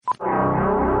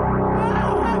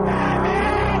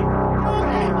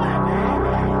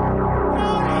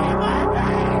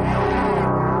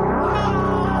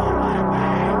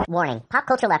Warning, Pop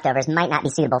Culture Leftovers might not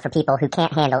be suitable for people who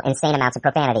can't handle insane amounts of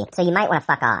profanity, so you might want to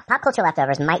fuck off. Pop Culture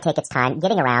Leftovers might take its time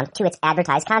getting around to its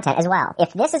advertised content as well.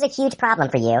 If this is a huge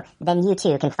problem for you, then you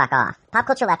too can fuck off. Pop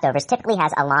Culture Leftovers typically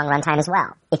has a long runtime as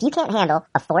well. If you can't handle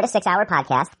a 4 to 6 hour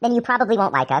podcast, then you probably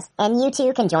won't like us, and you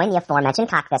too can join the aforementioned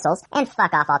cockthistles and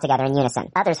fuck off altogether in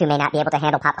unison. Others who may not be able to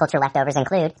handle Pop Culture Leftovers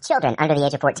include children under the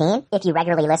age of 14, if you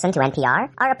regularly listen to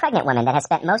NPR, are a pregnant woman that has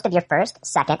spent most of your first,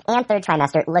 second, and third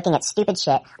trimester looking at stupid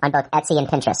shit on both Etsy and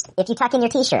Pinterest. If you tuck in your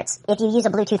t-shirts, if you use a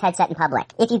Bluetooth headset in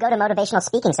public, if you go to motivational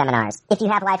speaking seminars, if you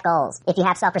have life goals, if you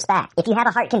have self-respect, if you have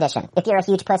a heart condition, if you're a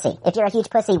huge pussy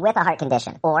with a heart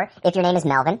condition, or if your name is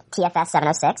Melvin, TFS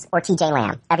 706, or TJ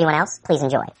Lamb. Everyone else, please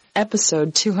enjoy.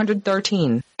 Episode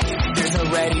 213. There's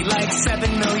already like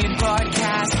 7 million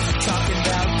podcasts talking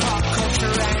about pop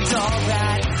culture and all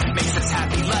that. Makes us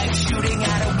happy like shooting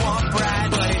at a womp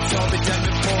rat, but it's all been done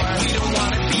before. We don't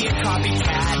want to be a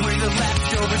copycat. We're the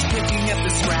leftovers picking up the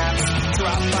scraps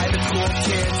dropped by the cool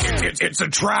kids. It's a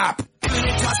trap. Good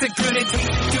at toss it, good at taste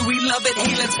it. Do we love it?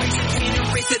 Hey, let's face it, can't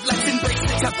erase it. Let's embrace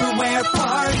the Tupperware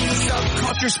party.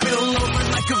 Subculture spill over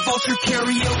like a vulture.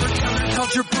 Carry over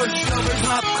counterculture, pushovers,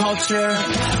 pop culture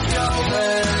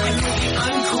leftovers. And you're the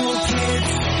uncool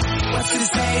kids. What's to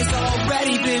say has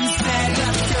already been said.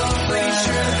 Leftovers.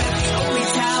 Sure that the only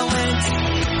talent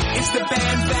is the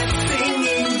band that's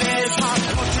singing this. Pop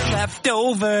culture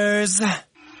leftovers.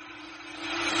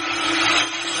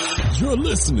 You're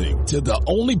listening to the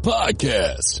only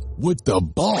podcast with the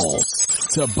balls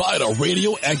to bite a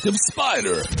radioactive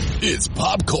spider. It's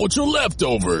Pop Culture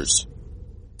Leftovers.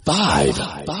 5,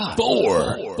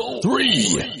 4,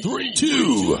 3,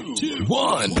 2,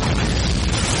 1.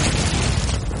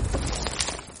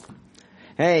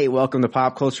 Hey, welcome to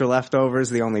Pop Culture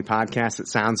Leftovers, the only podcast that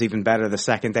sounds even better the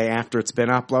second day after it's been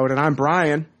uploaded. I'm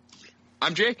Brian.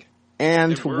 I'm Jake.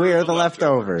 And we're the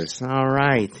leftovers. All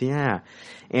right, yeah.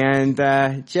 And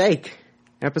Jake,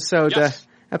 episode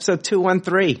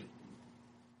 213.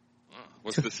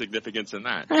 What's the significance in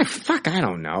that? Fuck, I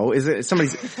don't know. Is it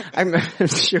somebody's? I'm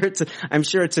sure it's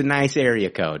a nice area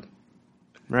code,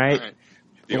 right? All right.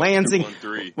 Lansing.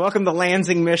 Welcome to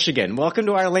Lansing, Michigan. Welcome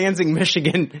to our Lansing,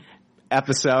 Michigan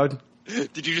episode.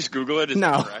 Did you just Google it? No,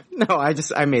 I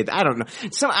don't know.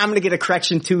 So I'm going to get a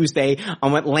correction Tuesday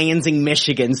on what Lansing,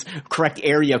 Michigan's correct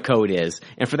area code is.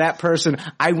 And for that person,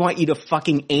 I want you to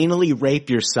fucking anally rape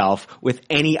yourself with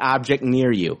any object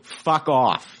near you. Fuck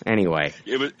off. Anyway.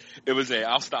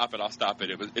 I'll stop it.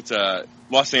 It's a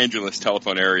Los Angeles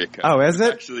telephone area code. Oh, is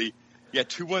it? Actually, yeah,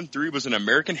 213 was an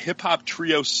American hip-hop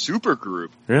trio supergroup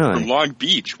from Long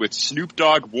Beach with Snoop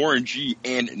Dogg, Warren G,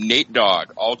 and Nate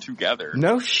Dogg all together.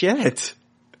 No shit.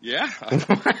 Yeah.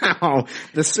 Wow.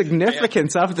 The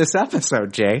significance of this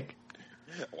episode, Jake.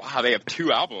 Wow, they have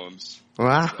 2 albums.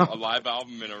 Wow. A live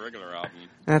album and a regular album.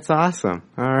 That's awesome.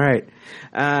 All right.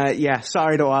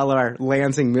 Sorry to all our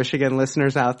Lansing, Michigan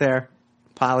listeners out there.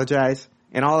 Apologize.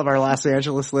 And all of our Los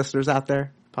Angeles listeners out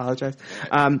there. Apologize.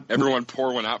 Everyone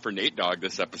pour one out for Nate Dogg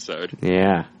this episode.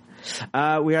 Yeah.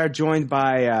 We are joined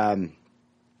by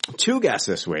 2 guests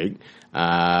this week.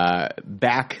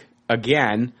 Back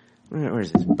again.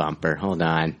 Where's this bumper? Hold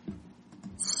on.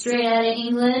 Straight out of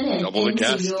England and Double the into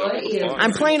guest, your ear.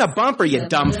 I'm playing a bumper, you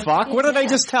dumb fuck. What did I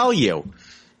just tell you?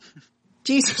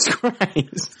 Jesus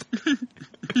Christ.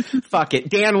 Fuck it.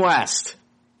 Dan West.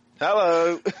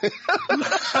 Hello.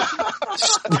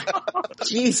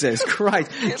 Jesus Christ.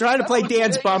 Trying to play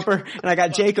Dan's bumper, and I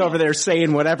got Jake over there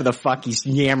saying whatever the fuck he's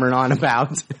yammering on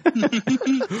about. I'm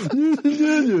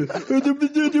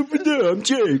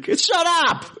Jake. Shut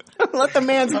up! Let the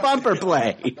man's bumper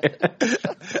play.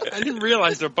 I didn't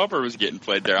realize their bumper was getting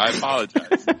played there. I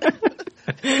apologize.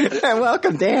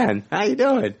 Welcome, Dan. How you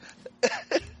doing?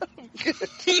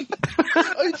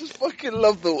 I just fucking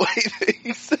love the way that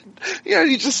he said,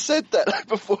 he just said that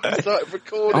before we started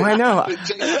recording. Oh, I know. But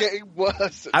Jake's getting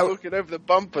worse at talking over the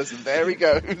bumpers, and there he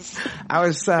goes.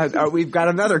 We've got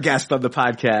another guest on the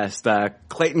podcast.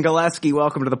 Clayton Gillespie,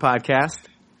 welcome to the podcast.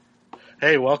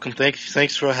 Hey, welcome.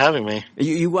 Thanks for having me.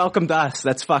 You welcomed us.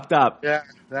 That's fucked up. Yeah,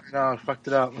 no, I fucked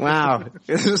it up. Wow.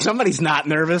 Somebody's not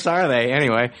nervous, are they?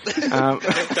 Anyway.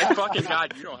 Thank fucking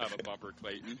God you don't have a bumper,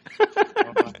 Clayton.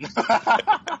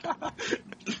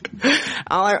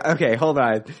 Okay, hold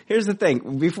on. Here's the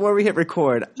thing. Before we hit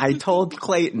record, I told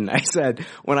Clayton, I said,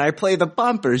 when I play the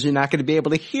bumpers, you're not going to be able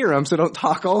to hear them, so don't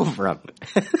talk over them.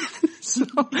 So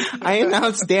I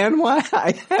announced Dan West.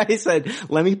 I said,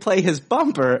 let me play his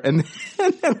bumper, and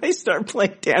then I start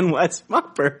playing Dan West's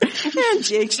bumper, and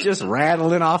Jake's just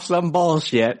rattling off some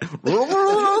bullshit.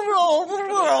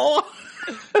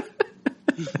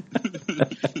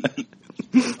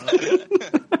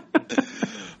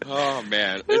 Oh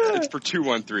man, it's for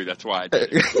 213. That's why I did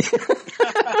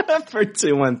it. For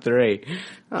 213.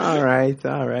 All right.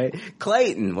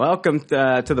 Clayton, welcome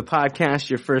to the podcast.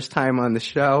 Your first time on the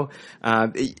show.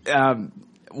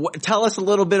 Tell us a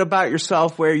little bit about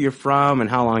yourself, where you're from, and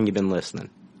how long you've been listening.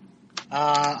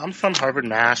 I'm from Harvard,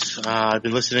 Mass. I've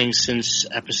been listening since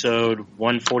episode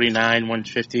 149,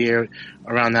 150,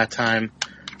 around that time.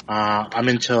 I'm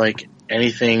into like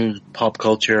anything pop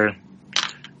culture,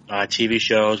 TV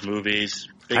shows, movies.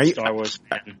 Big Star Wars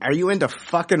fan. Are you into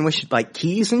fucking with like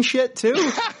keys and shit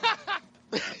too?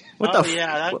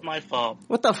 Yeah, that's my fault.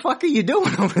 What the fuck are you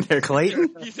doing over there,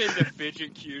 Clayton? He's into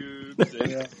fidget cubes.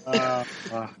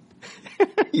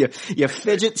 You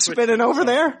fidget spinning over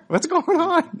there? What's going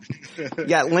on? You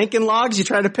got Lincoln Logs? You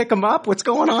trying to pick them up? What's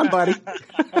going on, buddy?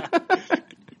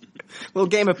 Little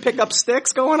game of pick up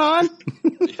sticks going on?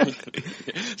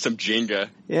 Some Jenga.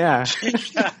 Yeah.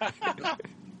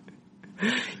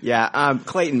 Yeah,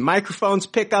 Clayton, microphones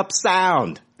pick up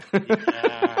sound.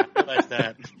 Yeah, I like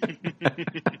that.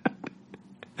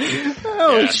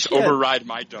 Oh, yes, shit. override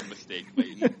my dumb mistake,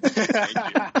 Clayton.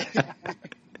 Thank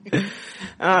you.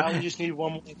 Now we just need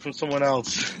one more from someone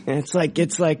else. It's like,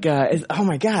 oh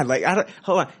my God,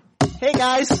 hold on. Hey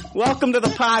guys, welcome to the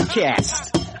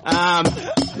podcast.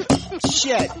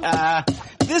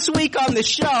 This week on the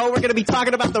show, we're gonna be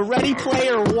talking about the Ready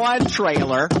Player One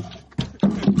trailer.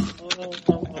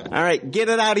 All right, get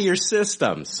it out of your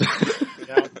systems.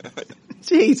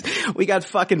 Jeez, we got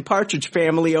fucking Partridge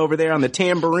Family over there on the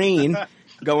tambourine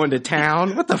going to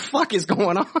town. What the fuck is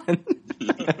going on?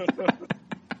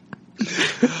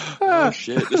 Oh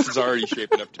shit, this is already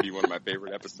shaping up to be one of my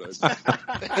favorite episodes.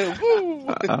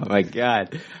 Oh my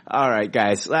God. All right,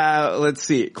 guys. Let's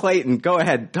see. Clayton, go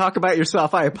ahead. Talk about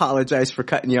yourself. I apologize for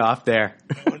cutting you off there.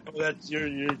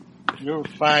 You're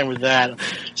fine with that.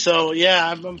 So yeah,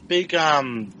 I'm a big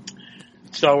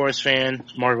Star Wars fan,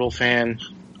 Marvel fan.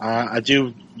 I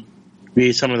do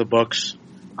read some of the books.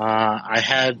 I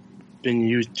had been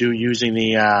using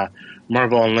the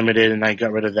Marvel Unlimited, and I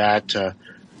got rid of that to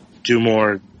do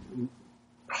more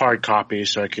hard copies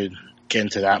so I could get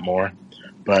into that more.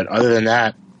 But other than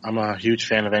that, I'm a huge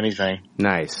fan of anything.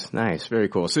 Nice. Very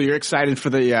cool. So you're excited for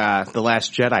the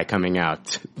Last Jedi coming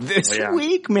out this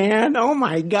week, man. Oh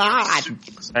my God.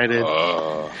 Excited.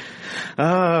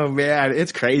 Oh man,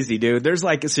 it's crazy, dude. There's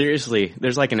like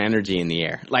an energy in the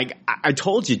air. Like I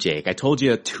told you, Jake,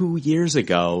 2 years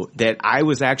ago that I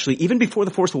was actually, even before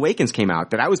The Force Awakens came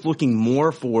out, that I was looking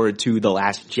more forward to The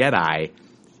Last Jedi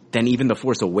than even The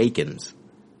Force Awakens.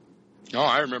 Oh,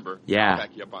 I remember. Yeah. I'll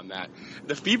back you up on that.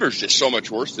 The fever's just so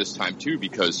much worse this time, too,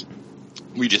 because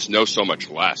we just know so much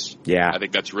less. Yeah. I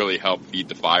think that's really helped feed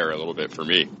the fire a little bit for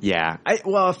me. Yeah.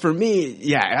 For me,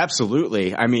 yeah,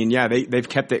 absolutely. I mean, yeah, they've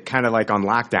kept it kind of like on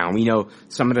lockdown. We know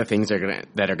some of the things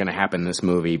that are gonna happen in this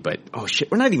movie, but oh shit,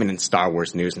 we're not even in Star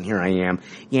Wars news, and here I am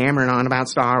yammering on about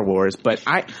Star Wars. But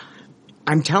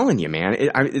I'm telling you, man,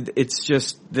 it's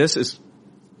just, this is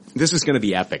gonna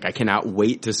be epic. I cannot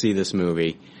wait to see this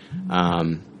movie.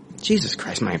 Jesus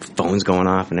Christ, my phone's going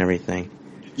off and everything.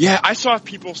 Yeah, I saw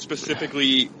people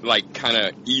specifically, like, kind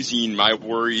of easing my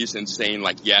worries and saying,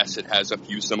 like, yes, it has a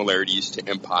few similarities to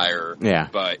Empire. Yeah.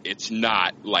 But it's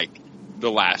not like the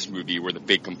last movie where the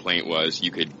big complaint was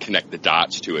you could connect the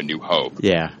dots to A New Hope.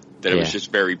 Yeah. That it was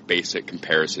just very basic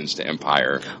comparisons to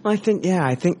Empire. Well, I think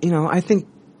The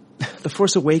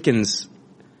Force Awakens,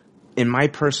 in my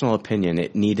personal opinion,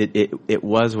 it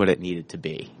was what it needed to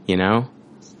be, you know?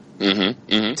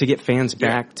 To get fans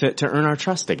back, to earn our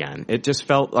trust again. It just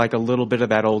felt like a little bit of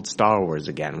that old Star Wars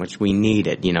again, which we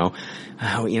needed, you know.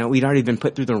 We'd already been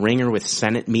put through the ringer with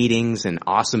Senate meetings and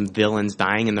awesome villains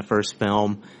dying in the first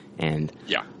film and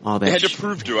all that. They had to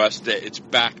prove to us that it's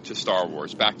back to Star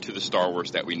Wars, back to the Star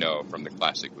Wars that we know from the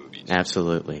classic movies.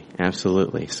 Absolutely.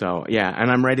 So, yeah,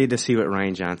 and I'm ready to see what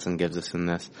Rian Johnson gives us in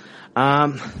this.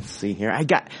 Let's see here. I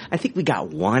think we got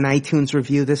one iTunes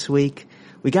review this week.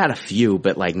 We got a few,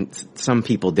 but like some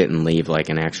people didn't leave like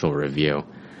an actual review.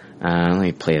 Let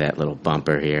me play that little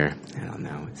bumper here. I don't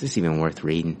know. Is this even worth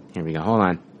reading? Here we go. Hold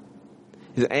on.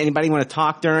 Does anybody want to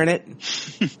talk during it?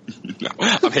 No,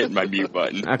 I'm hitting my mute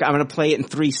button. Okay, I'm going to play it in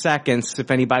 3 seconds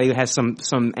if anybody has some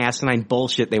asinine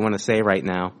bullshit they want to say right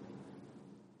now.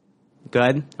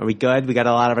 Good? Are we good? We got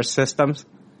a lot of our systems?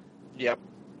 Yep.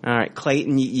 All right,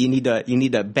 Clayton, you need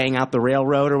to bang out the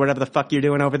railroad or whatever the fuck you're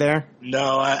doing over there.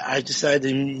 No, I decided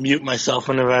to mute myself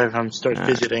whenever I start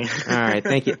fidgeting. All right,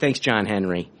 thank you. Thanks, John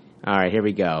Henry. All right, here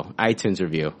we go. iTunes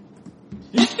review.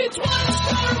 It's 1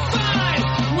 star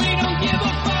 5. We don't give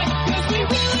a fuck because we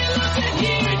really love to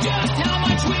hear just how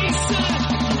much we suck.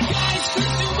 You guys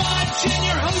talk too much and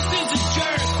your host is a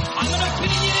jerk.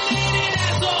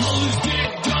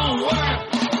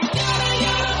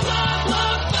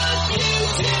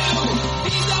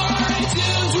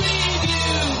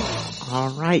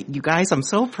 right, you guys. I'm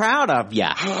so proud of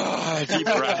ya. Deep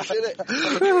breath. Did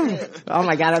it. Oh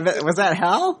my God, was that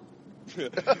hell?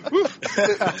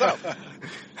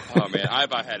 Oh man, I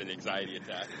about had an anxiety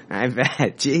attack. I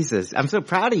bet. Jesus. I'm so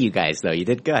proud of you guys, though. You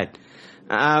did good.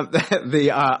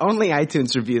 The only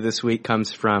iTunes review this week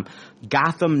comes from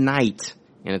Gotham Knight,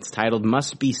 and it's titled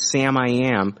Must Be Sam I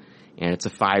Am, and it's a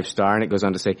 5-star, and it goes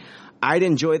on to say, I'd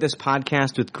enjoy this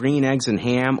podcast with green eggs and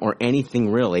ham or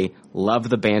anything really. Love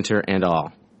the banter and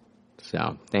all.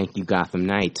 So, thank you, Gotham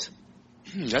Knight.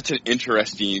 That's an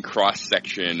interesting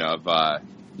cross-section of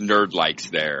nerd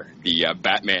likes there. The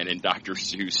Batman and Dr.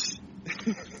 Seuss.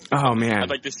 Oh, man.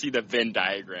 I'd like to see the Venn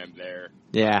diagram there.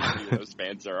 Yeah. How many of those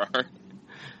fans there are.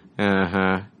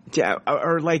 Uh-huh. Yeah,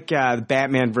 or like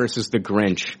Batman versus the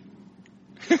Grinch.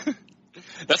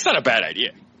 That's not a bad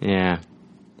idea. Yeah.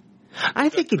 I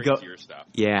think it'd go. Stuff.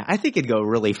 Yeah, I think it'd go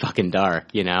really fucking dark,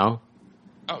 you know?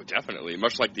 Oh, definitely.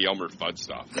 Much like the Elmer Fudd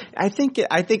stuff. I think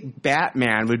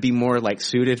Batman would be more like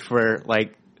suited for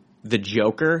like the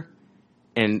Joker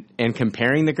and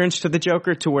comparing the Grinch to the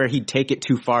Joker to where he'd take it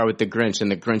too far with the Grinch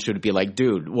and the Grinch would be like,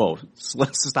 dude, whoa,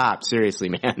 let's stop. Seriously,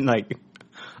 man. Like,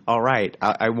 all right,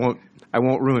 I won't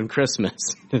ruin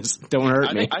Christmas. Just don't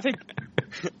hurt me. I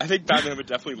think Batman would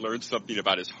definitely learn something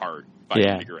about his heart by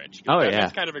the Grinch. Oh,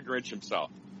 Batman's kind of a Grinch himself.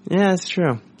 Yeah, that's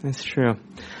true. That's true.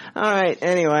 All right.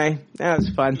 Anyway, that was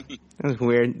fun. That was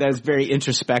weird. That was very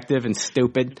introspective and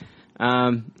stupid.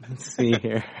 Let's see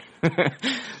here.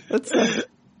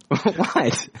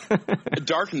 What?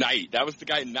 Dark Knight. That was the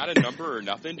guy, not a number or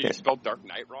nothing. Did he spell Dark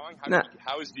Knight wrong?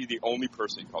 How is he the only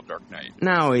person called Dark Knight?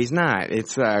 No, he's not.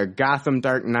 It's Gotham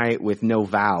Dark Knight with no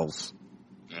vowels.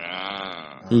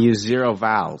 Ah. He used 0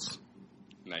 vowels.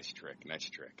 Nice trick. Nice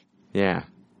trick. Yeah.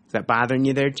 Is that bothering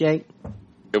you there, Jake?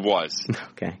 It was.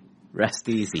 Okay. Rest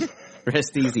easy.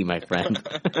 Rest easy, my friend.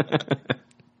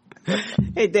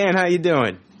 Hey, Dan, how you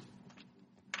doing?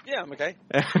 Yeah, I'm okay.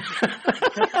 I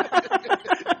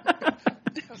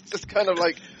was just kind of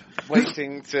like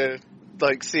waiting to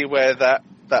like see where that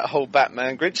whole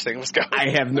Batman Grinch thing was going.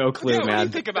 I have no clue, What do man.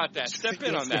 you think about that? Step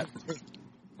in on that.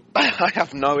 I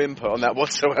have no input on that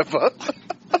whatsoever.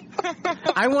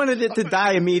 I wanted it to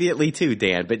die immediately too,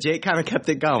 Dan, but Jake kind of kept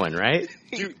it going, right?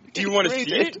 Do you want to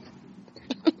see it?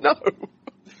 No.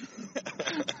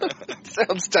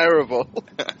 Sounds terrible.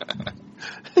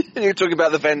 You were talking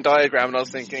about the Venn diagram, and I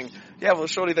was thinking, yeah, well,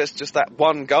 surely there's just that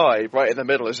one guy right in the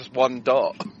middle. It's just one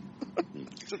dot.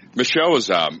 Michelle was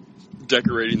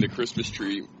decorating the Christmas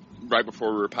tree right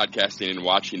before we were podcasting and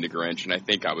watching The Grinch, and I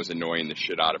think I was annoying the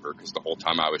shit out of her because the whole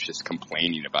time I was just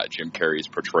complaining about Jim Carrey's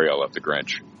portrayal of the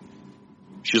Grinch.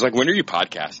 She's like, when are you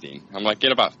podcasting? I'm like,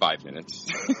 in about 5 minutes.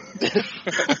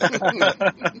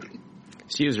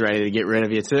 She was ready to get rid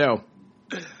of you, too.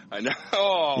 I know.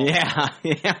 Yeah.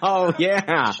 Oh,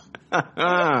 yeah.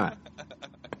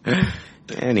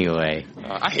 Anyway.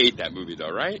 I hate that movie,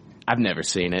 though, right? I've never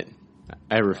seen it.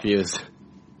 I refuse.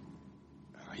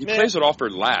 He plays it all for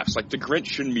laughs. Like, the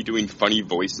Grinch shouldn't be doing funny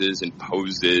voices and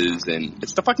poses, and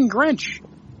it's the fucking Grinch.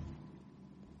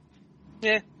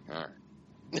 Yeah. All right.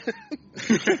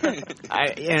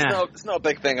 It's not a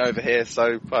big thing over here,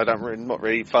 so I'm not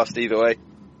really fussed either way.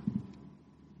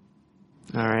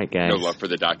 All right, guys. No love for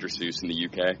the Dr. Seuss in the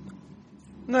UK?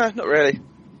 No, not really.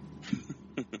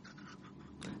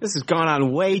 This has gone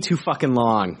on way too fucking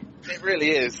long. It really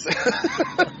is.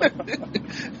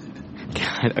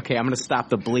 God, okay, I'm going to stop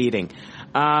the bleeding.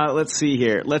 Let's see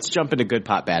here. Let's jump into Good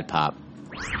Pop, Bad Pop.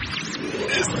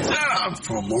 It's time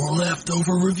for more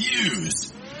leftover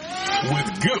reviews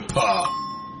with Good Pop,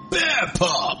 Bad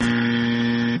Pop.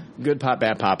 Good Pop,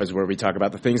 Bad Pop is where we talk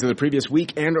about the things of the previous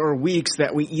week and or weeks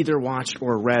that we either watched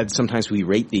or read. Sometimes we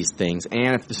rate these things.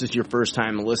 And if this is your first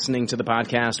time listening to the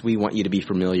podcast, we want you to be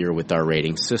familiar with our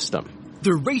rating system.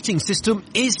 The rating system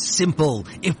is simple.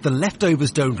 If the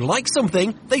leftovers don't like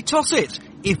something, they toss it.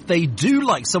 If they do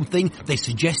like something, they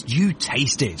suggest you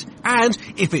taste it. And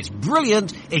if it's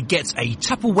brilliant, it gets a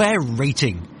Tupperware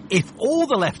rating. If all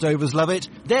the leftovers love it,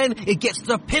 then it gets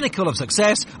the pinnacle of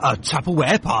success, a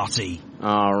Tupperware party.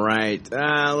 All right.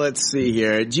 Let's see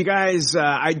here. Do you guys,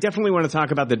 I definitely want to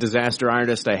talk about The Disaster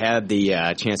Artist. I had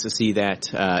the chance to see that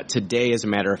today, as a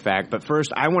matter of fact. But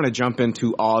first, I want to jump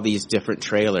into all these different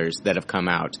trailers that have come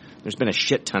out. There's been a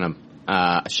shit ton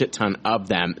of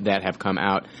them that have come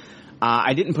out.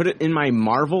 I didn't put it in my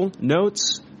Marvel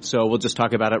notes, so we'll just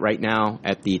talk about it right now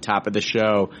at the top of the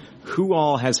show. Who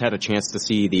all has had a chance to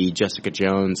see the Jessica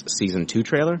Jones Season 2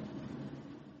 trailer?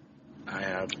 I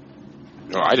have.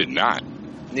 No, I did not.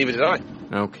 Neither did I.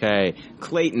 Okay.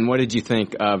 Clayton, what did you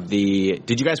think of the...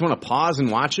 Did you guys want to pause and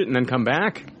watch it and then come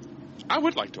back? I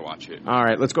would like to watch it. All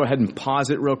right, let's go ahead and pause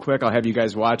it real quick. I'll have you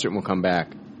guys watch it and we'll come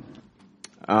back.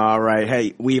 All right.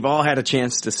 Hey, we've all had a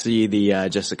chance to see the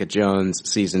Jessica Jones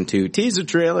season 2 teaser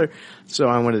trailer, so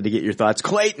I wanted to get your thoughts.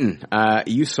 Clayton,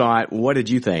 you saw it. What did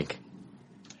you think?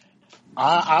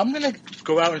 I'm going to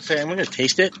go out and say I'm going to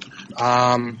taste it.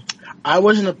 I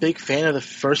wasn't a big fan of the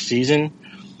first season,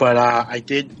 but I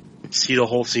did see the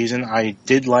whole season. I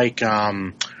did like,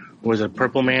 was it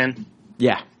Purple Man?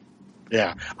 Yeah.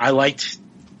 Yeah. I liked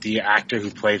the actor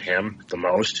who played him the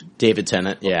most. David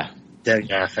Tennant, yeah.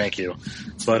 Yeah, thank you.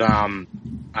 But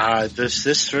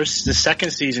the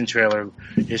second season trailer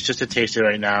is just to taste it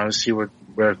right now and see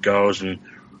where it goes and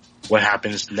what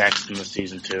happens next in the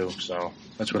season 2. So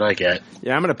that's what I get.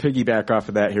 Yeah, I'm going to piggyback off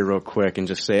of that here real quick and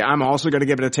just say I'm also going to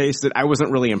give it a taste. I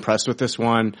wasn't really impressed with this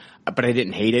one, but I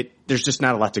didn't hate it. There's just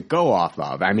not a lot to go off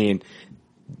of. I mean,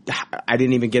 I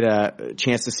didn't even get a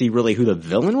chance to see really who the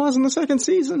villain was in the second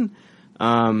season.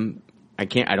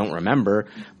 I don't remember,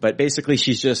 but basically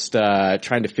she's just,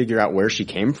 trying to figure out where she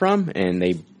came from, and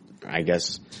they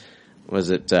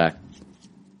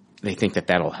think that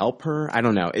that'll help her? I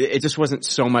don't know. It just wasn't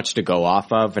so much to go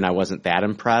off of, and I wasn't that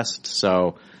impressed.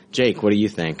 So, Jake, what do you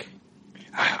think?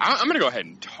 I'm going to go ahead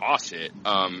and toss it.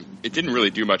 It didn't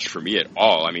really do much for me at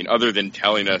all. I mean, other than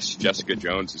telling us Jessica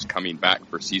Jones is coming back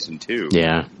for season 2.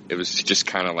 Yeah. It was just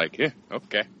kind of like,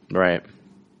 okay. Right.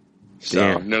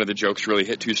 So none of the jokes really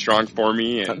hit too strong for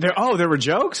me. And there were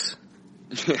jokes?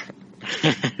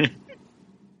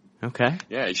 Okay.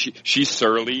 Yeah, she's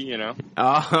surly, you know.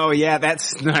 Oh yeah,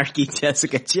 that's snarky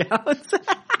Jessica Jones.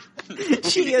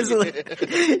 She is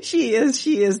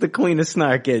the queen of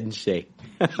snark, isn't she?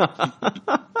 and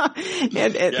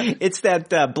it's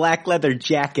that black leather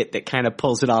jacket that kind of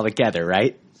pulls it all together,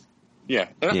 right? Yeah.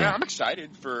 I'm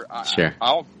excited for. Sure.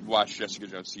 I'll watch Jessica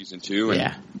Jones season 2,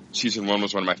 and season 1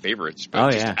 was one of my favorites.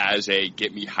 But as a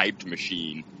get me hyped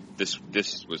machine, this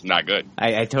was not good.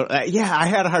 I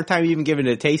had a hard time even giving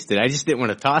it a taste. I just didn't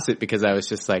want to toss it because I was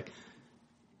just like,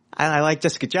 I like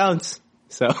Jessica Jones.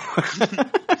 So,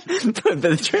 but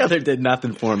the trailer did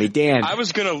nothing for me. Dan, I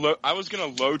was gonna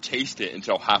low taste it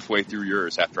until halfway through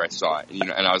yours after I saw it,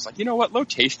 and I was like, you know what, low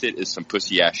taste it is some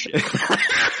pussy ass shit.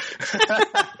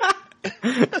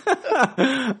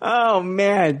 Oh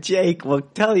man, Jake, well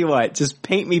tell you what, just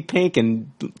paint me pink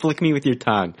and flick me with your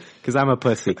tongue, because I'm a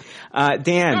pussy.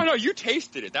 Dan. No, you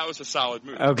tasted it. That was a solid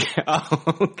move. Okay.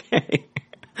 Oh, okay.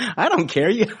 I don't care.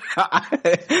 You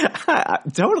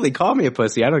totally call me a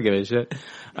pussy. I don't give a shit.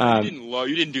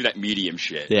 You didn't do that medium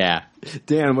shit. Yeah.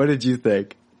 Dan, what did you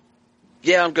think?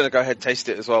 Yeah, I'm going to go ahead and taste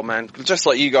it as well, man. Just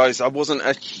like you guys, I wasn't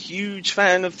a huge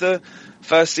fan of the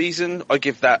first season. I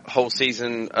give that whole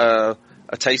season a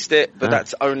taste it, but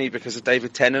that's only because of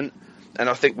David Tennant. And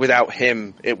I think without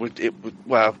him, it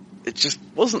just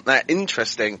wasn't that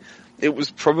interesting. It was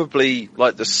probably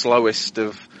like the slowest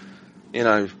of,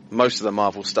 most of the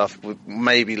Marvel stuff. With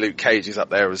maybe Luke Cage is up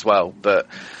there as well, but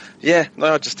yeah,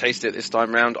 no, I just tasted it this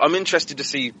time round. I'm interested to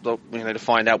see, to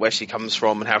find out where she comes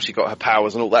from and how she got her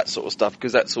powers and all that sort of stuff,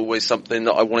 because that's always something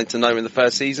that I wanted to know in the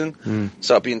first season.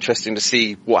 So it'd be interesting to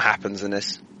see what happens in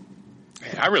this.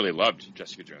 I really loved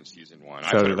Jessica Jones season 1. So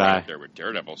I put it did right I. up there with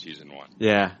Daredevil season 1.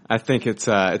 Yeah, I think it's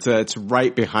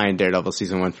right behind Daredevil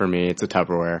season 1 for me. It's a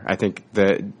Tupperware. I think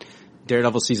the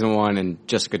Daredevil season 1 and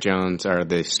Jessica Jones are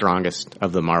the strongest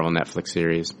of the Marvel Netflix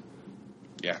series.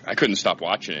 Yeah, I couldn't stop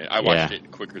watching it. I watched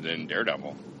it quicker than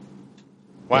Daredevil.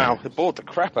 Wow, it bored the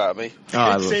crap out of me.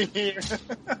 Same here.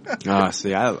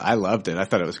 See, I loved it. I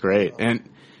thought it was great. And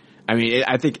I mean,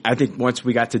 I think once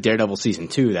we got to Daredevil season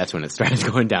 2, that's when it started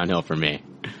going downhill for me.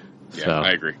 Yeah, so,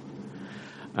 I agree.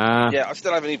 I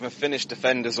still haven't even finished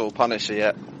Defenders or Punisher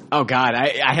yet. Oh God,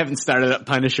 I haven't started up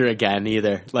Punisher again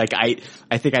either. Like I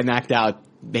think I knocked out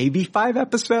maybe 5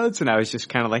 episodes, and I was just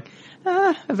kind of like,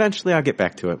 eventually I'll get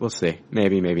back to it. We'll see.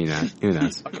 Maybe not. Who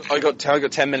knows? I got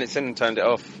 10 minutes in and turned it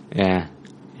off. Yeah.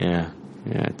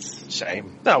 It's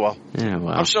shame. Oh well. Yeah,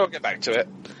 well. I'm sure I'll get back to it.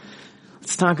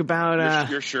 Let's talk about.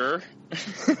 You're sure?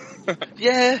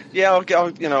 Yeah.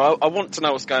 I want to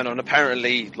know what's going on.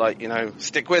 Apparently,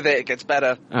 stick with it. It gets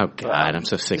better. Oh God, I'm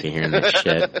so sick of hearing this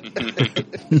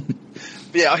shit.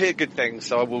 Yeah, I hear good things,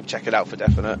 so I will check it out for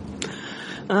definite.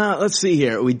 Let's see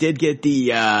here. We did get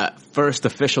the first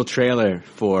official trailer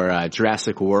for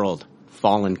Jurassic World: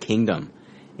 Fallen Kingdom,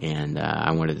 and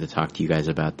I wanted to talk to you guys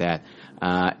about that.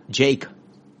 Jake,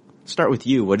 start with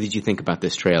you. What did you think about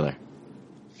this trailer?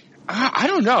 I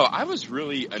don't know. I was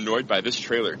really annoyed by this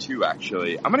trailer too,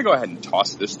 actually. I'm gonna go ahead and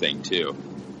toss this thing too.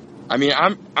 I mean,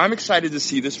 I'm excited to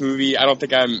see this movie. I don't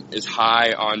think I'm as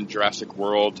high on Jurassic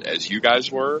World as you guys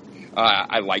were.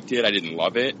 I liked it. I didn't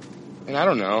love it. And I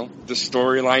don't know, the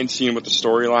storyline, seeing what the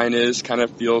storyline is, kind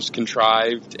of feels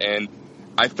contrived, and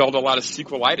I felt a lot of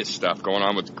sequelitis stuff going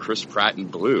on with Chris Pratt and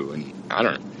Blue, and I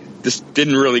don't know. This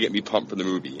didn't really get me pumped for the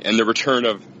movie. And the return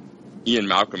of Ian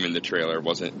Malcolm in the trailer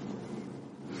wasn't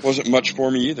much for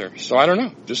me either. So I don't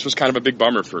know. This was kind of a big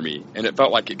bummer for me. And it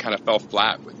felt like it kind of fell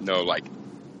flat with no, like,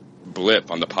 blip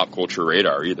on the pop culture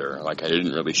radar either. Like, I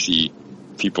didn't really see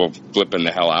people flipping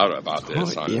the hell out about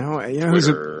this on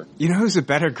Twitter. You know who's a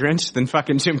better Grinch than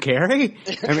fucking Jim Carrey?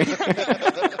 I mean...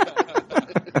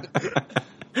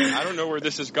 I don't know where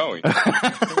this is going.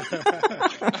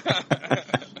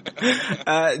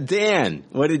 Dan,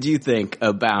 what did you think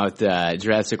about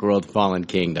Jurassic World Fallen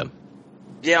Kingdom?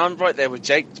 Yeah, I'm right there with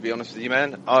Jake, to be honest with you,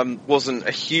 man. I wasn't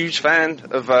a huge fan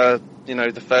of,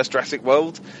 the first Jurassic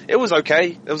World. It was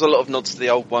okay. There was a lot of nods to the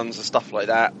old ones and stuff like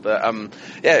that. But,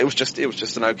 yeah, it was just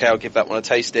an okay. I'll give that one a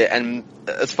taste it. And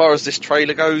as far as this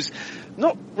trailer goes,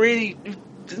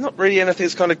 there's not really anything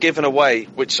that's kind of given away,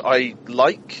 which I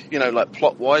like, like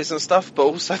plot-wise and stuff, but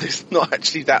also there's not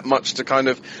actually that much to kind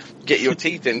of get your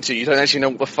teeth into. You don't actually know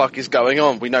what the fuck is going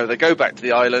on. We know they go back to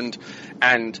the island,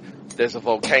 and there's a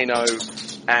volcano,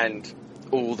 and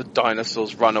all the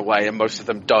dinosaurs run away, and most of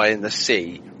them die in the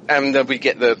sea. And then we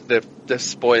get the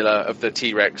spoiler of the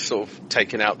T-Rex sort of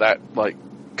taking out that, like,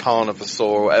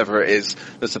 carnivore or whatever it is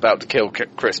that's about to kill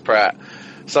Chris Pratt.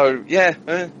 So, yeah,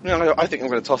 I think I'm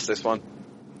going to toss this one.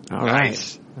 All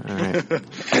right. All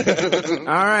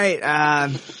right.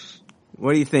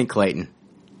 What do you think, Clayton?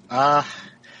 I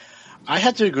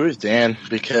had to agree with Dan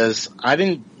because I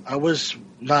was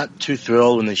not too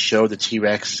thrilled when they showed the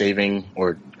T-Rex saving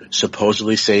or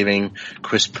supposedly saving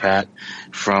Chris Pratt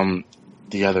from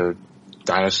the other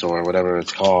dinosaur or whatever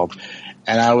it's called.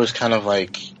 And I was kind of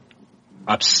like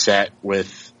upset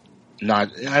with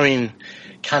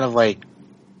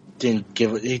didn't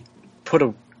give it, he put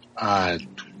a,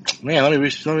 man, let me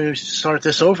start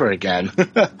this over again.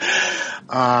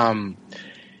 I'll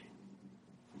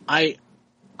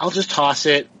just toss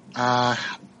it.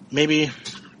 Maybe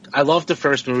I loved the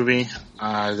first movie.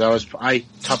 I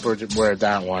Tupperware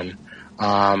that one.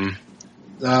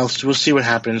 We'll see what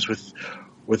happens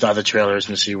with other trailers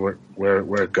and see where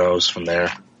it goes from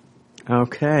there.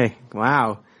 Okay.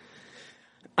 Wow.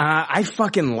 I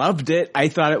fucking loved it. I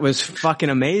thought it was fucking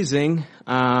amazing.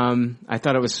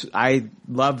 I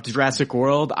loved Jurassic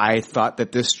World. I thought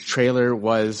that this trailer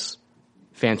was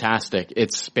fantastic.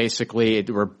 It's basically,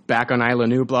 we're back on Isla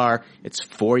Nublar. It's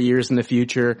 4 years in the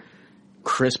future.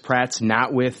 Chris Pratt's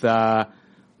not with,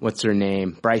 what's her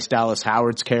name? Bryce Dallas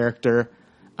Howard's character.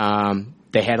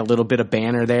 They had a little bit of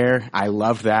banter there. I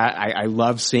love that. I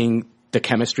love seeing the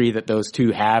chemistry that those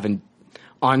two have and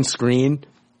on screen.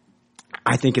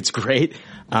 I think it's great.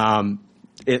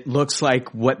 It looks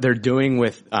like what they're doing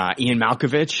with Ian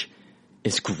Malkovich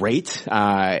is great.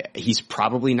 He's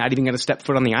probably not even going to step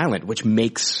foot on the island, which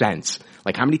makes sense.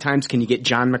 Like, how many times can you get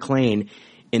John McClane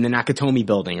in the Nakatomi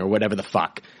building or whatever the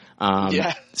fuck?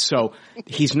 Yeah. So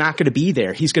he's not going to be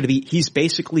there. He's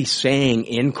basically saying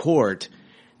in court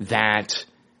that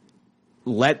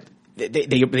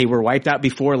they were wiped out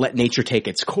before, let nature take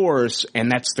its course.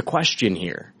 And that's the question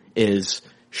here is,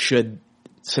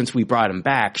 since we brought him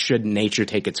back, should nature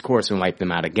take its course and wipe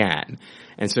them out again?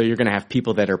 And so you're going to have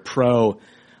people that are pro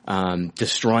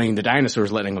destroying the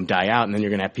dinosaurs, letting them die out, and then you're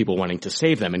going to have people wanting to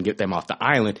save them and get them off the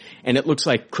island. And it looks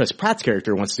like Chris Pratt's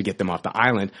character wants to get them off the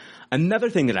island. Another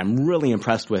thing that I'm really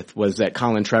impressed with was that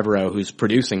Colin Trevorrow, who's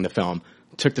producing the film,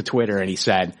 took to Twitter and he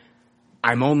said,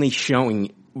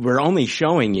 we're only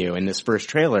showing you in this first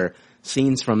trailer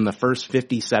scenes from the first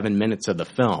 57 minutes of the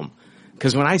film.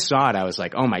 Because when I saw it, I was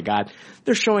like, oh my God,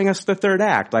 they're showing us the third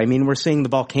act. I mean, we're seeing the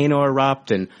volcano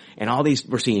erupt and all these,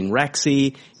 we're seeing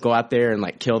Rexy go out there and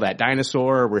like kill that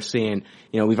dinosaur. We're seeing,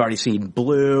 we've already seen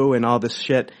Blue and all this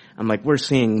shit. I'm like, we're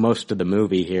seeing most of the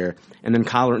movie here. And then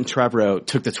Colin Trevorrow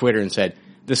took to Twitter and said,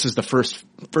 this is the first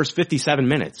 57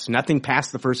 minutes, nothing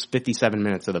past the first 57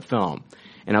 minutes of the film.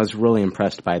 And I was really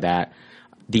impressed by that.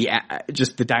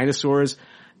 Just the dinosaurs,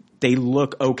 they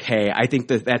look okay. I think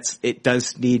it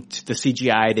does need the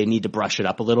CGI. They need to brush it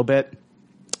up a little bit.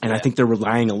 And I think they're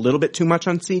relying a little bit too much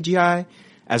on CGI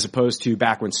as opposed to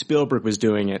back when Spielberg was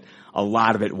doing it. A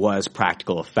lot of it was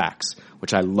practical effects,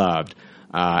 which I loved.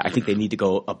 I think they need to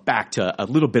go back to a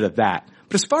little bit of that.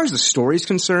 But as far as the story's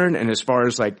concerned and as far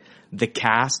as like the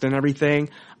cast and everything,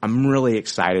 I'm really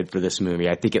excited for this movie.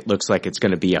 I think it looks like it's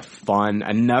going to be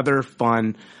another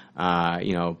fun,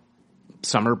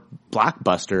 summer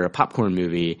blockbuster, a popcorn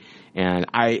movie. And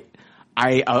I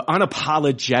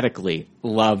unapologetically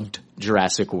loved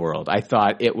Jurassic World. I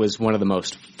thought it was one of the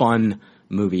most fun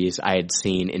movies I had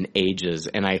seen in ages.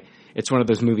 And it's one of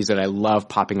those movies that I love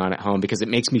popping on at home because it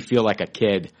makes me feel like a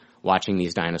kid watching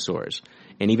these dinosaurs.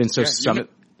 And even so,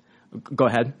 go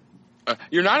ahead.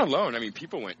 You're not alone. I mean,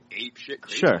 people went ape shit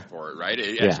crazy for it, right?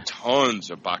 It has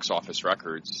tons of box office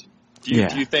records. Do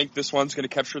you think this one's going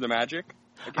to capture the magic?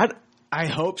 I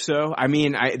hope so. I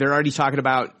mean, they're already talking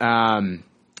about,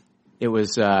 it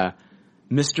was,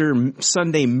 Mr.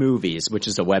 Sunday Movies, which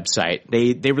is a website.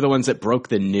 They were the ones that broke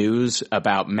the news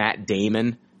about Matt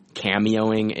Damon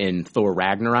cameoing in Thor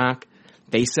Ragnarok.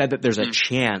 They said that there's a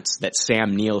chance that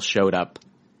Sam Neill showed up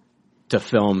to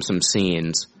film some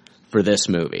scenes for this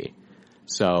movie.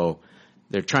 So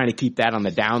they're trying to keep that on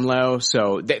the down low.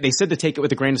 So they said to take it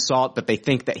with a grain of salt, but they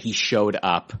think that he showed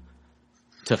up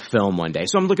to film one day.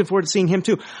 So I'm looking forward to seeing him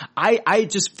too. I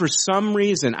just, for some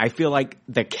reason, I feel like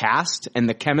the cast and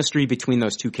the chemistry between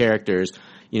those two characters,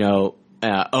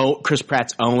 Chris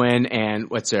Pratt's Owen and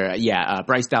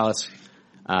Bryce Dallas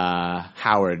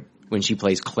Howard when she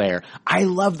plays Claire. I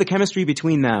love the chemistry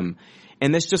between them.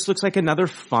 And this just looks like another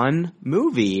fun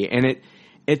movie. And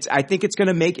I think it's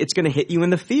gonna hit you in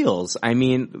the feels. I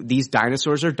mean, these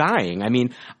dinosaurs are dying. I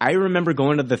mean, I remember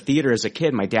going to the theater as a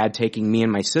kid, my dad taking me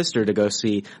and my sister to go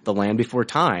see The Land Before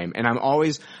Time. And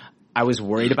I was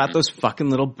worried about those fucking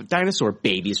little dinosaur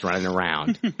babies running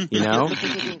around,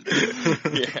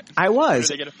 I was.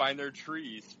 They gotta find their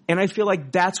trees. And I feel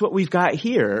like that's what we've got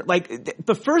here. Like,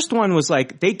 the first one was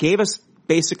like, they gave us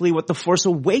basically what The Force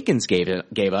Awakens gave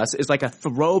us, is like a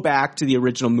throwback to the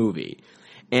original movie.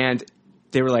 And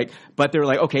they were like,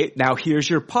 okay, now here's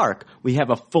your park. We have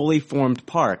a fully formed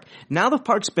park. Now the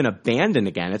park's been abandoned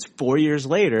again. It's 4 years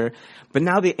later, but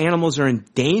now the animals are in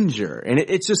danger. And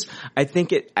it's just, I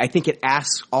think it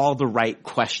asks all the right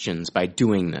questions by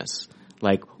doing this.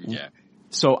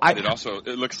 So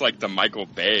it looks like the Michael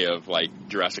Bay of like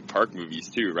Jurassic Park movies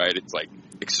too, right? It's like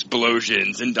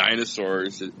explosions and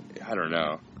dinosaurs. I don't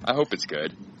know. I hope it's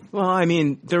good. Well, I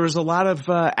mean, there was a lot of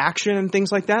action and things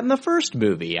like that in the first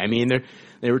movie. I mean,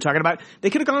 they were talking about, they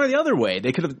could have gone the other way.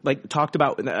 They could have talked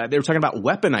about, they were talking about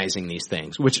weaponizing these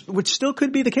things, which still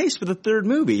could be the case for the third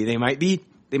movie. They might be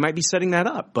setting that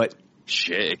up, but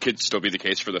shit, it could still be the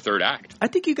case for the third act. I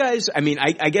think you guys, I mean,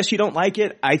 I guess you don't like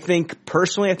it. I think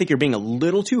you're being a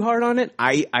little too hard on it.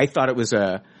 I thought it was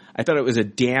a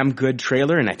damn good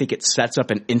trailer, and I think it sets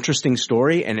up an interesting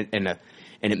story, and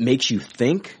it makes you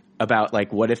think about,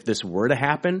 like, what if this were to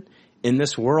happen in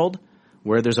this world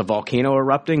where there's a volcano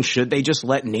erupting? Should they just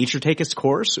let nature take its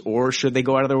course, or should they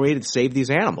go out of their way to save these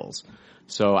animals?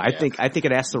 So I think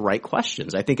it asks the right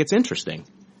questions. I think it's interesting.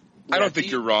 I don't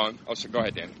think you're wrong. Oh, so go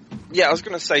ahead, Dan. Yeah, I was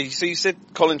going to say, so you said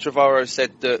Colin Trevorrow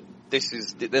said that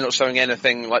they're not showing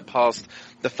anything like past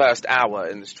the first hour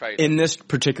in this trailer. In this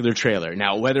particular trailer.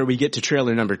 Now, whether we get to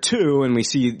trailer number 2 and we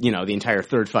see, the entire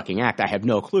third fucking act, I have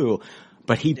no clue.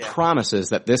 But he promises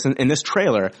that in this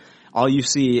trailer, all you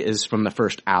see is from the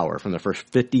first hour, from the first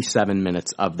 57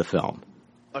 minutes of the film.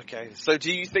 Okay, so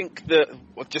do you think that,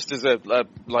 just as a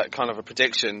kind of a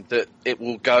prediction, that it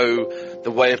will go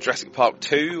the way of Jurassic Park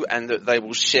 2, and that they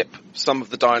will ship some of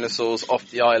the dinosaurs off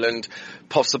the island,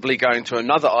 possibly going to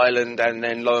another island, and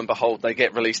then lo and behold, they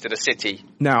get released in a city?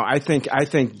 No, I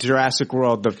think Jurassic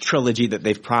World, the trilogy that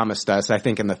they've promised us, I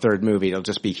think in the third movie it'll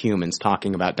just be humans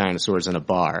talking about dinosaurs in a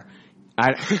bar.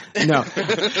 No.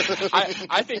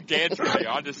 I think Dan's really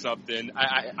onto something.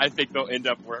 I think they'll end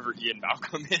up wherever Ian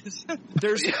Malcolm is.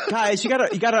 Guys, you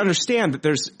gotta understand that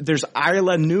there's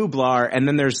Isla Nublar, and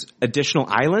then there's additional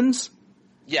islands.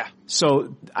 Yeah.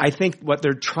 So I think what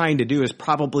they're trying to do is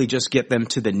probably just get them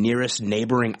to the nearest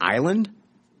neighboring island,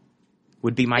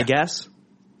 would be my guess.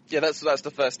 Yeah, that's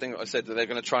the first thing that I said, that they're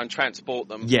going to try and transport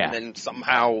them. Yeah. And then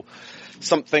somehow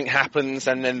something happens,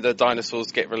 and then the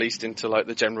dinosaurs get released into, like,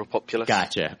 the general populace.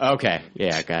 Gotcha. Okay.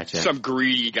 Yeah, gotcha. Some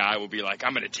greedy guy will be like,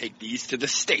 I'm going to take these to the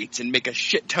States and make a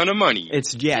shit ton of money.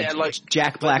 It's, like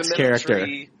Jack Black's character.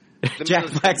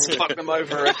 Jack Black's will fuck them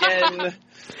over again,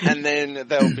 and then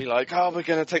they'll be like, "Oh, we're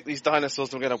going to take these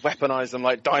dinosaurs and we're going to weaponize them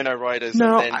like Dino Riders,"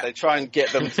 and then they try and get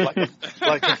them to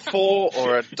like a fort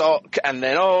or a dock, and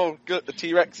then good, the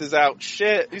T-Rex is out.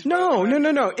 Shit. No.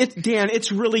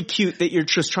 It's really cute that you're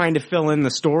just trying to fill in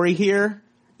the story here.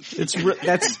 That's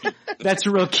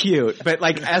real cute, but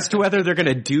like as to whether they're going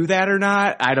to do that or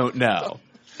not, I don't know.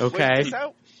 Okay.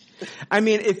 I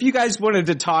mean, if you guys wanted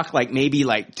to talk like maybe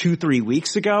like 2-3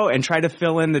 weeks ago and try to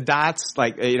fill in the dots,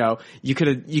 like, you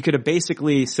could have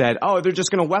basically said, oh, they're just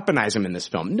going to weaponize them in this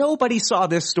film. Nobody saw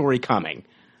this story coming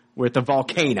with the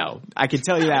volcano. I can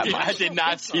tell you that much. I did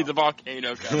not see the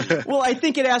volcano coming. Well, I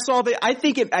think it asks I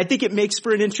think it makes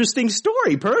for an interesting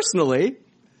story, personally.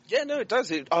 Yeah, no, it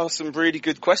does. It asks some really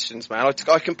good questions, man.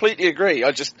 I completely agree.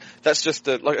 That's just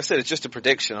like I said, it's just a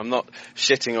prediction. I'm not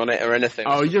shitting on it or anything.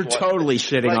 Oh, you're totally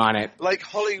shitting on it. Like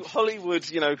Hollywood,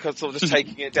 sort of just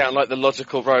taking it down like the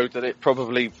logical road that it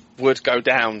probably would go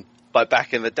down by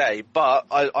back in the day. But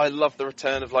I love the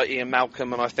return of like Ian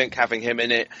Malcolm, and I think having him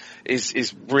in it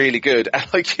is really good.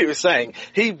 And like you were saying,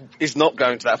 he is not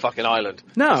going to that fucking island.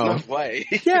 No. There's no way.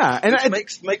 Yeah, and it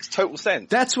makes total sense.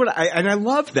 That's what I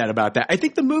love that about that. I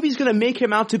think the movie's going to make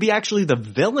him out to be actually the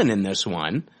villain in this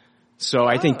one. So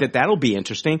I think that'll be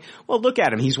interesting. Well, look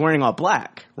at him. He's wearing all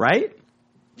black, right?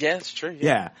 Yeah, it's true.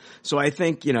 Yeah. So I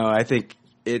think,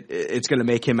 it's going to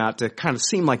make him out to kind of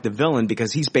seem like the villain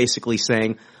because he's basically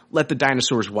saying, let the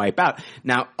dinosaurs wipe out.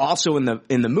 Now, also in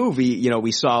the movie,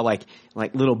 we saw like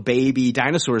little baby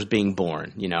dinosaurs being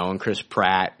born, and Chris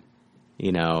Pratt,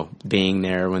 being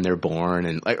there when they're born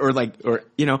and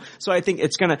so I think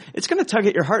it's gonna tug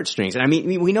at your heartstrings. And I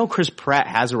mean, we know Chris Pratt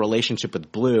has a relationship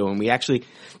with Blue, and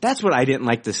that's what I didn't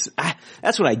like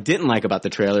that's what I didn't like about the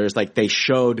trailer is like they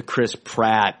showed Chris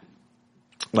Pratt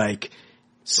like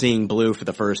seeing Blue for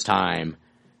the first time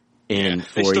in 4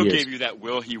 years. They still gave you that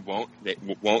won't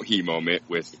he moment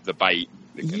with the bite.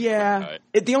 Yeah.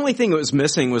 The only thing that was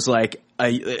missing was like,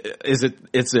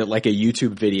 it's like a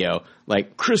YouTube video.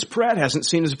 Like, Chris Pratt hasn't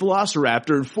seen his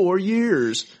Velociraptor in 4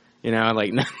 years. Now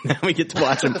we get to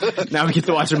watch him. Now we get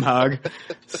to watch him hug.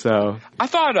 So I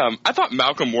thought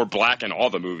Malcolm wore black in all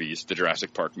the movies, the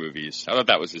Jurassic Park movies. I thought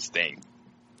that was his thing.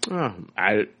 Oh,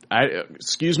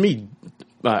 excuse me.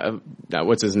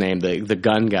 What's his name? The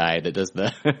gun guy that does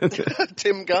the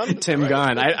Tim Gunn. Tim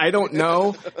Gunn. I don't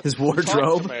know his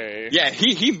wardrobe. Yeah,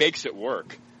 he makes it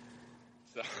work.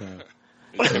 So,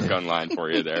 Tim Gunn line for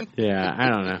you there. Yeah, I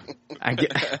don't know. I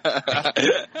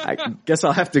guess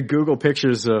I'll have to Google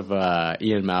pictures of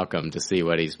Ian Malcolm to see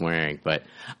what he's wearing. But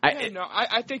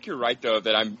I think you're right though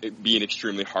that I'm being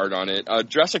extremely hard on it.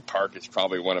 Jurassic Park is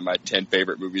probably one of my 10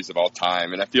 favorite movies of all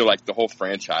time, and I feel like the whole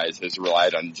franchise has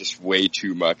relied on just way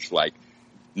too much like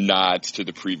nods to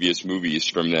the previous movies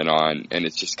from then on, and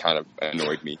it's just kind of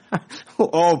annoyed me.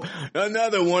 Oh,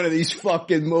 another one of these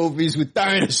fucking movies with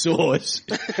dinosaurs.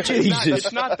 Jesus.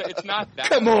 It's not that.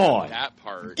 Come on. That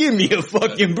part. Give me a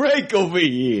fucking break over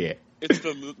here. It's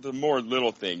the more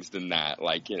little things than that,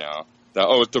 like, it's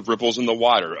the ripples in the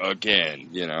water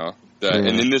again,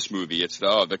 and in this movie it's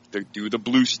do the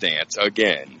blue stance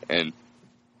again, and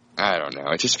I don't know,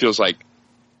 it just feels like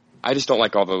I just don't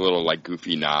like all the little like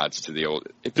goofy nods to the old.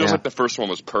 It feels like the first one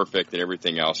was perfect and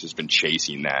everything else has been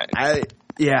chasing that. I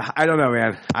don't know,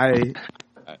 man.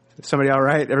 Somebody all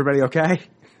right? Everybody okay?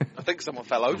 I think someone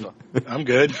fell over. I'm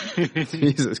good.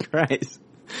 Jesus Christ.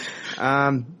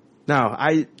 No,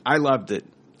 I loved it.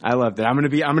 I loved it. I'm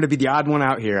gonna be the odd one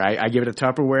out here. I give it a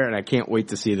Tupperware, and I can't wait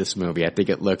to see this movie. I think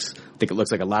it looks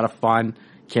like a lot of fun.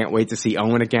 Can't wait to see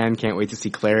Owen again. Can't wait to see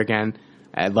Claire again.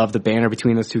 I love the banner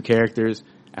between those two characters.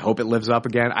 I hope it lives up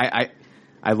again. I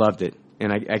loved it.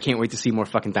 And I can't wait to see more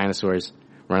fucking dinosaurs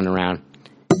running around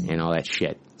and all that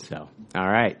shit. So,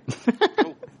 alright.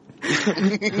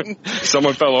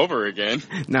 Someone fell over again.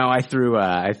 No, I threw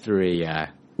a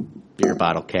beer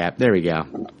bottle cap. There we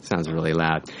go. Sounds really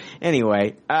loud.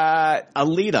 Anyway,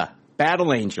 Alita,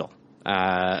 Battle Angel.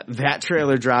 That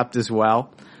trailer dropped as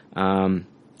well.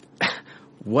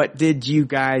 What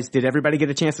did everybody get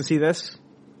a chance to see this?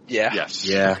 Yeah. Yes.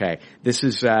 Yeah. Okay. This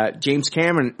is, James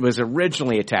Cameron was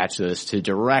originally attached to this to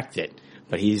direct it,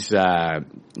 but he's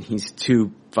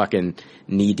too fucking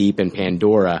knee deep in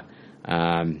Pandora,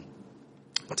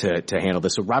 to handle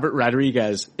this. So Robert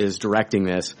Rodriguez is directing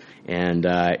this, and,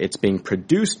 it's being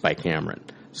produced by Cameron.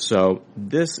 So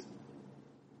it's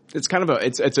kind of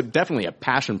it's definitely a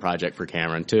passion project for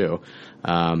Cameron too.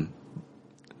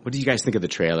 What do you guys think of the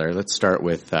trailer? Let's start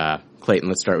with, Clayton,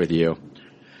 let's start with you.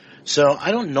 So I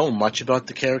don't know much about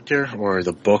the character or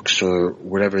the books or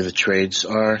whatever the trades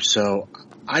are. So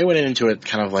I went into it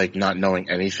kind of like not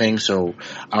knowing anything. So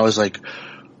I was like,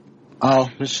 oh,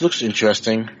 this looks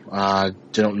interesting.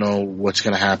 Don't know what's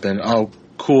going to happen. Oh,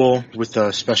 cool with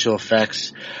the special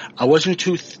effects. I wasn't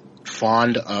too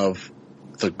fond of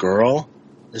the girl.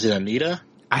 Is it Anita?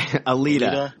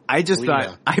 Alita. I just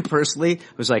thought, I personally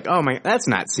was like, oh my, that's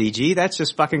not CG. That's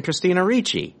just fucking Christina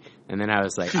Ricci. And then I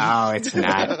was like, oh, it's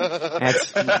not. That's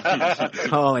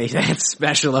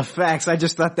special effects. I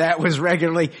just thought that was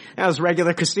regular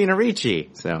Christina Ricci.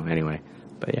 So anyway,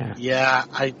 but yeah. Yeah,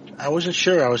 I wasn't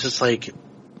sure. I was just like,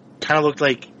 kind of looked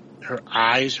like her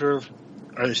eyes were,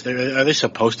 are they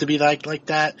supposed to be like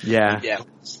that? Yeah. Yeah.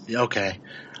 Okay.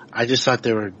 I just thought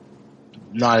they were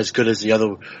not as good as the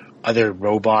other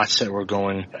robots that were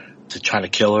going to try to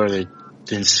kill her. They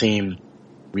didn't seem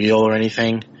real or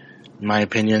anything, in my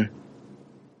opinion.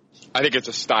 I think it's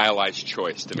a stylized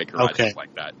choice to make her eyes look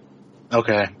like that.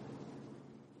 Okay.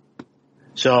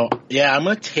 So, yeah, I'm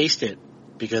going to taste it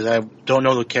because I don't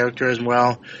know the character as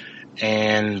well.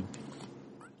 And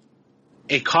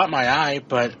it caught my eye,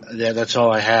 but that's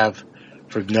all I have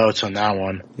for notes on that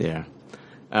one. Yeah.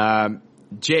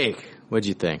 Jake, what'd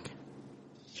you think?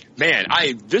 Man,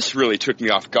 this really took me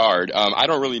off guard. I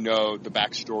don't really know the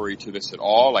backstory to this at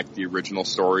all, like the original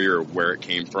story or where it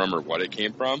came from or what it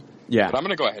came from. Yeah. But I'm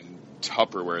going to go ahead and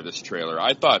Tupperware this trailer.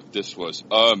 I thought this was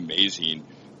amazing.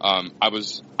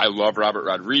 I love Robert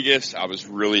Rodriguez. I was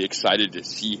really excited to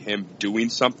see him doing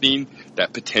something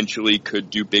that potentially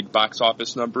could do big box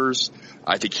office numbers.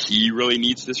 I think he really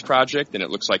needs this project, and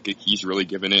it looks like he's really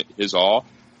given it his all.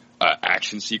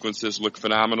 Action sequences look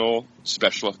phenomenal.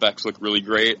 Special effects look really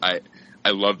great. I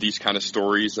love these kind of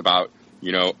stories about,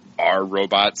 are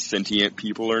robots sentient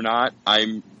people or not?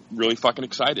 I'm really fucking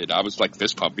excited. I was like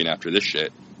fist pumping after this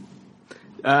shit.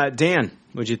 Dan,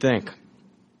 what'd you think?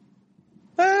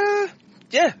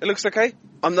 Yeah, it looks okay.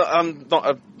 I'm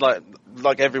not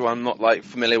like everyone. I'm not like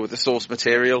familiar with the source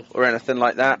material or anything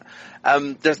like that.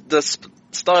 The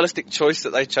stylistic choice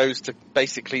that they chose to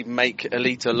basically make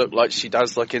Alita look like she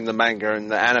does, like in the manga and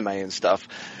the anime and stuff,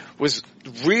 was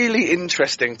really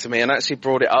interesting to me, and actually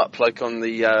brought it up like on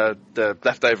the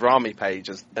Leftover Army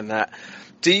pages and that.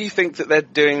 Do you think that they're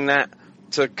doing that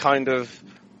to kind of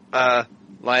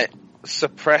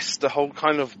suppress the whole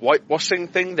kind of whitewashing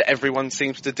thing that everyone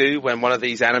seems to do when one of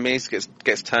these animes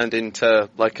gets turned into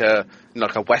like a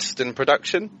Western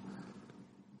production?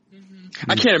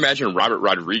 I can't imagine Robert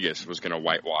Rodriguez was going to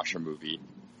whitewash a movie.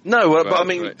 No, but I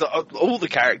mean, all the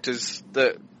characters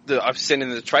that I've seen in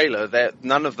the trailer,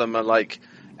 none of them are like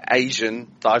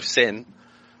Asian that I've seen.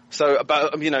 So,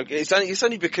 it's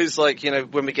only because,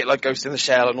 when we get, Ghost in the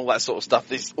Shell and all that sort of stuff,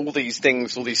 all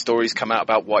these stories come out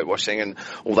about whitewashing and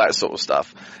all that sort of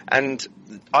stuff. And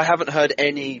I haven't heard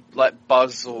any,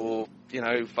 buzz or,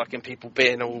 fucking people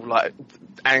being all,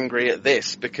 angry at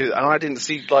this and I didn't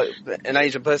see, an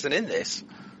Asian person in this.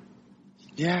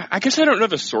 Yeah, I guess I don't know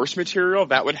the source material.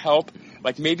 That would help.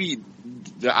 Maybe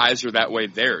the eyes are that way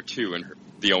there, too, and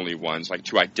the only ones,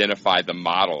 to identify the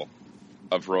model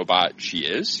of robot she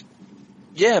is.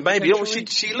 Yeah, maybe. Or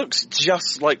she looks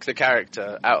just like the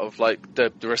character out of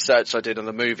the research I did on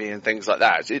the movie and things like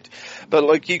that. But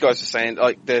like you guys are saying,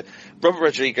 the Robert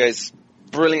Rodriguez,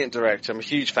 brilliant director. I'm a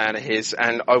huge fan of his,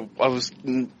 and I was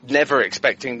never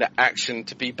expecting the action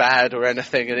to be bad or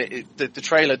anything. And the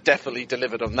trailer definitely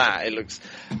delivered on that. It looks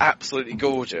absolutely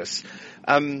gorgeous.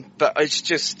 But it's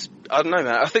just, I don't know,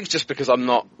 man. I think it's just because I'm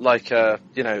not a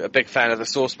big fan of the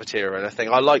source material or anything.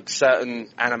 I like certain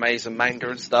animes and manga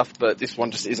and stuff, but this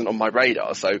one just isn't on my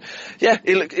radar. So yeah,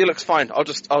 it looks fine.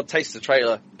 I'll taste the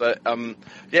trailer, but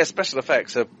special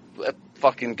effects are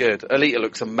fucking good. Alita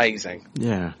looks amazing.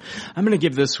 Yeah, I'm gonna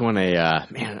give this one I'm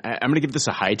gonna give this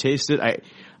a high tasted.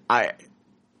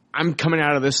 I'm coming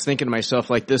out of this thinking to myself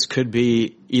this could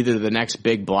be either the next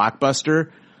big blockbuster,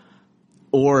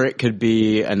 or it could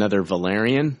be another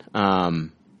Valerian,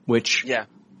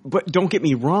 but don't get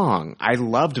me wrong. I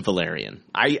loved Valerian.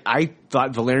 I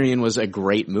thought Valerian was a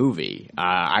great movie.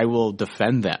 I will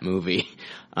defend that movie,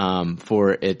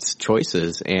 for its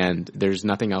choices, and there's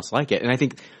nothing else like it. And I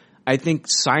think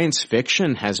science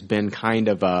fiction has been kind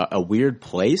of a weird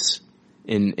place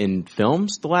in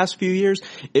films the last few years.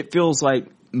 It feels like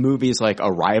movies like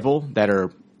Arrival that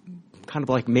are kind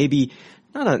of maybe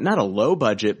not a low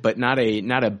budget, but not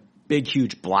a big,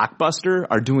 huge blockbuster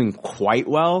are doing quite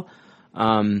well.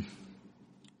 And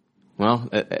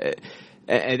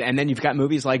then you've got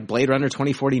movies like Blade Runner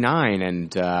 2049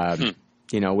 and,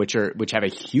 which have a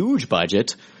huge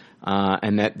budget,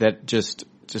 and that just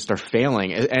are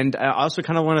failing. And I also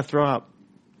kind of want to throw out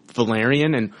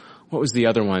Valerian and what was the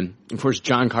other one? Of course,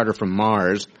 John Carter from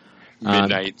Mars.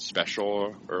 Midnight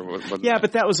Special or what? Yeah,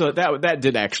 but that was that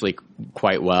did actually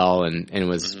quite well, and it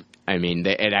was. Mm-hmm. I mean,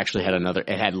 it actually had it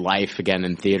had life again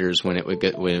in theaters when it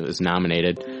was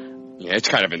nominated. Yeah, it's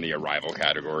kind of in the Arrival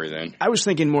category then. I was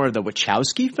thinking more of the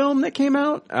Wachowski film that came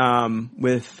out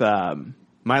with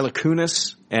Mila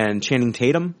Kunis and Channing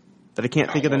Tatum. That I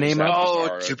can't think of the name of.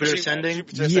 Oh, Jupiter Ascending?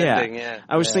 Yeah.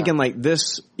 I was thinking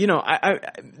this,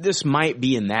 this might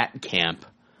be in that camp.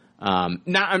 I'm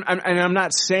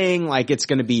not saying it's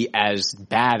going to be as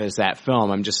bad as that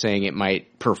film. I'm just saying it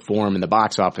might perform in the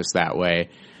box office that way.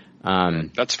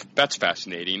 That's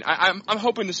fascinating. I'm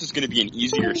hoping this is going to be an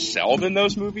easier sell than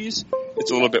those movies.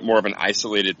 It's a little bit more of an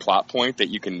isolated plot point that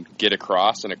you can get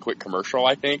across in a quick commercial,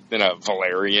 I think, than a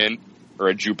Valerian or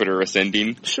a Jupiter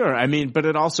ascending. Sure, I mean, but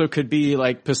it also could be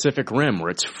like Pacific Rim, where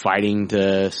it's fighting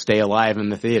to stay alive in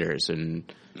the theaters, and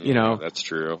you know. That's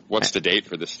true. What's the date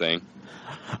for this thing?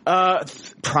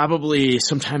 Probably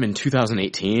sometime in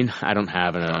 2018. I don't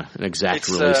have an exact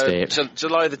release date.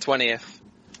 July the 20th.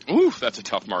 Ooh, that's a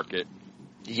tough market.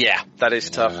 Yeah, that is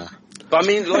tough. But I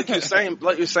mean, like you're saying,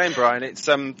 Brian, it's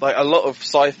like a lot of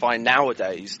sci-fi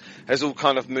nowadays has all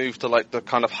kind of moved to like the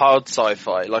kind of hard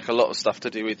sci-fi, like a lot of stuff to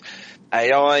do with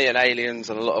AI and aliens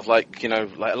and a lot of like, you know,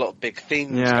 like a lot of big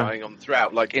things going on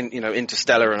throughout, like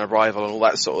Interstellar and Arrival and all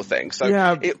that sort of thing. So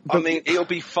I mean, it'll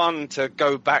be fun to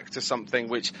go back to something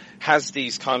which has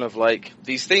these kind of like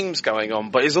these themes going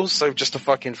on, but is also just a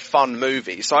fucking fun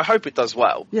movie. So I hope it does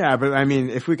well. Yeah, but I mean,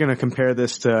 if we're going to compare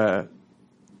this to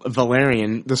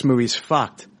Valerian, this movie's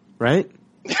fucked, right?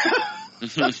 but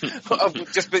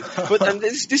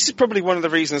this is probably one of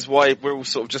the reasons why we're all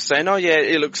sort of just saying, oh yeah,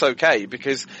 it looks okay,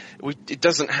 because it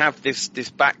doesn't have this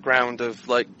background of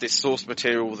like this source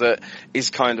material that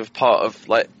is kind of part of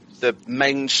like the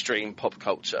mainstream pop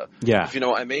culture. Yeah. If you know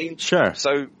what I mean? Sure.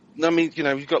 So, I mean, you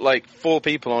know, you've got like 4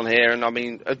 people on here, and I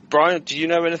mean, Brian, do you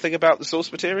know anything about the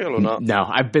source material or not? No,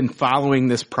 I've been following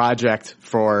this project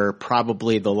for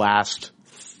probably the last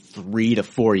 3 to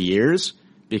 4 years,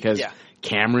 because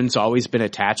Cameron's always been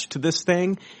attached to this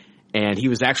thing, and he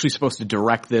was actually supposed to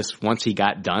direct this once he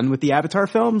got done with the Avatar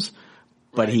films,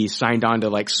 but he signed on to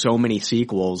like so many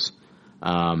sequels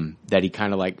that he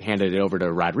kind of like handed it over to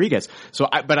Rodriguez. So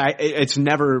it's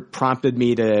never prompted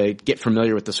me to get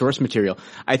familiar with the source material.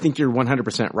 I think you're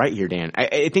 100% right here, Dan.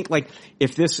 I think like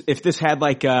if this had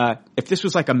like if this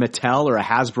was like a Mattel or a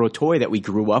Hasbro toy that we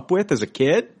grew up with as a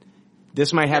kid,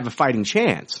 this might have a fighting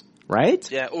chance, right?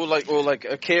 Yeah, or like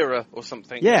Akira or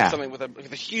something. Yeah. Something with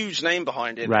a huge name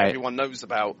behind it that Right. everyone knows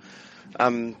about.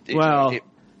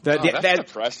 That's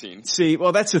depressing. See,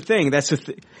 well, that's the thing. It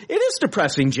is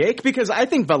depressing, Jake, because I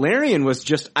think Valerian was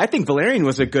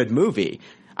a good movie.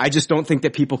 I just don't think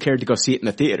that people cared to go see it in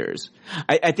the theaters.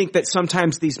 I think that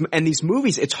sometimes these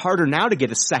movies, it's harder now to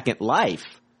get a second life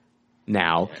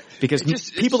now, because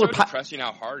people it's so depressing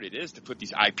how hard it is to put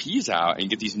these IPs out and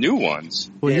get these new ones.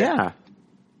 Well, yeah.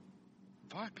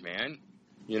 Fuck, man.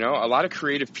 You know, a lot of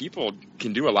creative people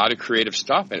can do a lot of creative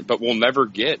stuff, but we'll never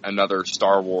get another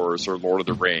Star Wars or Lord of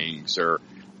the Rings or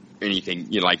anything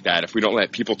like that if we don't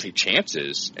let people take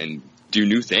chances and do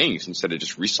new things instead of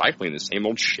just recycling the same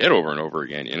old shit over and over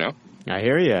again, you know? I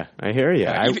hear you.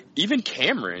 Even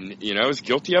Cameron, you know, is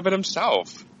guilty of it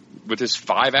himself with his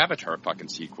 5 Avatar fucking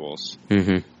sequels.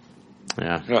 Mm-hmm.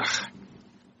 Yeah. Ugh.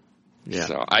 Yeah.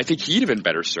 So I think he'd have been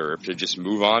better served to just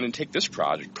move on and take this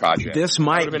project. This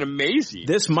might have been amazing.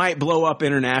 This might blow up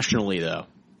internationally, though.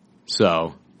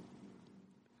 So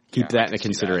keep that into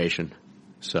consideration.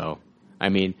 So, I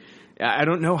mean, I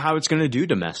don't know how it's going to do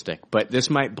domestic, but this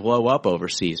might blow up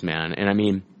overseas, man. And I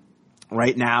mean,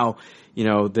 right now, you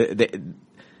know,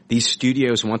 these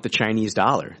studios want the Chinese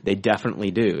dollar. They definitely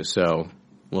do. So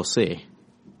we'll see.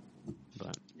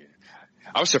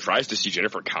 I was surprised to see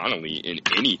Jennifer Connelly in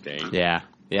anything. Yeah.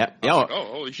 Like, oh,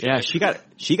 holy shit. Yeah,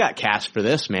 she got cast for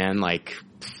this, man, like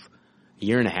a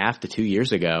year and a half to 2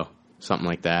 years ago. Something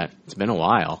like that. It's been a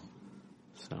while.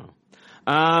 So,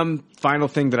 final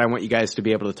thing that I want you guys to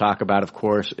be able to talk about, of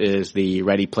course, is the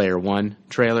Ready Player One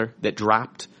trailer that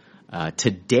dropped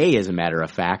today, as a matter of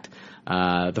fact.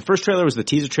 The first trailer was the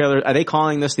teaser trailer. Are they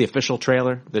calling this the official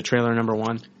trailer? The trailer number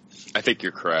 1? I think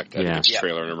you're correct. I think it's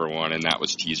trailer number 1, and that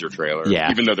was teaser trailer. Yeah.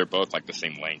 Even though they're both like the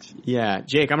same length. Yeah.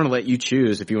 Jake, I'm going to let you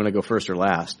choose if you want to go first or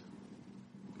last.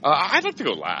 I'd like to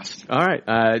go last. All right.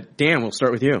 Dan, we'll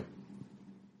start with you.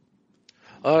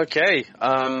 Okay.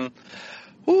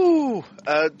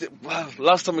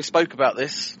 Last time we spoke about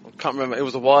this, I can't remember, it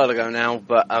was a while ago now,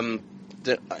 but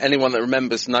anyone that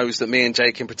remembers knows that me and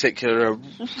Jake in particular are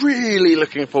really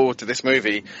looking forward to this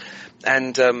movie.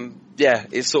 And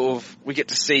it's sort of, we get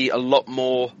to see a lot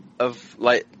more of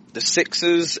like the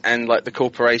Sixers and like the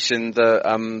corporation,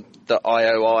 the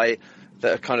IOI,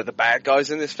 that are kind of the bad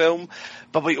guys in this film.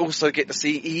 But we also get to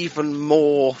see even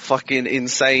more fucking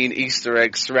insane Easter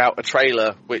eggs throughout a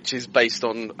trailer, which is based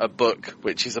on a book,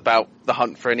 which is about the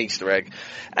hunt for an Easter egg.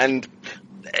 And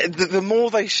the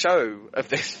more they show of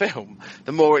this film,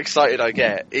 the more excited I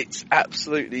get. It's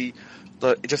absolutely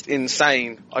just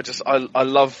insane. I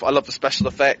love the special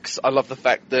effects. I love the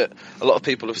fact that a lot of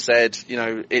people have said, you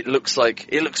know, it looks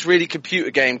really computer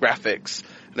game graphics,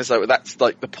 And it's like, well, that's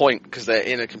like the point, because they're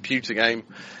in a computer game.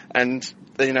 And,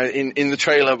 you know, in the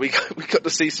trailer, we got to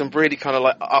see some really kind of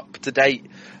like up-to-date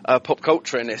pop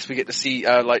culture in this. We get to see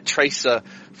like Tracer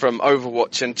from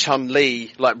Overwatch and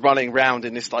Chun-Li like running around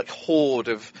in this like horde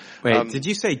of... Wait, did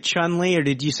you say Chun-Li or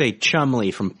did you say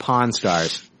Chum-Li from Pawn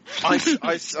Stars? I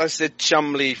said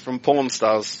Chum-Li from Pawn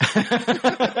Stars.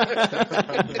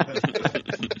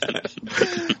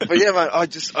 But yeah, man,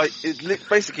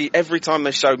 basically every time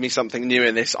they showed me something new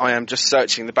in this, I am just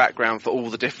searching the background for all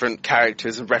the different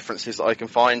characters and references that I can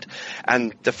find.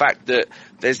 And the fact that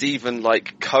there's even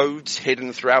like codes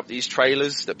hidden throughout these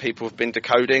trailers that people have been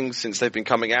decoding since they've been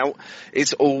coming out.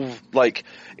 It's all like,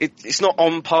 it's not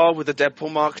on par with the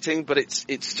Deadpool marketing, but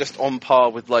it's just on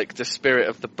par with like the spirit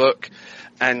of the book.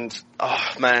 And,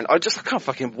 oh man, I can't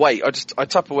fucking wait. I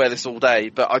Tupperware this all day,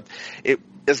 but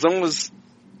as long as,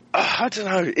 I don't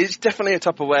know, it's definitely a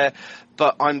Tupperware,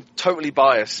 but I'm totally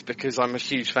biased because I'm a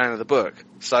huge fan of the book.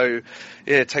 So,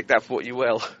 yeah, take that for what you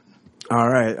will. All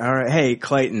right. Hey,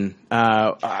 Clayton,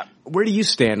 where do you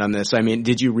stand on this? I mean,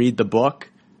 did you read the book?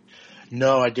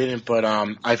 No, I didn't, but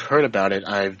I've heard about it.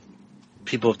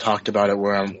 People have talked about it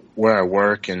where I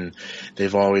work, and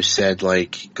they've always said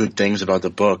like good things about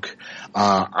the book.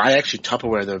 I actually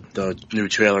Tupperware the new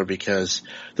trailer because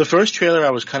the first trailer I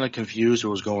was kind of confused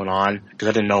what was going on because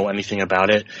I didn't know anything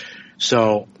about it.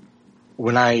 So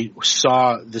when I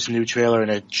saw this new trailer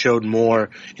and it showed more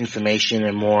information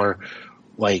and more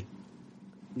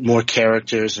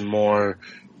characters and more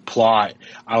plot,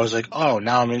 I was like, oh,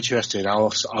 now I'm interested. I'll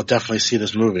definitely see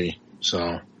this movie.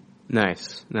 So.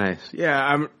 Nice. Yeah,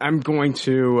 I'm going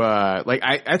to,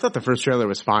 I thought the first trailer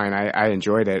was fine. I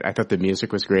enjoyed it. I thought the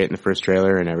music was great in the first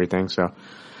trailer and everything, so,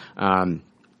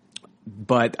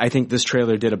 but I think this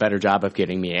trailer did a better job of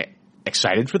getting me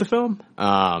excited for the film.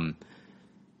 I'm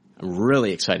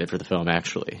really excited for the film,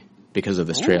 actually, because of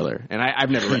this trailer. And I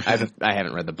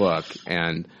haven't read the book,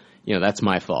 and, you know, that's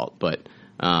my fault, but,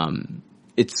 I'm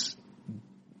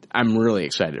really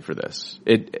excited for this.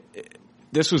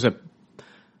 This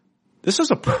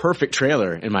was a perfect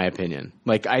trailer, in my opinion.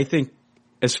 Like, I think,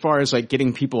 as far as, like,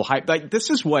 getting people hyped, like, this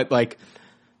is what, like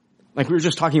we were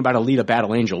just talking about Alita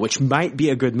Battle Angel, which might be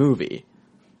a good movie.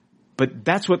 But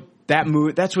that's what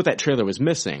that trailer was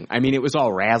missing. I mean, it was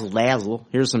all razzle-dazzle.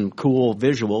 Here's some cool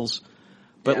visuals.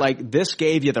 But, like, this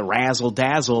gave you the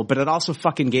razzle-dazzle, but it also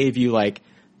fucking gave you, like,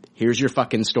 here's your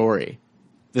fucking story.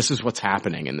 This is what's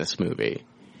happening in this movie.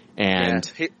 And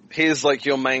here's like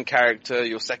your main character,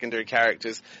 your secondary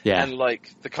characters, and like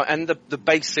the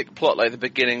basic plot, like the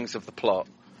beginnings of the plot.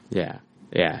 Yeah.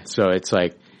 So it's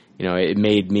like, you know, it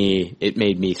made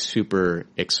me super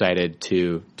excited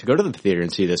to go to the theater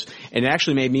and see this, and it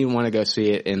actually made me want to go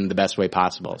see it in the best way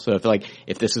possible. So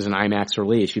if this is an IMAX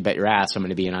release, you bet your ass I'm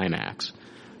going to be in IMAX.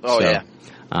 Oh so, yeah.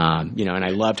 You know, and I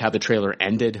loved how the trailer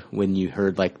ended when you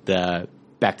heard like the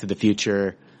Back to the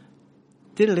Future.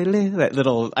 That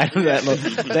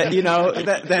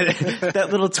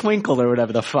little twinkle or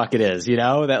whatever the fuck it is, you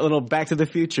know, that little Back to the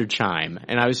Future chime.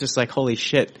 And I was just like, holy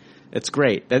shit, it's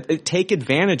great. Take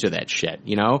advantage of that shit,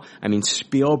 you know? I mean,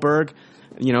 Spielberg,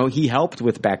 you know, he helped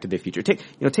with Back to the Future.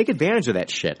 Take advantage of that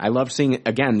shit. I love seeing,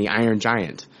 again, the Iron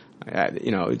Giant.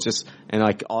 You know, it's just, and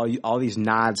like all these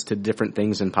nods to different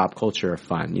things in pop culture are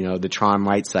fun. You know, the Tron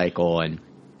light cycle and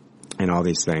all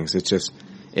these things. It's just,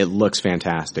 it looks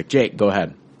fantastic. Jake, go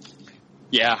ahead.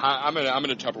 Yeah, I'm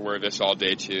gonna Tupperware this all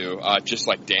day too. Just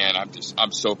like Dan,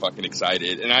 I'm so fucking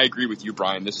excited, and I agree with you,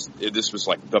 Brian. This was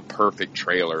like the perfect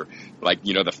trailer. Like,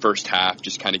 you know, the first half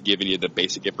just kind of giving you the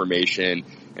basic information,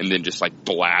 and then just like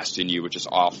blasting you with just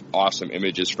awesome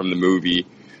images from the movie.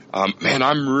 Man,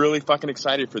 I'm really fucking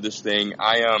excited for this thing.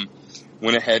 I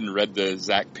went ahead and read the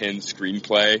Zach Penn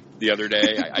screenplay the other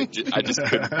day. I just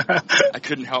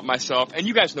couldn't help myself. And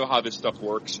you guys know how this stuff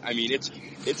works. I mean,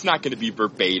 it's not going to be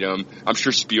verbatim. I'm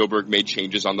sure Spielberg made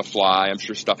changes on the fly. I'm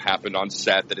sure stuff happened on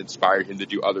set that inspired him to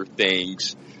do other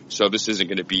things. So this isn't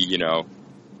going to be, you know,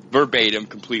 verbatim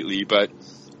completely, but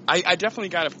I definitely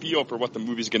got a feel for what the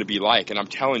movie's going to be like. And I'm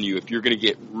telling you, if you're going to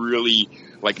get really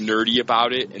like nerdy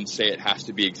about it and say it has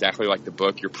to be exactly like the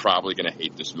book, you're probably going to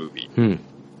hate this movie.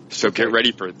 So get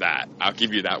ready for that. I'll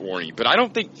give you that warning. But I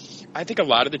think a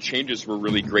lot of the changes were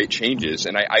really great changes.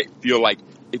 And I feel like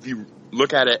if you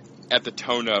look at it at the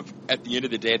tone of, at the end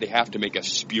of the day, they have to make a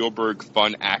Spielberg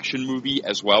fun action movie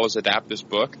as well as adapt this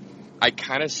book. I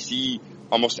kind of see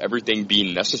almost everything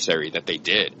being necessary that they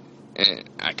did. And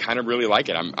I kind of really like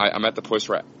it. I'm at the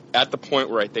point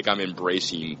where I think I'm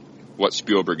embracing what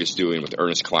Spielberg is doing with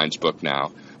Ernest Cline's book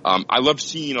now. I love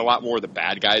seeing a lot more of the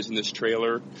bad guys in this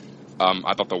trailer.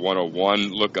 I thought the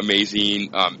 101 looked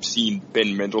amazing. Seeing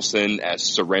Ben Mendelsohn as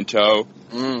Sorrento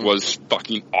was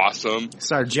fucking awesome.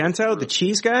 Sargento, the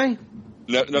cheese guy?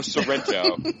 No,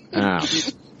 Sorrento. Oh.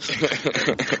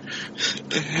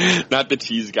 Not the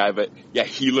cheese guy, but yeah,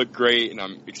 he looked great, and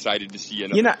I'm excited to see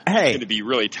another. He's going to be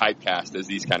really typecast as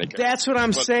these kind of characters. That's what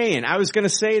I'm saying. I was going to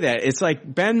say that. It's like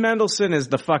Ben Mendelsohn is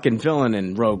the fucking villain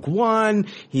in Rogue One.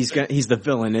 He's the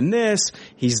villain in this.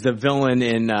 He's the villain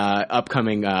in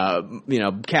upcoming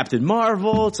Captain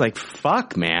Marvel. It's like,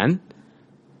 fuck, man.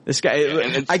 This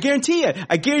guy, I guarantee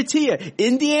you,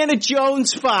 Indiana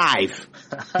Jones 5.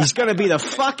 He's gonna be the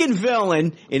fucking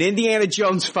villain in Indiana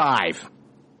Jones 5.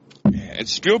 And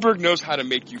Spielberg knows how to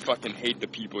make you fucking hate the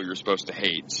people you're supposed to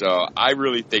hate. So I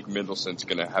really think Mendelsohn's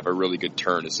gonna have a really good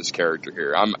turn as this character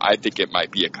here. I think it might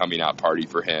be a coming out party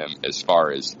for him as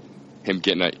far as him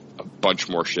getting a bunch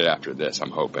more shit after this,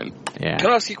 I'm hoping. Yeah. Can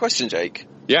I ask you a question, Jake?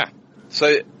 Yeah. So,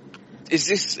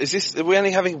 are we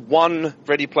only having one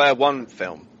Ready Player One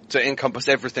film to encompass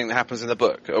everything that happens in the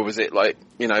book? Or was it like,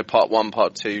 part 1,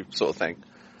 part 2 sort of thing?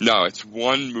 No, it's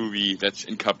one movie that's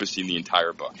encompassing the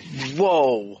entire book.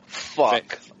 Whoa,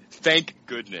 fuck. Thank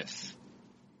goodness.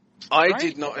 I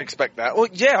did not expect that. Well,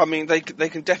 yeah, I mean, they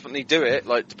can definitely do it,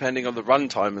 like, depending on the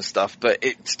runtime and stuff, but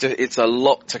it's a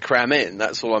lot to cram in,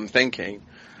 that's all I'm thinking.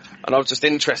 And I was just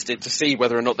interested to see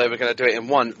whether or not they were going to do it in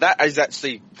one. That's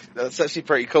actually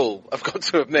pretty cool, I've got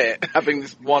to admit, having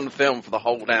this one film for the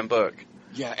whole damn book.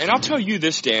 Yeah, and I'll tell you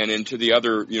this, Dan, and to the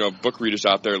other, book readers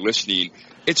out there listening,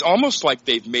 it's almost like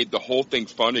they've made the whole thing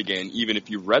fun again, even if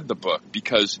you read the book,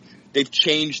 because they've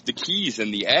changed the keys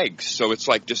and the eggs. So it's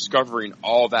like discovering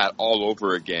all that all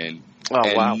over again. Oh,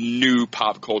 and wow. New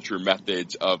pop culture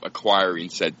methods of acquiring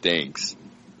said things.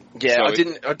 Yeah, so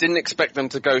I didn't expect them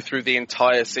to go through the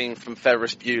entire scene from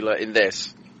Ferris Bueller in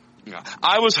this. Yeah,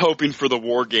 I was hoping for the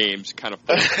War Games kind of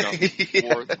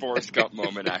Forrest Gump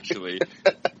moment, actually.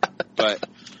 But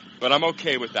I'm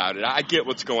okay without it. I get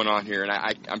what's going on here, and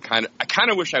I kind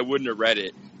of wish I wouldn't have read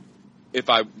it if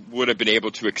I would have been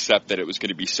able to accept that it was going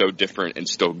to be so different and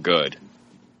still good.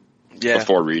 Yeah.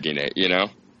 Before reading it,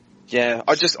 Yeah,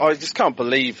 I just can't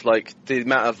believe like the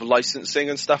amount of licensing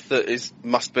and stuff that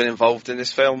must have been involved in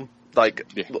this film. Like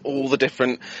all the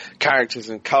different characters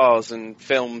and cars and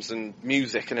films and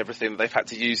music and everything that they've had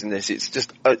to use in this. It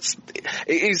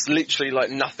is literally like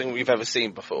nothing we've ever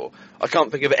seen before. I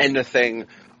can't think of anything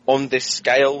on this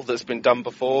scale that's been done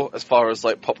before as far as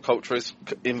like pop culture is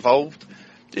involved.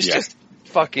 It's just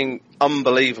fucking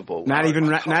unbelievable. Not even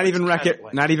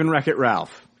Wreck-It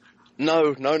Ralph.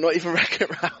 No, not even Wreck-It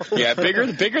Ralph. Yeah, bigger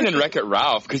than Wreck-It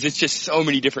Ralph, because it's just so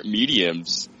many different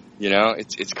mediums.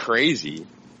 It's crazy.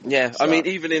 Yeah, so. I mean,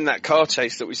 even in that car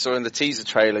chase that we saw in the teaser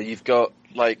trailer, you've got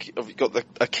the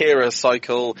Akira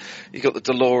cycle, you've got the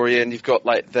DeLorean, you've got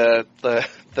like the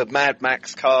Mad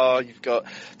Max car, you've got,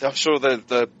 I'm sure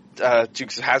the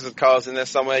Dukes of Hazzard cars in there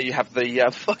somewhere. You have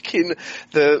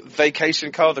the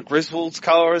vacation car, the Griswold's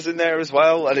car is in there as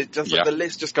well, and it just the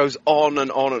list just goes on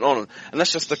and on and on. And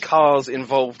that's just the cars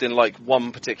involved in like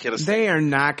one particular scene. They are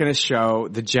not going to show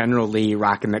the General Lee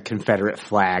rocking the Confederate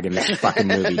flag in this fucking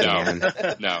movie, Dan.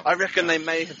 No. I reckon they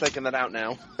may have taken that out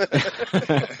now.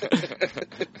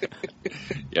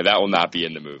 Yeah, that will not be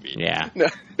in the movie. Yeah. No.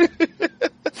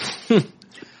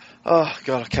 Oh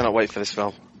God, I cannot wait for this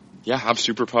film. Yeah, I'm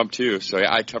super pumped too. So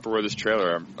yeah, I Tupperware this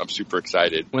trailer. I'm super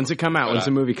excited. When's it come out? When's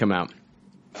the movie come out?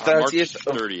 30th.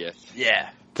 March 30th.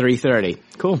 Yeah. 3:30.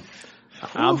 Cool.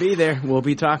 I'll be there. We'll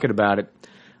be talking about it.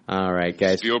 All right,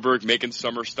 guys. Spielberg making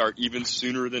summer start even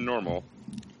sooner than normal.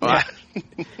 Yeah.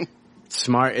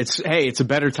 Smart. It's a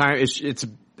better time.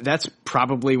 That's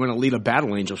probably when Alita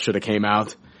Battle Angel should have came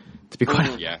out. To be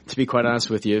quite honest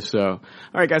with you. So, all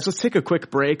right, guys, let's take a quick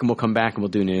break and we'll come back and we'll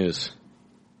do news.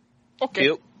 Okay.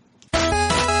 Yep.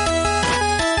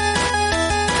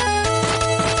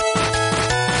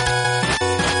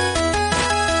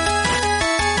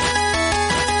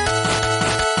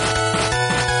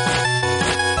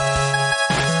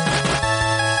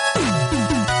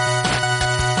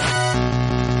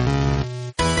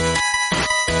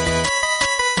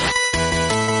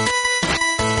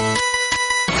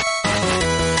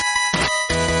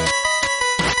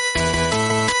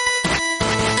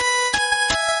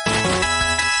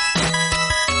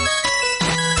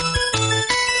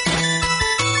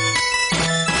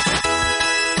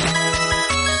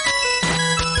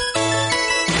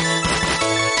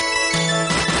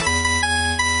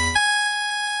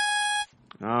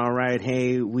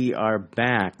 Hey, we are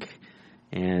back,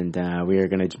 and we are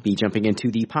going to be jumping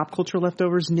into the Pop Culture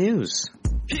Leftovers news.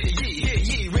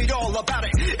 Yeah, read all about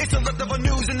it. It's the leftover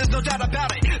news, and there's no doubt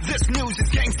about it. This news is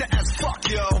gangsta as fuck,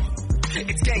 yo.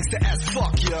 It's gangsta as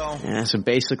fuck, yo. Yeah, so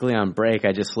basically on break,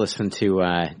 I just listened to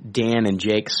Dan and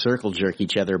Jake circle jerk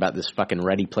each other about this fucking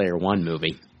Ready Player One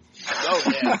movie. Oh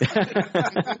yeah.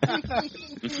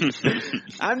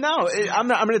 I'm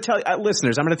going to tell you,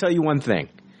 listeners, I'm going to tell you one thing.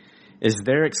 Is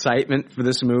their excitement for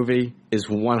this movie is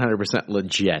 100%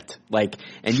 legit. Like,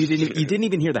 and you didn't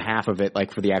even hear the half of it,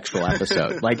 like, for the actual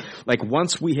episode. like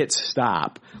once we hit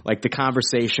stop, like, the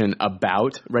conversation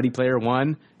about Ready Player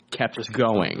One kept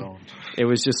going. It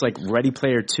was just like Ready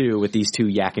Player 2 with these two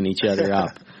yakking each other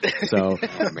up. So,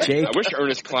 Jake. I wish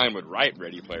Ernest Cline would write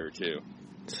Ready Player 2.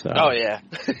 So. Oh yeah.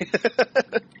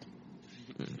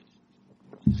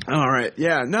 All right.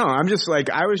 Yeah. No, I'm just like,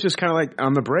 I was just kind of like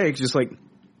on the break, just like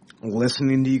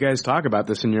listening to you guys talk about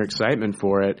this and your excitement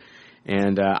for it.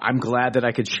 And I'm glad that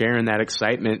I could share in that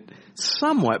excitement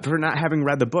somewhat for not having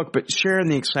read the book, but share in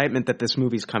the excitement that this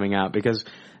movie's coming out, because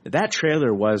that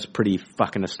trailer was pretty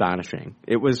fucking astonishing.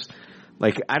 It was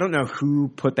like, I don't know who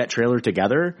put that trailer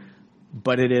together,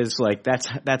 but it is like, that's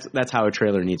how a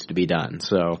trailer needs to be done.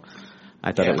 So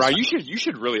I thought it was. Brian, you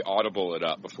should really audible it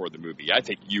up before the movie. I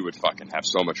think you would fucking have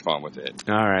so much fun with it.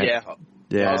 All right.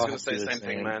 Yeah. I was going to say the same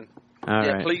thing, man. All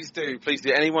right. Please do.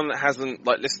 Anyone that hasn't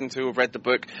like listened to or read the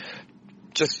book,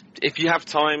 just if you have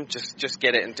time, just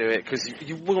get it and do it, because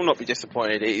you will not be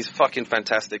disappointed. It is fucking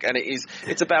fantastic, and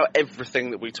it's about everything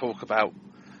that we talk about,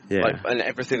 and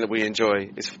everything that we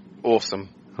enjoy. It's awesome.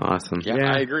 Awesome.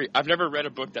 Yeah, I agree. I've never read a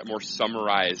book that more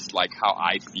summarized like how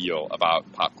I feel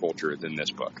about pop culture than this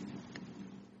book.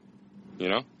 You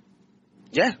know?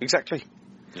 Yeah, exactly.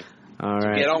 Yeah. All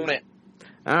right. Get on it.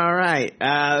 All right.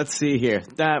 Let's see here.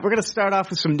 We're going to start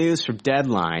off with some news from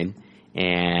Deadline,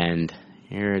 and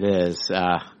here it is.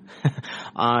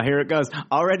 Here it goes.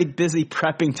 Already busy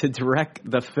prepping to direct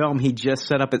the film he just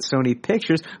set up at Sony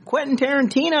Pictures, Quentin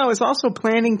Tarantino is also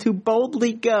planning to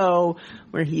boldly go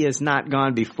where he has not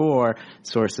gone before.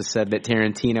 Sources said that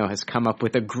Tarantino has come up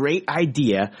with a great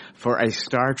idea for a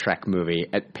Star Trek movie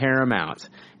at Paramount.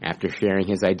 After sharing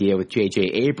his idea with J.J.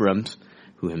 Abrams,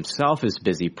 who himself is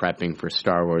busy prepping for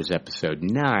Star Wars Episode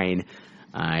 9,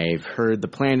 I've heard the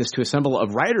plan is to assemble a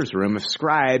writer's room of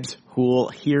scribes who will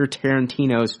hear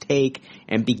Tarantino's take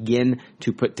and begin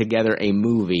to put together a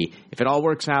movie. If it all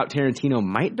works out, Tarantino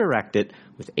might direct it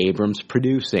with Abrams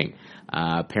producing.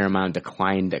 Paramount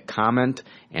declined to comment,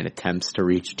 and attempts to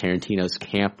reach Tarantino's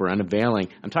camp were unavailing.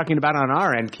 I'm talking about on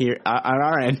our end here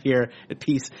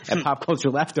at Pop Culture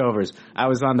Leftovers. I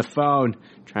was on the phone,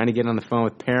 trying to get on the phone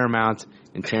with Paramount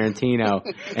and Tarantino,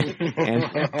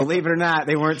 and believe it or not,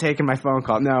 they weren't taking my phone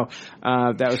call. No,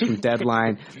 that was from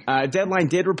Deadline. Deadline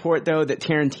did report, though, that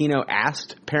Tarantino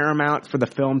asked Paramount for the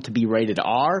film to be rated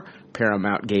R.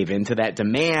 Paramount gave in to that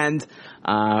demand,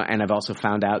 and I've also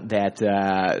found out that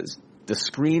the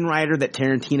screenwriter that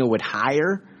Tarantino would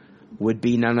hire would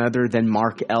be none other than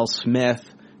Mark L. Smith,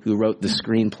 who wrote the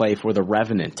screenplay for The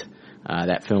Revenant,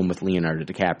 that film with Leonardo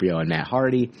DiCaprio and Matt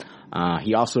Hardy.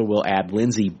 He also will add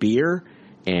Lindsay Beer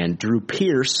and Drew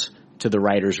Pearce to the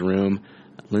writer's room.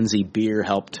 Lindsay Beer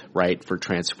helped write for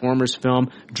Transformers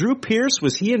film. Drew Pearce,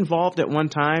 was he involved at one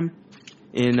time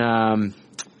in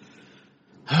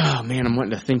I'm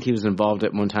wanting to think he was involved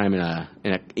at one time in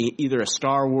either a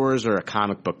Star Wars or a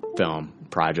comic book film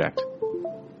project.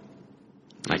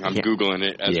 I'm Googling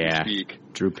it as we speak.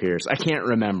 Drew Pearce. I can't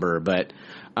remember, but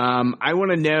I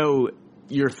want to know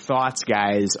your thoughts,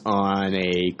 guys, on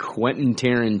a Quentin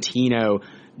Tarantino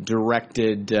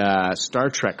directed Star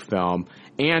Trek film.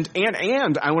 And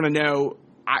I want to know,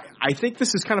 I think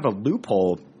this is kind of a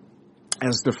loophole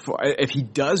if he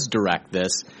does direct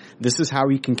this is how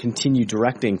he can continue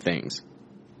directing things.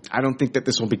 I don't think that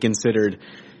this will be considered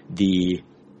the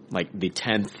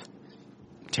 10th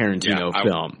Tarantino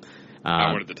film.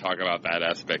 I wanted to talk about that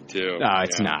aspect too. No,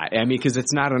 it's not. I mean, because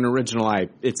it's not an original.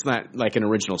 It's not like an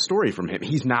original story from him.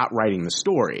 He's not writing the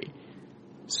story,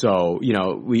 so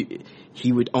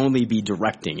he would only be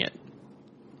directing it.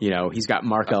 He's got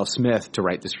Mark L. Smith to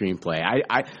write the screenplay.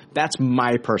 That's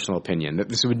my personal opinion, that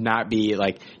this would not be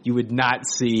like, you would not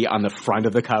see on the front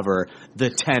of the cover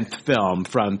the 10th film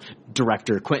from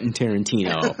director Quentin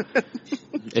Tarantino.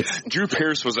 Drew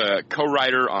Pearce was a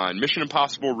co-writer on Mission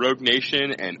Impossible, Rogue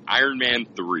Nation, and Iron Man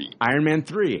 3. Iron Man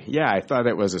 3. Yeah, I thought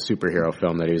it was a superhero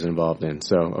film that he was involved in.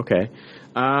 So, okay.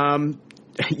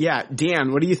 Yeah,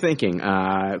 Dan, what are you thinking?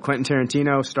 Quentin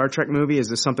Tarantino, Star Trek movie, is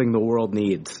this something the world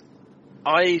needs?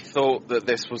 I thought that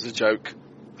this was a joke.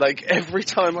 Like, every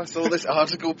time I saw this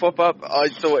article pop up, I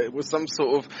thought it was some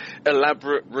sort of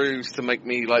elaborate ruse to make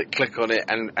me, click on it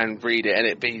and read it, and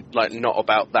it be, not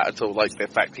about that at all. Like, the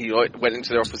fact he went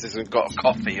into the offices and got a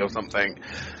coffee or something.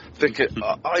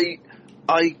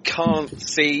 I can't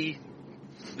see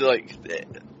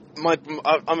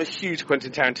I'm a huge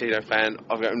Quentin Tarantino fan.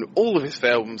 I've owned all of his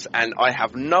films, and I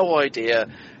have no idea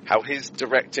how his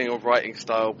directing or writing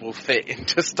style will fit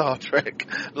into Star Trek,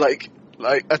 like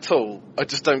at all. I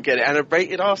just don't get it. And a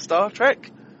rated R Star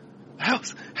Trek?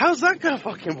 How's that gonna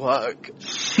fucking work?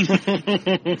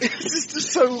 It's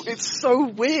so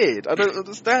weird. I don't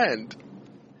understand.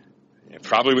 Yeah,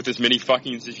 probably with as many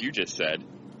fuckings as you just said.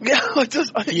 Yeah, Well,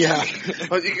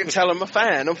 you can tell I'm a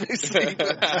fan, obviously.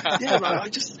 But, yeah, man, I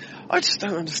just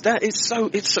don't understand. It's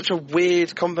such a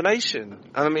weird combination.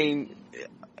 And I mean,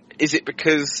 is it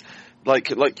because, like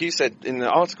you said in the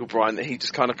article, Brian, that he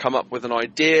just kind of come up with an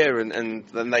idea and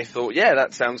then they thought, yeah,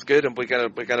 that sounds good, and we're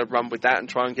gonna run with that and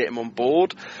try and get him on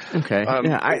board. Okay.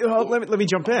 Let me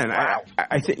jump in. Wow.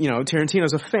 I think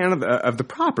Tarantino's a fan of the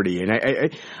property, and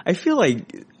I feel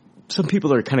like some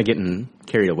people are kind of getting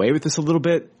carried away with this a little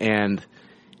bit and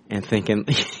thinking,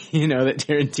 that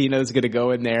Tarantino's going to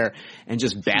go in there and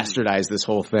just bastardize this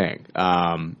whole thing.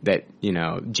 That,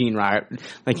 Gene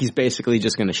he's basically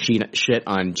just going to shit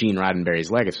on Gene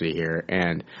Roddenberry's legacy here.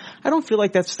 And I don't feel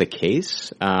like that's the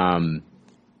case. Here's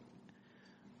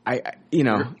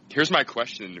my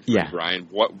question for you, Brian.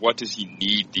 What does he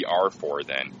need the R for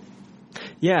then?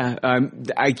 Yeah,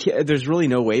 there's really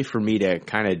no way for me to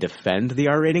kind of defend the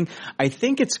R rating. I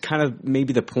think it's kind of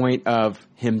maybe the point of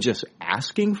him just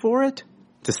asking for it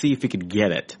to see if he could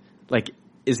get it. Like,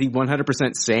 is he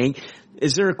 100% saying?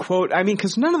 Is there a quote? I mean,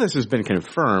 because none of this has been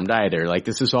confirmed either. Like,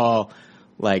 this is all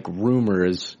like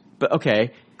rumors. But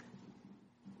okay,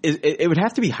 it would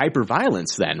have to be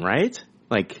hyper-violence then, right?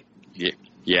 Like,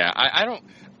 yeah.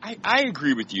 I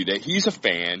agree with you that he's a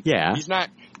fan. Yeah, he's not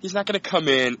going to come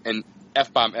in and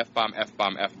F-bomb, F-bomb,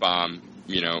 F-bomb, F-bomb,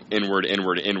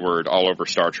 inward all over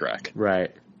Star Trek.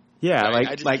 Right. Yeah,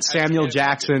 like Samuel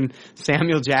Jackson.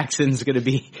 Samuel Jackson's going to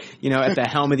be, at the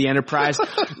helm of the Enterprise.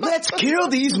 Let's kill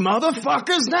these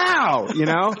motherfuckers now,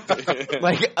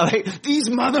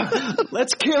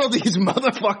 let's kill these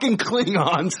motherfucking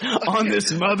Klingons on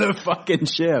this motherfucking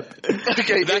ship.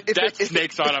 Okay, that's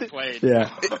snakes on a plane. Yeah.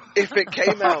 If it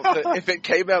came out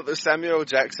that Samuel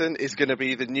Jackson is going to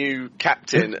be the new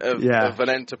captain of an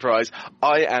Enterprise,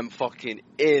 I am fucking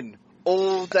in.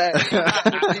 All day.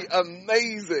 That would be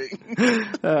amazing.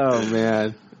 Oh,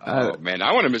 man. Man,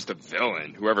 I want him as the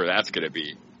villain, whoever that's going to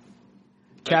be.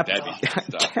 Captain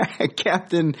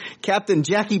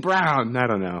Jackie Brown. I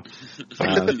don't know.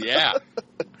 Yeah.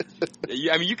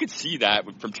 I mean, you could see that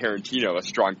from Tarantino, a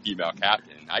strong female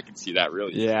captain. I could see that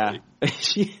really. Yeah.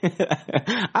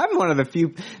 I'm one of the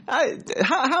few.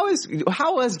 How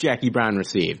was Jackie Brown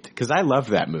received? Because I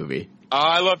loved that movie.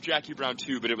 I love Jackie Brown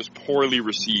too, but it was poorly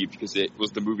received because it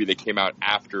was the movie that came out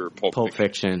after Pulp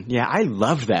Fiction. Yeah, I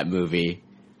loved that movie.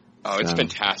 Oh, it's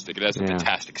fantastic. It has a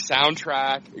fantastic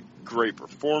soundtrack, great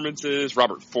performances.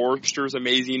 Robert Forster's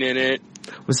amazing in it.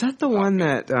 Was that the one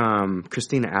that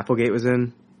Christina Applegate was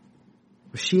in?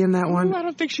 Was she in that one? I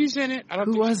don't think she's in it.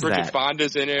 Who was that? Bridget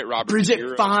Fonda's in it.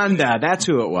 Bridget Fonda. That's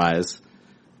who it was.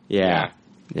 Yeah.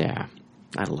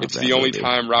 I love it's that the only movie.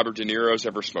 time Robert De Niro's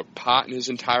ever smoked pot in his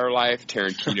entire life.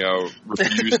 Tarantino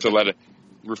refused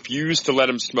to let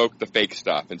him smoke the fake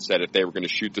stuff and said if they were going to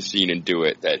shoot the scene and do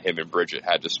it, that him and Bridget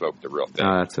had to smoke the real thing.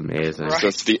 Oh, that's amazing. So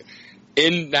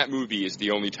in that movie is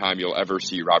the only time you'll ever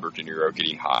see Robert De Niro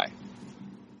getting high.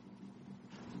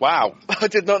 Wow. I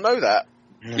did not know that.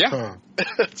 Yeah.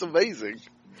 That's amazing.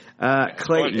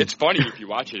 Clayton. It's funny if you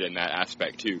watch it in that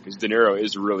aspect too, because De Niro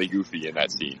is really goofy in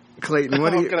that scene. Clayton, I'm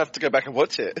going to have to go back and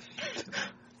watch it.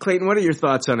 Clayton, what are your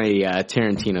thoughts on a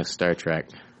Tarantino Star Trek?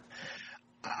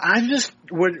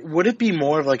 Would it be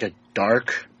more of like a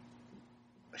dark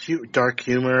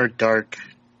humor, dark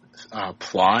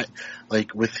plot,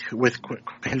 like with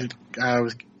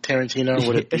Tarantino?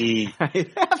 Would it be?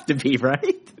 It'd have to be,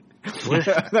 right?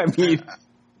 I mean,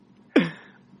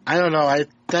 I don't know. I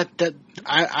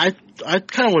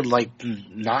kind of would like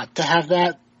not to have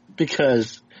that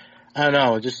because I don't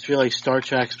know. I just feel like Star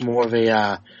Trek's more of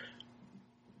a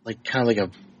kind of like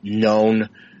a known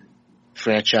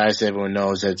franchise. Everyone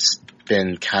knows it's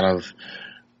been kind of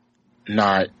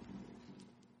not.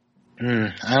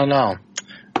 I don't know.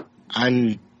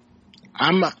 I'm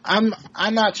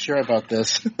not sure about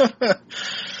this.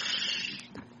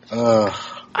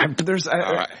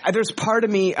 There's part of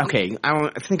me. Okay, I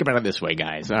want to think about it this way,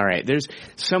 guys. All right, there's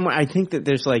somewhere. I think that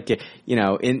there's like in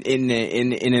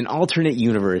an alternate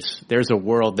universe, there's a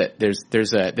world that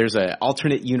there's a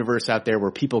alternate universe out there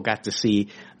where people got to see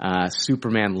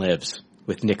Superman Lives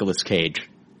with Nicolas Cage.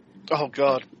 Oh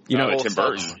God, Tim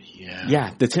Burton.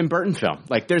 Yeah, the Tim Burton film.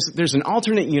 Like there's an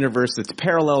alternate universe that's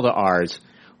parallel to ours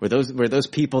where those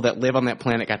people that live on that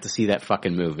planet got to see that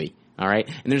fucking movie. All right.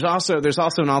 And there's also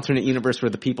an alternate universe where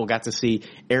the people got to see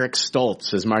Eric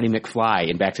Stoltz as Marty McFly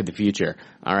in Back to the Future.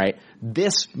 All right.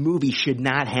 This movie should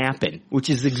not happen, which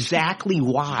is exactly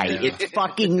why it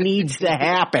fucking needs to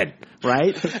happen.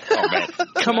 Right? Oh man.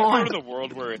 Come on. Go to the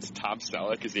world where it's Tom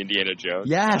Selleck as Indiana Jones.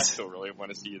 Yes. I still really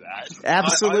want to see that.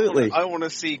 Absolutely. I want to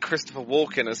see Christopher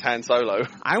Walken as Han Solo.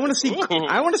 I want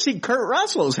to see Kurt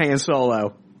Russell as Han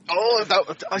Solo. Oh,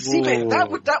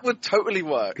 that would totally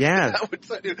work. Yeah. That would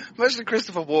totally, imagine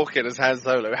Christopher Walken as Han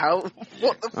Solo.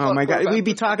 What the fuck? Oh my God. We'd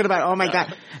be talking about, oh my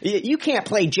God, you can't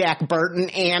play Jack Burton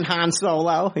and Han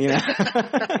Solo, you know?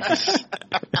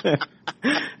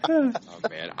 Oh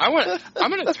man. I'm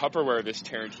gonna Tupperware this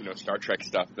Tarantino Star Trek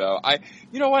stuff though.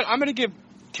 You know what? I'm gonna give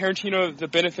Tarantino the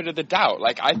benefit of the doubt.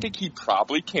 Like, I think he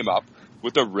probably came up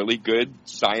with a really good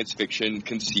science fiction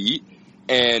conceit,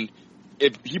 and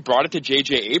if he brought it to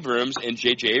J.J. Abrams and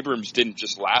J.J. Abrams didn't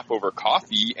just laugh over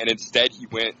coffee and instead he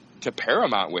went to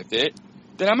Paramount with it,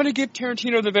 then I'm going to give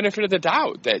Tarantino the benefit of the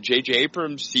doubt that J.J.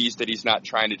 Abrams sees that he's not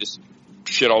trying to just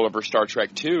shit all over Star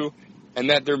Trek 2 and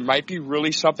that there might be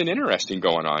really something interesting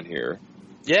going on here.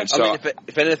 Yeah, so, I mean,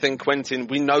 if anything,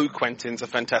 we know Quentin's a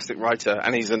fantastic writer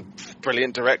and he's a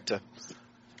brilliant director.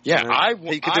 Yeah,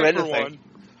 he could do anything.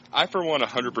 I, for one,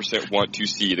 100% want to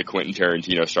see the Quentin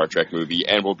Tarantino Star Trek movie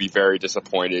and will be very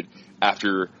disappointed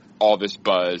after all this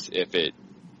buzz if it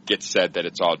gets said that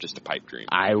it's all just a pipe dream.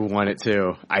 I want it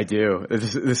too. I do.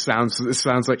 This sounds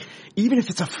like, even if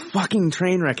it's a fucking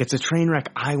train wreck, it's a train wreck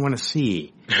I want to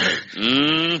see.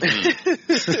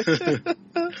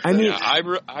 I mean,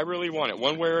 I really want it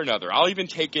one way or another. I'll even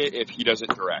take it if he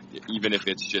doesn't direct it, even if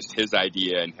it's just his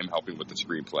idea and him helping with the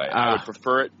screenplay. I would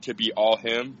prefer it to be all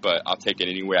him, but I'll take it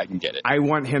any way I can get it. I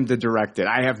want him to direct it.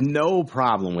 I have no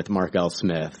problem with Mark L.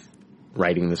 Smith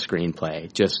writing the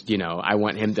screenplay. Just, you know, I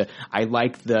want him to, I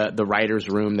like the writer's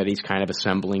room that he's kind of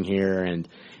assembling here, and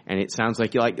it sounds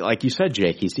like you said,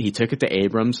 Jake, he took it to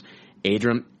Abrams.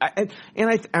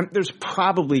 There's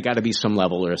probably got to be some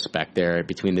level of respect there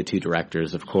between the two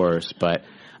directors, of course, but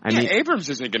I mean, Abrams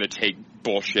isn't going to take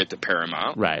bullshit to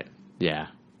Paramount. Right. Yeah.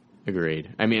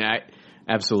 Agreed. I mean,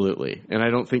 absolutely. And I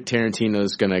don't think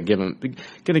Tarantino's going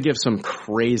to give some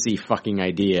crazy fucking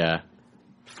idea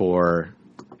for,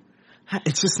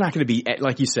 it's just not going to be,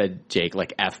 like you said, Jake,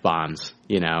 like F-bombs,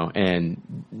 you know,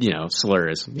 and, you know,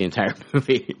 slurs the entire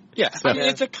movie. Yeah, so, I mean,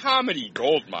 it's a comedy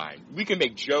goldmine. We can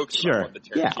make jokes about what the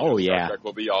Tarantino Star Trek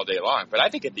will be all day long, but I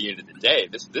think at the end of the day,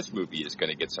 this movie is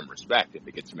going to get some respect if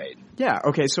it gets made. Yeah,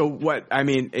 okay, so what, I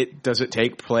mean, does it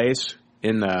take place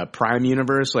in the Prime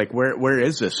universe? Like, where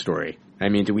is this story? I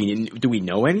mean, do we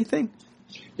know anything?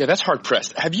 Yeah, that's hard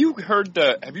pressed. Have you read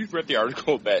the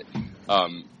article that,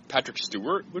 Patrick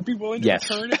Stewart would be willing to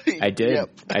return? I did. Yep.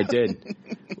 I did.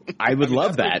 I would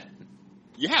love that.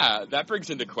 Yeah, that brings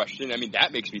into question. I mean,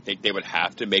 that makes me think they would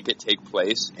have to make it take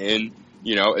place in,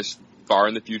 you know, as far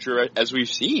in the future as we've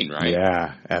seen, right?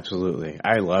 Yeah, absolutely.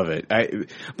 I love it.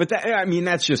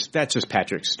 That's just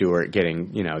Patrick Stewart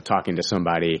getting, you know, talking to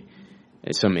somebody,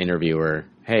 some interviewer.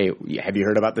 Hey, have you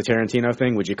heard about the Tarantino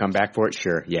thing? Would you come back for it?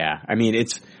 Sure. Yeah. I mean,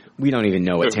 we don't even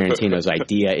know what Tarantino's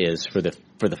idea is for the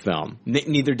film.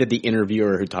 Neither did the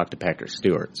interviewer who talked to Patrick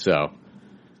Stewart. So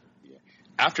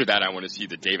after that, I want to see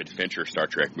the David Fincher Star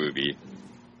Trek movie,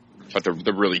 but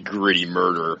the really gritty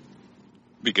murder,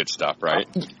 be good stuff, right?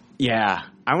 Yeah,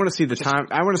 I want to see the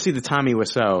Tommy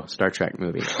Wiseau Star Trek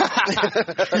movie.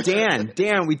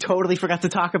 Dan, we totally forgot to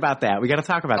talk about that. We got to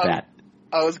talk about that.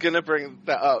 I was going to bring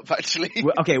that up, actually.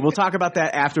 Okay, we'll talk about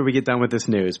that after we get done with this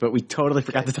news, but we totally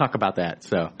forgot to talk about that,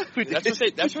 so.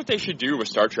 That's what they should do with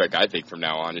Star Trek, I think, from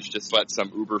now on, is just let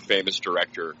some uber-famous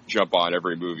director jump on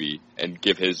every movie and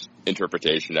give his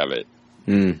interpretation of it.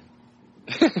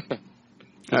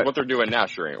 What they're doing now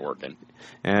sure ain't working.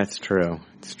 That's true.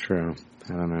 It's true.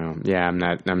 I don't know. Yeah, I'm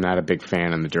not a big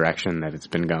fan in the direction that it's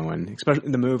been going, especially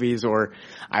in the movies, or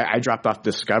I dropped off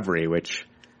Discovery, which,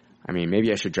 I mean,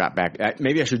 maybe I should jump back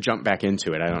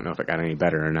into it. I don't know if it got any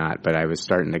better or not, but I was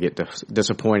starting to get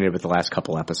disappointed with the last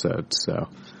couple episodes. So,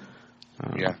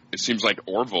 yeah, it seems like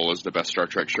Orville is the best Star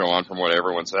Trek show on, from what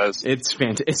everyone says. It's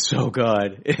fantastic. It's so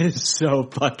good. It is so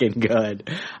fucking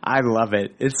good. I love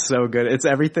it. It's so good. It's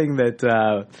everything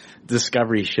that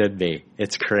Discovery should be.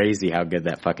 It's crazy how good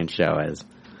that fucking show is.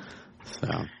 So,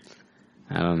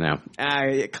 I don't know.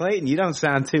 Clayton, you don't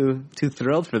sound too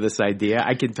thrilled for this idea.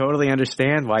 I can totally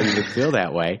understand why you would feel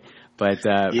that way. But,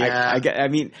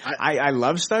 I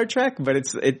love Star Trek, but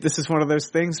this is one of those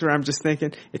things where I'm just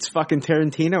thinking, it's fucking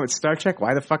Tarantino, it's Star Trek,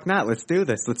 why the fuck not? Let's do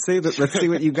this. Let's see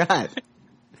what you got.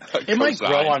 It might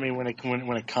grow on me when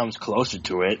it comes closer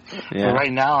to it. Yeah. But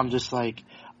right now, I'm just like,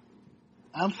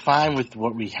 I'm fine with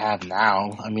what we have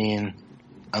now. I mean,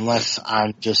 unless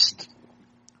I'm just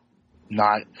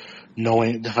not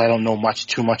knowing, if I don't know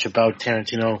too much about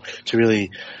Tarantino to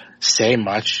really say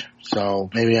much. So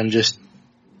maybe I'm just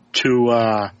too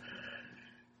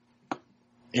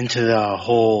into the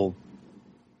whole,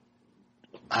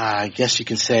 I guess you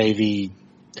can say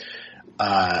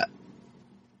I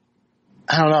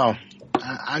don't know.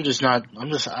 I'm just not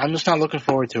looking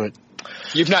forward to it.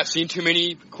 You've not seen too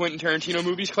many Quentin Tarantino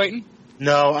movies, Clayton?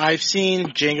 No, I've seen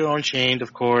Django Unchained,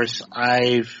 of course.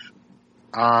 I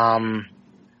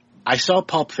saw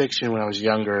Pulp Fiction when I was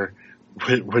younger,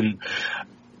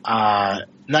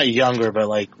 not younger, but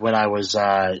like when I was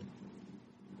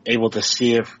able to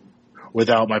see it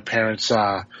without my parents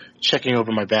checking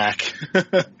over my back.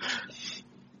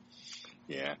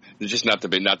 Yeah, you're just not the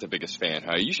biggest fan,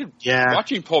 huh? You should. Yeah.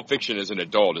 Watching Pulp Fiction as an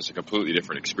adult is a completely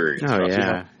different experience. Oh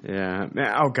yeah, yeah.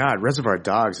 Man, oh God, Reservoir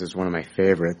Dogs is one of my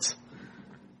favorites.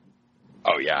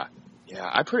 Oh yeah,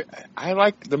 yeah. I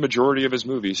like the majority of his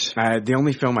movies. The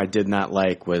only film I did not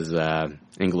like was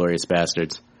Inglourious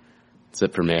Bastards. That's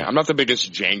it for me. I'm not the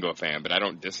biggest Django fan, but I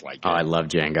don't dislike it. Oh, I love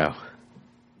Django.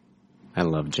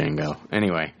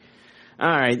 Anyway. All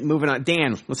right, moving on.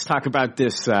 Dan, let's talk about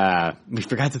this. We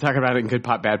forgot to talk about it in Good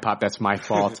Pop, Bad Pop. That's my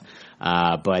fault.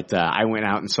 But I went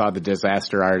out and saw The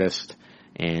Disaster Artist,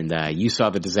 and you saw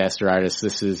The Disaster Artist.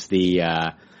 This is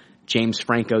the James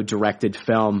Franco directed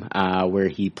film where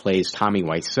he plays Tommy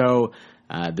Wiseau,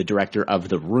 the director of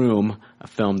The Room, a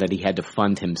film that he had to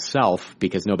fund himself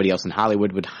because nobody else in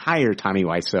Hollywood would hire Tommy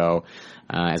Wiseau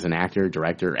as an actor,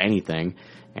 director, anything.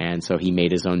 And so he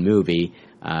made his own movie.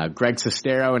 Greg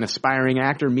Sestero, an aspiring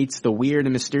actor, meets the weird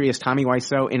and mysterious Tommy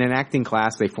Wiseau in an acting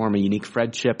class. They form a unique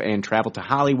friendship and travel to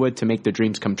Hollywood to make their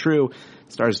dreams come true.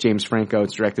 It stars James Franco.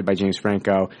 It's directed by James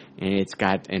Franco, and it's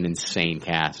got an insane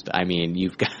cast. I mean,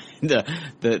 you've got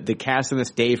the cast in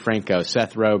this: Dave Franco,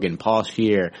 Seth Rogen, Paul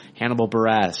Scheer, Hannibal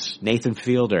Buress, Nathan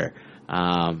Fielder.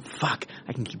 I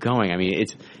can keep going. I mean,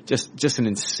 it's just an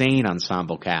insane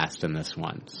ensemble cast in this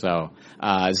one. So,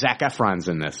 Zac Efron's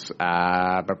in this.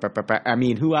 I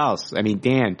mean, who else? I mean,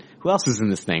 Dan, who else is in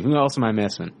this thing? Who else am I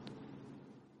missing?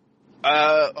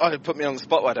 Put me on the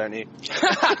spot, why don't you?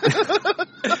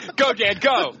 Go, Dan,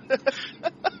 go!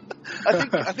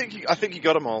 I think you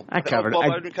got them all. I covered Bob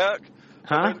it. Odenkirk?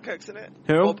 Huh? Bob Odenkirk's in it?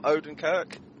 Who? Bob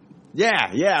Odenkirk?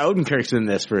 Yeah, Odenkirk's in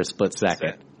this for a split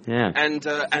second. Yeah. And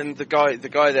the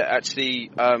guy that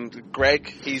actually,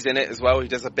 Greg, he's in it as well. He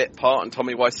does a bit part, and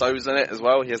Tommy Wiseau's in it as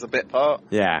well. He has a bit part.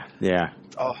 Yeah.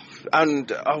 Oh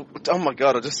my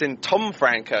God! I just seen Tom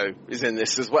Franco is in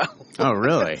this as well. Oh,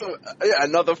 really? Yeah,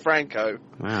 another Franco.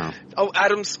 Wow. Oh,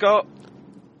 Adam Scott,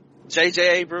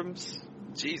 J.J. Abrams.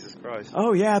 Jesus Christ.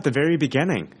 Oh, yeah, at the very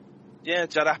beginning. Yeah,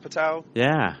 Judd Apatow.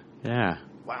 Yeah.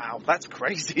 Wow, that's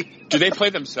crazy. Do they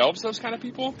play themselves, those kind of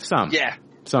people? Some. Yeah.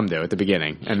 Some do at the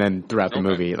beginning, and then throughout the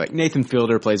movie, like Nathan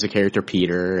Fielder plays the character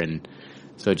Peter, and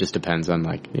so it just depends on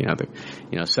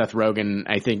Seth Rogen.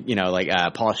 I think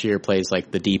Paul Scheer plays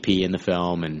like the DP in the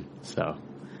film, and so.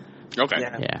 Okay.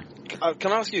 Yeah.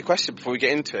 Can I ask you a question before we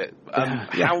get into it? Yeah.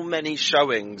 How many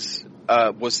showings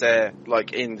was there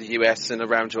like in the US and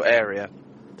around your area?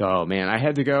 Oh man, I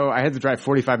had to drive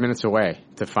 45 minutes away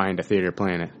to find a theater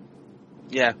playing it.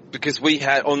 Yeah, because we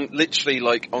had on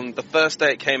the first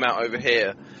day it came out over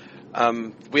here,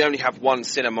 we only have one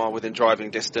cinema within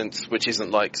driving distance, which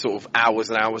isn't like sort of hours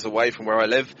and hours away from where I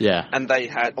live. Yeah. And they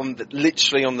had on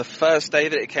the first day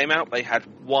that it came out, they had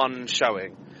one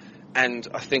showing. And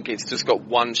I think it's just got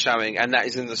one showing, and that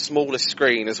is in the smallest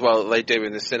screen as well that they do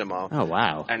in the cinema. Oh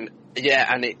wow. And yeah,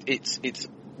 and it's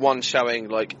one showing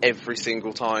like every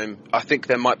single time. I think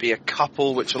there might be a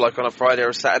couple which are like on a Friday or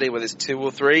a Saturday where there's 2 or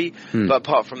 3, but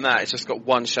apart from that, it's just got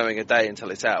one showing a day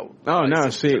until it's out. Oh no,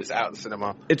 it's out of the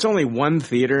cinema. It's only one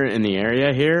theater in the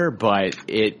area here, but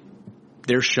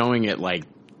they're showing it like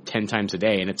 10 times a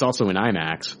day, and it's also in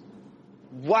IMAX.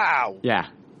 Wow. Yeah.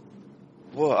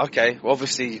 Well, okay. Well,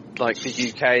 obviously, like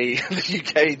the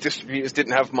UK distributors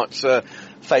didn't have much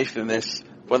faith in this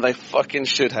when they fucking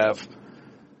should have.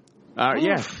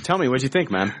 Yeah. Tell me, what'd you think,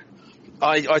 man?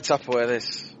 I Tupperware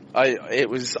this.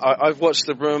 I've watched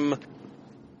The Room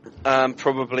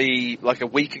probably like a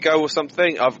week ago or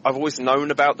something. I've always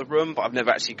known about The Room, but I've never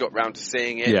actually got round to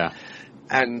seeing it. Yeah.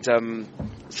 And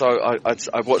so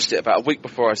I watched it about a week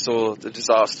before I saw The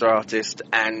Disaster Artist,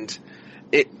 and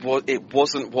it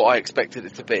wasn't what I expected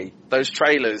it to be. Those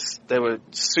trailers, they were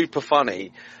super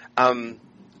funny. And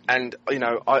And, you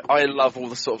know, I love all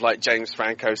the sort of like James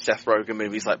Franco, Seth Rogen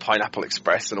movies like Pineapple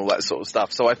Express and all that sort of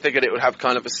stuff. So I figured it would have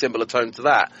kind of a similar tone to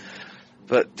that.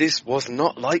 But this was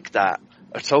not like that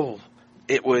at all.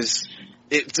 It's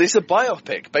a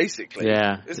biopic, basically.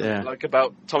 Yeah. Isn't it? Like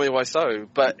about Tommy Wiseau.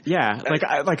 But yeah,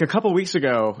 like a couple weeks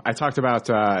ago, I talked about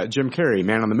Jim Carrey,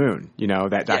 Man on the Moon. You know,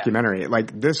 that documentary.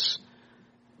 Like this,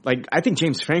 like I think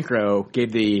James Franco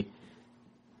gave the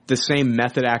same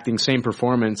method acting, same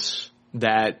performance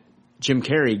that Jim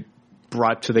Carrey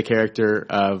brought to the character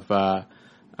of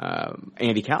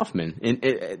Andy Kaufman, and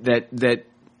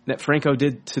that Franco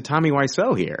did to Tommy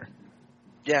Wiseau here.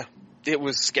 Yeah, it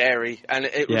was scary, and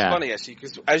it was funny actually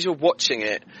because as you're watching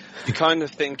it, you're kind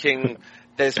of thinking.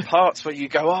 There's parts where you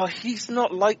go, oh, he's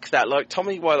not like that. Like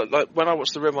Tommy, like when I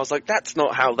watched The Room, I was like, that's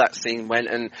not how that scene went.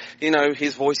 And, you know,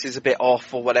 his voice is a bit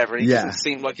off or whatever. He doesn't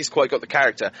seem like he's quite got the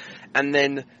character. And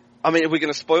then, I mean, are we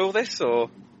going to spoil this or?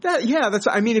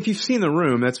 I mean, if you've seen The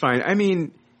Room, that's fine. I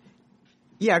mean,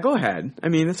 yeah, go ahead. I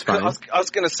mean, it's fine. I was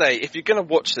going to say, if you're going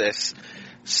to watch this,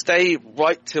 stay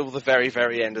right till the very,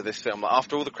 very end of this film. Like,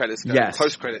 after all the credits go, the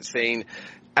post-credit scene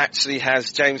actually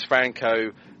has James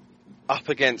Franco up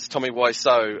against Tommy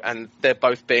Wiseau, and they're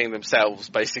both being themselves,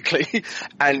 basically.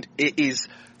 And it is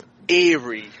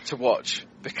eerie to watch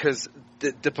because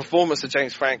the performance that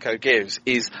James Franco gives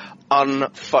is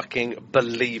unfucking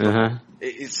believable. Uh-huh.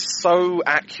 It is so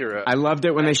accurate. I loved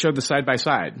it when they showed the side by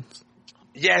side.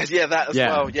 Yes, that as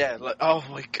well. Yeah, like, oh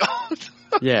my god.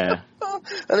 Yeah.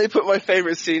 And they put my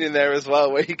favourite scene in there as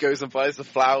well, where he goes and buys the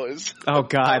flowers. Oh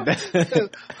God!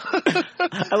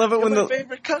 I love it when my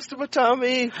favourite customer,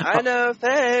 Tommy. I know,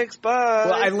 thanks, bye.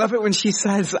 Well, I love it when she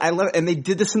says, and they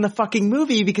did this in the fucking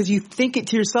movie because you think it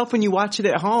to yourself when you watch it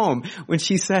at home. When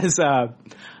she says, "Oh,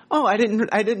 I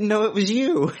didn't know it was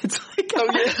you." It's like, oh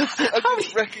yeah, I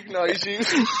didn't recognize you,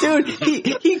 dude.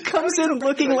 He comes in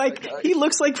looking like he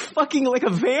looks like fucking like a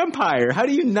vampire. How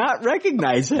do you not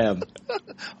recognize him?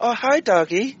 Oh, hi,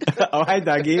 doggy. Oh, hi,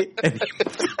 doggy.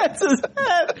 That's his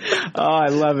head. Oh, I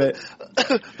love it.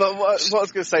 But what I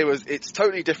was going to say was it's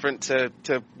totally different to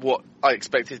what I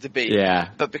expected it to be. Yeah.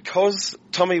 But because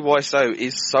Tommy Wiseau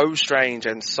is so strange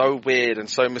and so weird and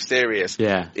so mysterious,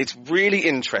 it's really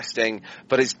interesting,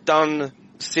 but it's done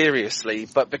seriously.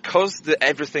 But because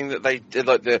everything that they did,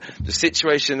 like the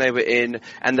situation they were in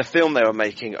and the film they were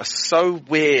making are so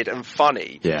weird and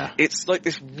funny, it's like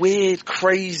this weird,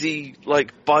 crazy,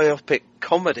 like biopic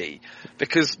comedy.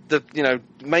 Because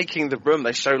making The Room,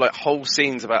 they show like whole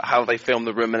scenes about how they filmed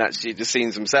The Room and actually the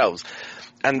scenes themselves.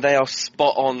 And they are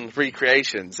spot on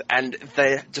recreations, and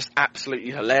they're just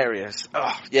absolutely hilarious.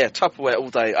 Oh, yeah, Tupperware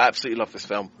all day. I absolutely love this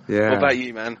film. Yeah. What about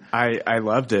you, man? I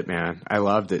loved it, man. I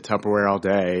loved it. Tupperware all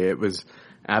day. It was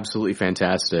absolutely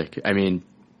fantastic. I mean,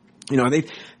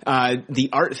 the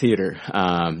Art Theater,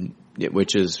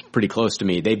 which is pretty close to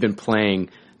me, they've been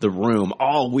playing The Room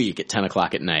all week at 10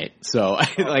 o'clock at night. So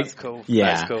that's cool.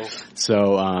 Yeah. That's cool.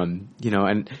 So,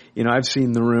 I've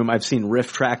seen The Room. I've seen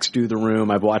Riff Tracks do The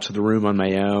Room. I've watched The Room on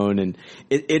my own. And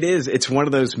it's one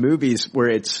of those movies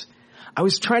where I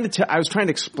was trying to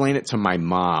explain it to my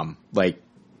mom, like,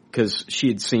 cause she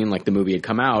had seen like the movie had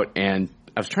come out, and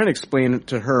I was trying to explain it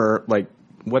to her, like,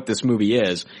 what this movie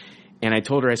is. And I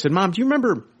told her, I said, Mom, do you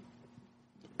remember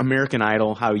American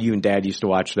Idol? How you and Dad used to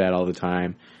watch that all the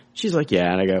time? She's like, yeah.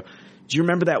 And I go, do you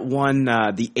remember that one,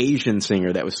 the Asian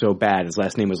singer that was so bad? His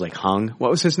last name was like Hung.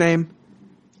 What was his name?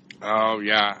 Oh,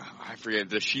 yeah. I forget.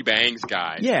 The She Bangs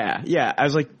guy. Yeah. I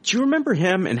was like, do you remember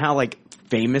him and how like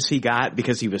famous he got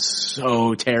because he was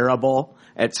so terrible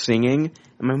at singing?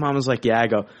 And my mom was like, yeah. I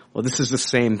go, well, this is the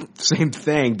same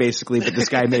thing basically, but this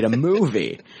guy made a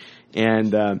movie.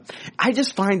 And I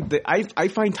just find that I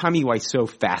find Tommy Wiseau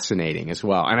fascinating as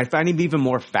well, and I find him even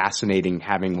more fascinating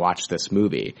having watched this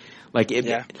movie. Like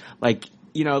this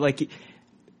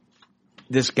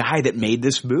guy that made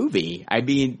this movie. I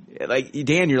mean, like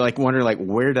Dan, you're like wondering like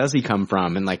where does he come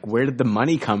from, and like where did the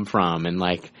money come from, and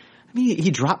like I mean he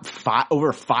dropped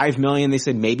over $5 million. They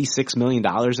said maybe $6 million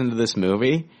into this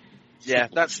movie. Yeah,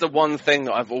 that's the one thing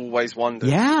that I've always wondered.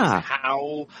 Yeah,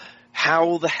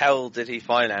 how the hell did he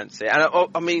finance it? And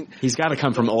I mean, he's got to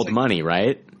come from old money,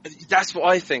 right? That's what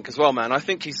I think as well, man. I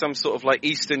think he's some sort of like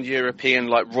Eastern European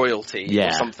like royalty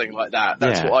or something like that.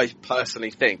 That's what I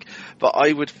personally think. But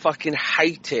I would fucking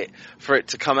hate it for it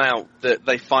to come out that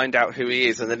they find out who he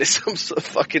is and then it's some sort of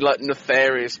fucking like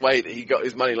nefarious way that he got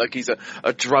his money, like he's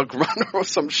a drug runner or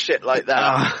some shit like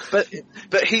that. But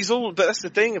that's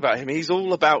the thing about him. He's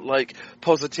all about like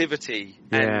positivity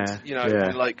and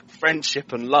and like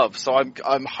friendship and love. So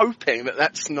I'm hoping that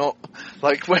that's not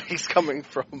like where he's coming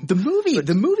from. The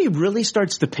movie movie really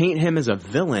starts to paint him as a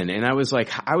villain, and I was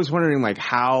wondering like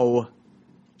how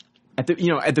at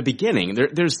the beginning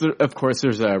of course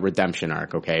there's a redemption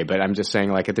arc, okay, but I'm just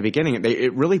saying like at the beginning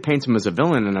it really paints him as a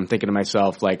villain, and I'm thinking to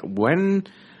myself like when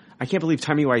I can't believe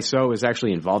Tommy Wiseau is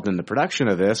actually involved in the production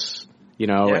of this,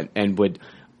 and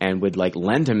would like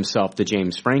lend himself to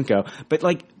James Franco, but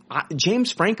like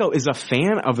James Franco is a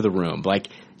fan of The Room. Like,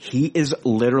 he is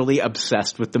literally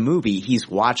obsessed with the movie. He's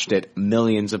watched it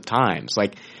millions of times.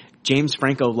 Like, James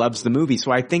Franco loves the movie.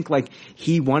 So I think, like,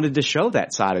 he wanted to show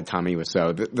that side of Tommy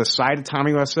Wiseau. The side of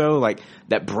Tommy Wiseau, like,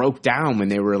 that broke down when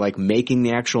they were, like, making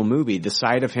the actual movie. The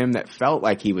side of him that felt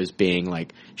like he was being,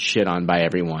 like, shit on by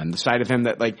everyone. The side of him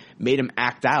that, like, made him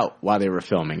act out while they were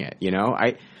filming it,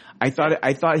 I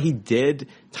thought he did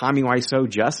Tommy Wiseau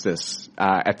justice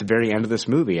at the very end of this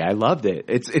movie. I loved it.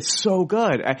 It's so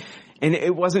good. And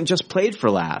it wasn't just played for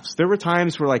laughs. There were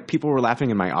times where like people were laughing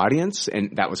in my audience,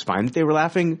 and that was fine that they were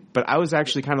laughing, but I was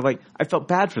actually kind of like, I felt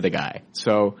bad for the guy.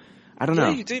 So I don't know.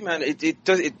 Yeah, you do, man. It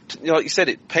does. Like you said,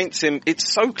 it paints him.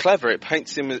 It's so clever. It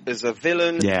paints him as a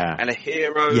villain and a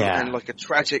hero and like a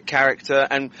tragic character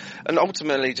and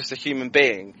ultimately just a human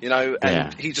being,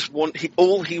 And he just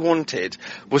all he wanted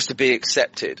was to be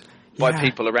accepted by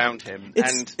people around him.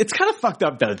 It's kind of fucked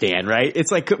up though, Dan. Right?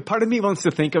 It's like part of me wants to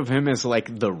think of him as like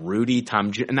the not Rudy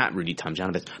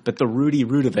Tomjanovich, but the Rudy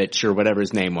Rudovich or whatever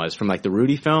his name was from like the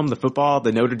Rudy film,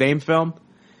 the Notre Dame film.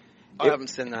 I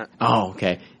haven't seen that. Oh,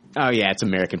 okay. Oh yeah, it's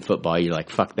American football. You're like,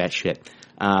 fuck that shit.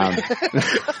 Sean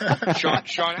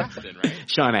Astin, right?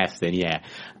 Sean Astin, yeah.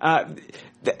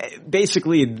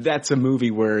 Basically, that's a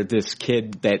movie where this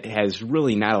kid that has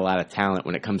really not a lot of talent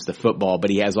when it comes to football, but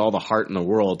he has all the heart in the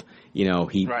world. He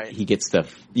gets to,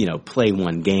 play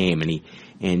one game,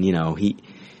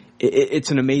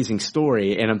 it's an amazing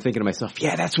story. And I'm thinking to myself,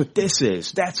 yeah, that's what this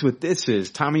is. That's what this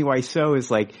is. Tommy Wiseau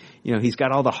is like, he's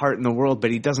got all the heart in the world,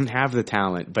 but he doesn't have the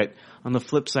talent. But on the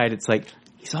flip side, it's like,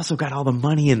 he's also got all the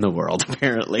money in the world,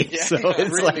 apparently. Yeah, so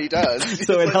it really does.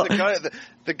 So like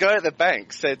the guy at the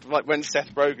bank said, like when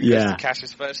Seth Rogen goes to cash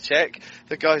his first check,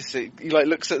 the guy said, he like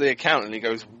looks at the account and he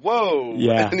goes, "Whoa!"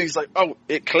 Yeah. And he's like, "Oh,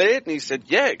 it cleared?" And he said,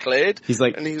 "Yeah, it cleared." He's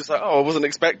like, and he was like, "Oh, I wasn't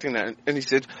expecting that." And he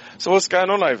said, "So what's going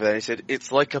on over there?" He said,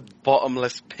 "It's like a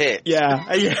bottomless pit." Yeah.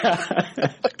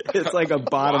 It's like a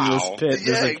bottomless pit.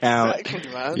 This account.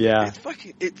 Exactly, man. Yeah.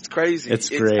 It's crazy. It's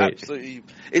great. Absolutely.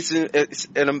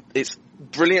 It's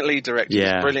brilliantly directed.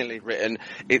 Yeah. It's brilliantly written.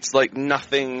 It's like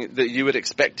nothing that you would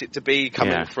expect it to be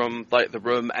coming from like The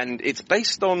Room, and it's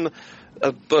based on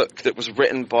a book that was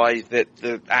written by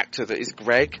the actor that is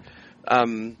Greg.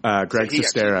 Greg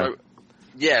Sestero.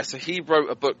 So he wrote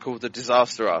a book called The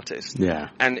Disaster Artist. Yeah.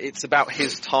 And it's about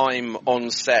his time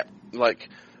on set, like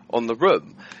on The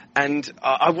Room. And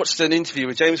I watched an interview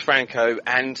with James Franco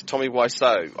and Tommy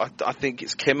Wiseau. I think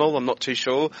it's Kimmel, I'm not too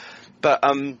sure. But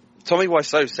Tommy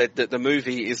Wiseau said that the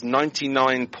movie is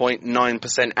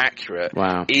 99.9% accurate.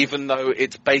 Wow. Even though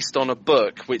it's based on a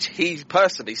book, which he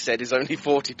personally said is only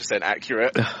 40%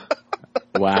 accurate.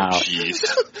 Wow. Jeez.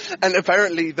 And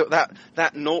apparently that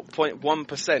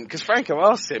 0.1%, because Franco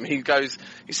asked him, he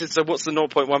said, "So what's the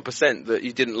 0.1% that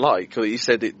you didn't like, or you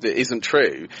said that isn't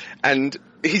true?" And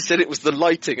he said it was the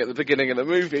lighting at the beginning of the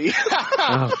movie.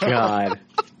 Oh, God.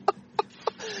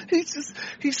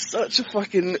 He's such a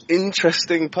fucking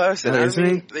interesting person.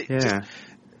 Isn't he?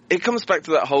 It comes back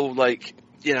to that whole, like,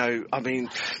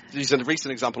 using a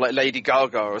recent example, like Lady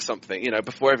Gaga or something,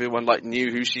 before everyone, like,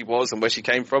 knew who she was and where she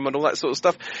came from and all that sort of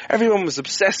stuff, everyone was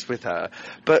obsessed with her.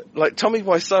 But, like, Tommy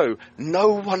Wiseau,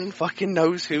 no one fucking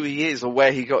knows who he is or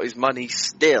where he got his money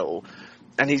still.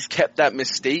 And he's kept that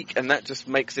mystique, and that just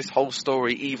makes this whole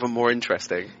story even more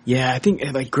interesting. Yeah, I think,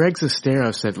 like, Greg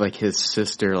Sestero said, like, his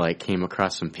sister, like, came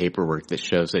across some paperwork that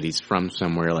shows that he's from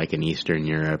somewhere, like, in Eastern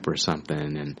Europe or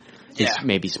something, and he's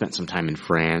maybe spent some time in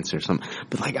France or something.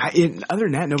 But, like, other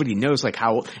than that, nobody knows, like,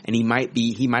 how, and he might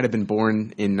have been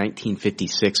born in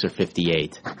 1956 or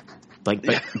 58. Like,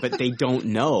 but they don't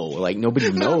know. Like,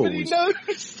 nobody knows. Nobody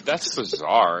knows. That's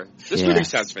bizarre. This movie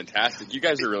sounds fantastic. You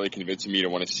guys are really convincing me to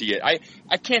want to see it.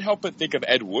 I can't help but think of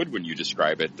Ed Wood when you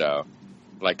describe it, though.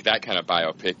 Like, that kind of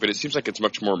biopic. But it seems like it's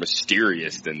much more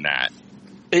mysterious than that.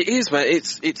 It is, man.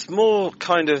 It's more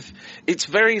kind of, it's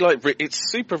very like, it's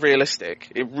super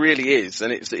realistic. It really is.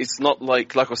 And it's not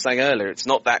like I was saying earlier, it's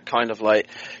not that kind of like,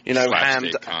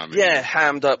 hammed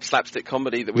up slapstick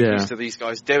comedy that we're used to these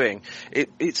guys doing.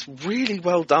 It's really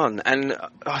well done. And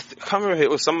I can't remember who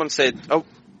it was, someone said,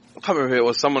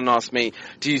 someone asked me,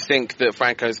 do you think that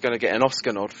Franco's going to get an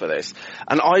Oscar nod for this?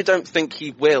 And I don't think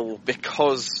he will,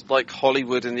 because like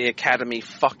Hollywood and the Academy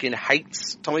fucking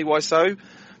hates Tommy Wiseau.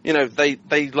 you know, they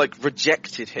like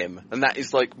rejected him, and that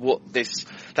is like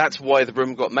that's why The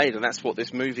Room got made, and that's what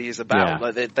this movie is about. Yeah.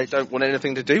 Like they don't want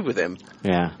anything to do with him.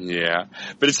 Yeah. Yeah.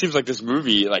 But it seems like this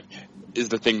movie, like, is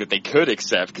the thing that they could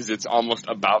accept because it's almost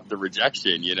about the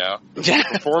rejection, you know? The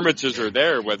performances are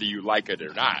there whether you like it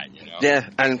or not, you know? Yeah,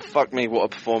 and fuck me, what a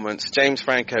performance. James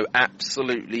Franco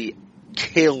absolutely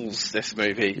kills this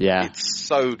movie. Yeah. It's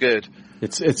so good.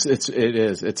 It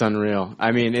is. It's unreal.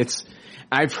 I mean,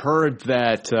 I've heard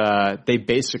that, they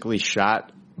basically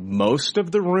shot most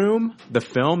of The Room, the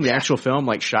film, the actual film,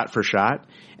 like shot for shot.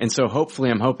 And so hopefully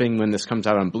I'm hoping when this comes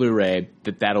out on Blu-ray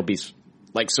that'll be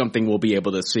like something we'll be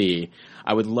able to see.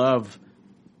 I would love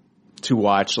to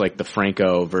watch like the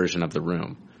Franco version of The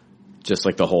Room. Just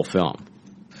like the whole film.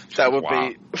 That would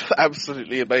be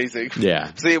absolutely amazing.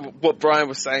 Yeah. See, what Brian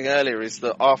was saying earlier is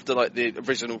that after like the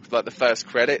original, like the first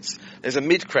credits, there's a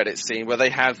mid-credit scene where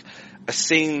they have a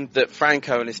scene that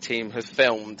Franco and his team have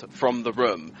filmed from The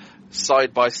Room,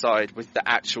 side by side with the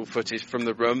actual footage from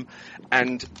The Room,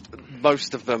 and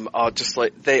most of them are just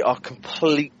like, they are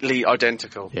completely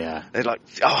identical. Yeah. They're like,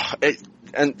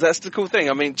 and that's the cool thing.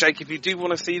 I mean, Jake, if you do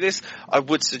want to see this, I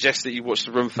would suggest that you watch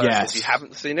The Room first if you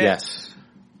haven't seen it. Yes.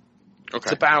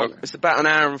 Okay. It's about an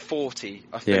hour and 40,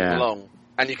 I think, long.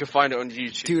 And you can find it on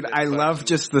YouTube. Dude, I love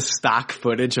just the stock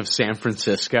footage of San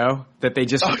Francisco that he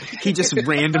just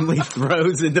randomly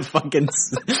throws into fucking,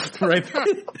 right?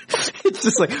 It's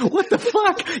just like, what the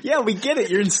fuck? Yeah, we get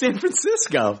it. You're in San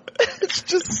Francisco. It's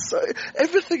just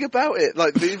everything about it,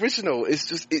 like the original is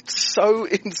just, it's so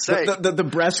insane. The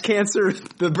breast cancer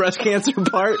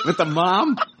part with the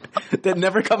mom that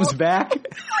never comes back.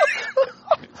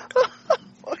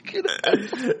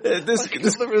 This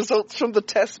the results from the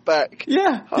test back.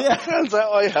 Yeah. Turns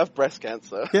out I have breast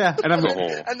cancer. Yeah, and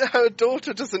and her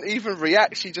daughter doesn't even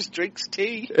react; she just drinks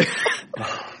tea.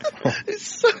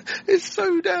 It's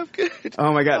so damn good.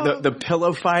 Oh my god, the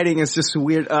pillow fighting is just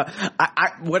weird.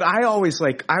 What I always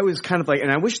like, I was kind of like,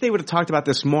 and I wish they would have talked about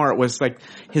this more. Was like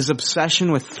his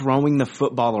obsession with throwing the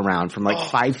football around from like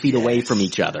 5 feet away from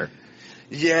each other.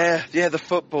 Yeah, the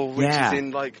football, which is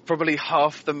in like probably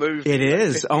half the movie. It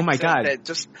is. Oh my god!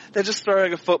 They're just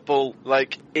throwing a football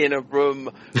like in a room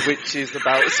which is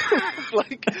about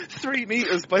like 3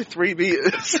 meters by 3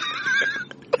 meters,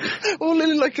 all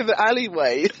in like an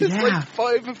alleyway. There's like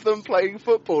 5 of them playing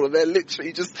football, and they're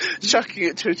literally just chucking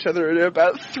it to each other, and they're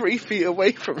about 3 feet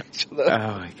away from each other.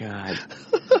 Oh my god!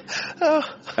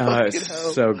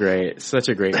 It's so great, such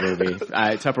a great movie.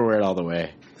 Tupperware it all the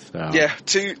way. So. Yeah,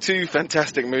 two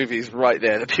fantastic movies right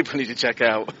there that people need to check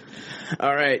out.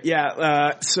 All right,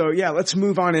 let's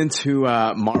move on into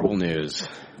Marvel news.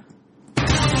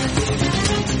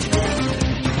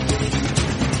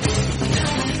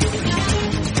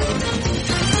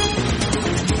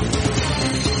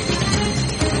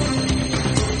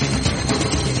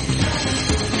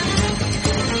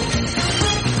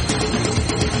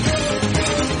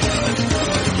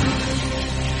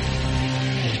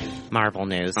 Marvel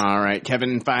news. All right,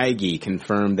 Kevin Feige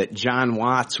confirmed that John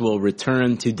Watts will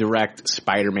return to direct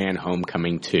Spider-Man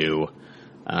Homecoming 2.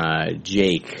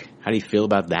 Jake, how do you feel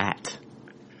about that?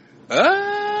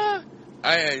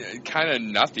 I kind of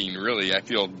nothing really. I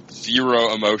feel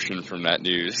zero emotion from that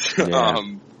news. Yeah.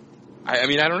 I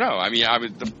mean, I don't know. I mean,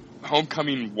 the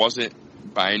Homecoming wasn't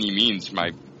by any means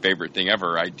my favorite thing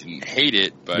ever. I didn't hate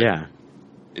it, but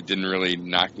it didn't really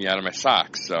knock me out of my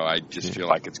socks. So I just feel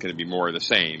like it's going to be more of the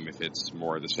same if it's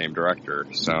more of the same director.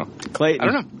 So Clayton,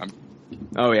 I don't know.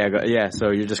 Oh yeah. So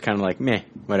you're just kind of like meh,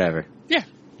 whatever. Yeah,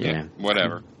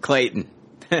 whatever. Clayton.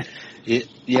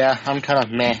 Yeah, I'm kind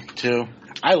of meh too.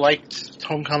 I liked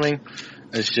Homecoming.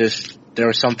 It's just there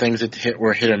were some things that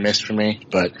were hit or miss for me,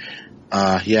 but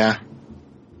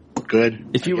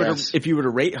good. If you were to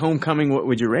rate Homecoming, what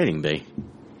would your rating be?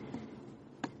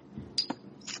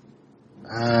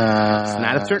 It's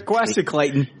not a trick question,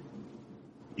 Clayton.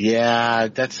 Yeah,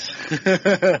 that's.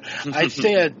 I'd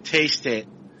say I'd taste it.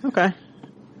 Okay.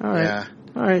 All right. Yeah.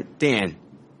 All right, Dan.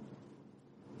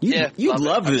 You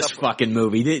loved this fucking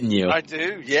movie, didn't you? I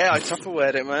do. Yeah, I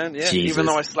Tupperwared it, man. Yeah, Jesus. even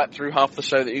though I slept through half the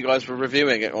show that you guys were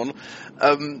reviewing it on.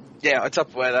 I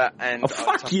Tupperware that and. Oh,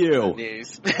 fuck you!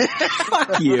 News.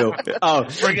 Fuck you! Oh,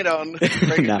 bring it on!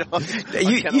 Bring it on!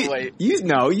 I cannot wait.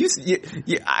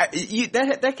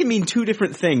 That can mean two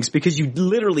different things because you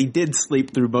literally did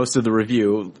sleep through most of the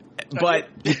review, but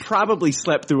you probably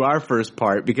slept through our first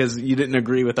part because you didn't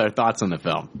agree with our thoughts on the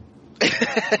film.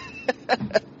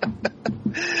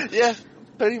 Yeah,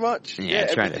 pretty much. Yeah,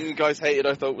 everything you guys hated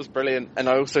I thought was brilliant, and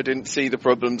I also didn't see the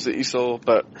problems that you saw,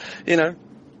 but, you know,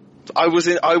 I was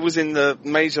in the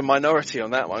major minority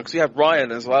on that one, because we had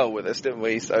Ryan as well with us, didn't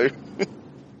we? So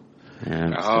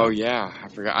Yeah.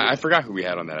 I forgot who we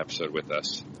had on that episode with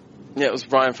us. Yeah, it was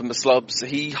Ryan from the Slubs.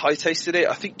 He high tasted it.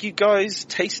 I think you guys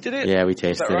tasted it. Yeah, we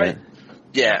tasted it.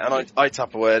 Yeah, and I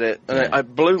Tupperwared it, and I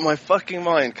blew my fucking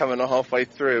mind coming halfway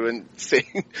through and seeing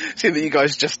that you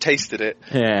guys just tasted it.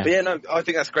 Yeah. But yeah, no, I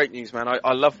think that's great news, man.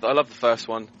 I love the first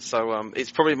one. So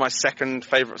it's probably my second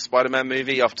favorite Spider-Man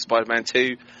movie after Spider-Man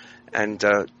 2, and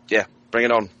yeah, bring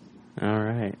it on. All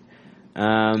right.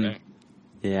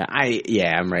 Yeah,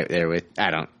 I'm right there with. I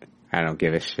don't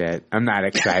give a shit. I'm not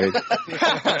excited.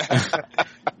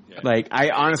 Like,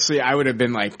 I would have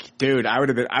been like, dude, I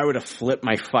would have flipped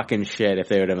my fucking shit if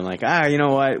they would have been like, you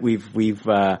know what, we've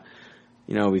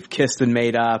kissed and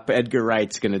made up. Edgar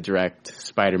Wright's gonna direct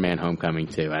Spider-Man Homecoming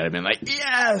 2. I'd have been like,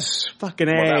 yes, fucking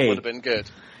A. Well, that would have been good.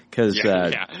 Cause,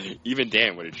 even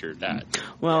Dan would have cheered that.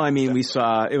 Well, I mean,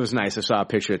 it was nice. I saw a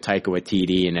picture of Taika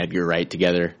Waititi and Edgar Wright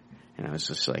together, and I was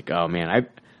just like, oh man,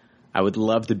 I would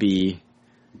love to be,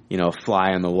 a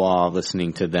fly on the wall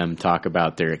listening to them talk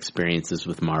about their experiences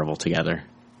with Marvel together.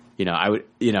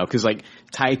 Cause like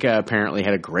Taika apparently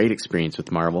had a great experience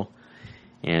with Marvel.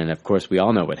 And of course we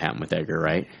all know what happened with Edgar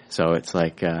Wright. So it's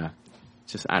like, I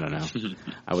don't know.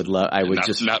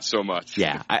 Not so much.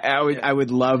 Yeah. I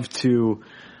would love to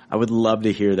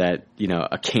hear that,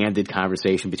 a candid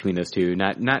conversation between those two,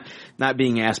 not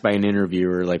being asked by an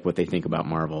interviewer like what they think about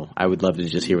Marvel. I would love to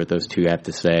just hear what those two have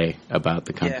to say about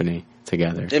the company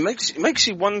together. It makes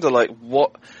you wonder like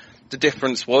what the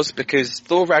difference was, because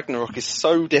Thor Ragnarok is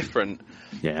so different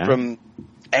from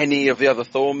any of the other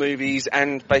Thor movies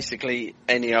and basically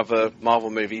any other Marvel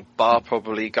movie bar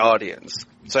probably Guardians.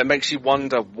 So it makes you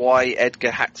wonder why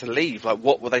Edgar had to leave. Like,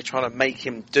 what were they trying to make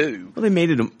him do? Well, they made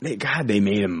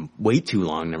him wait too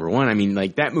long, number one. I mean,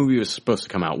 like, that movie was supposed to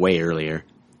come out way earlier.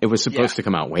 It was supposed to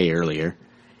come out way earlier.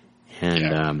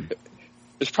 And,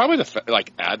 it's probably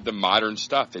add the modern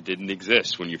stuff that didn't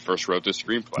exist when you first wrote the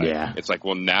screenplay. Yeah. It's like,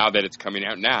 well, now that it's coming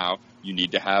out now, you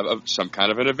need to have some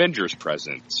kind of an Avengers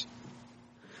presence.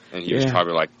 And he was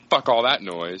probably like, fuck all that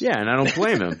noise. Yeah, and I don't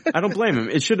blame him.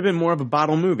 It should have been more of a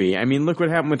bottle movie. I mean, look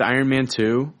what happened with Iron Man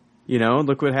 2.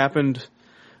 Look what happened,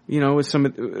 with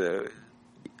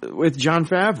with Jon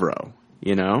Favreau,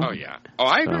 Oh, yeah. Oh,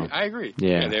 I agree.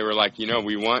 Yeah. They were like,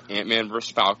 we want Ant-Man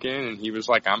versus Falcon, and he was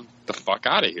like, I'm the fuck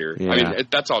out of here. Yeah. I mean,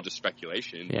 that's all just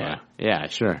speculation. Yeah. But. Yeah,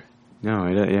 sure. No,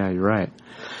 you're right.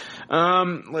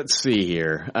 Let's see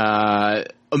here.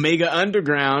 Omega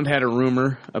Underground had a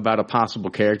rumor about a possible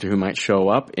character who might show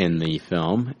up in the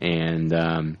film, and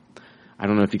I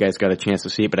don't know if you guys got a chance to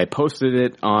see it, but I posted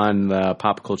it on the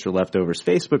Pop Culture Leftovers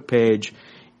Facebook page.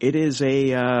 It is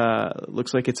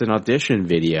looks like it's an audition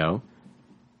video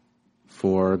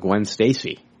for Gwen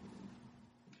Stacy.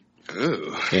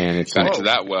 Ooh. And it's got into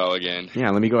that well again.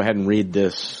 Yeah, let me go ahead and read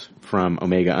this from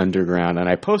Omega Underground, and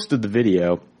I posted the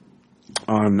video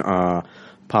on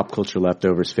Pop Culture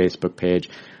Leftovers Facebook page.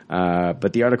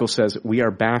 But the article says, we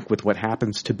are back with what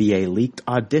happens to be a leaked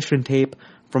audition tape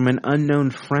from an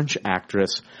unknown French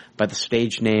actress by the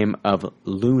stage name of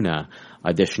Luna,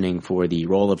 auditioning for the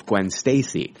role of Gwen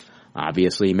Stacy.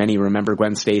 Obviously, many remember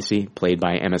Gwen Stacy, played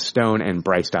by Emma Stone and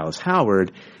Bryce Dallas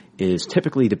Howard, is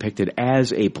typically depicted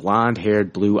as a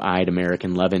blonde-haired, blue-eyed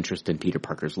American love interest in Peter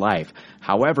Parker's life.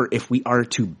 However, if we are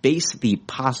to base the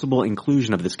possible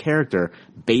inclusion of this character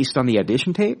based on the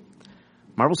audition tape,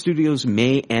 Marvel Studios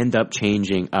may end up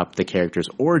changing up the character's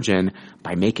origin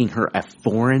by making her a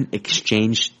foreign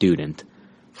exchange student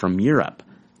from Europe,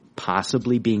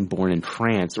 possibly being born in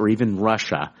France or even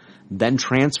Russia, then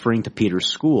transferring to Peter's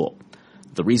school.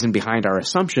 The reason behind our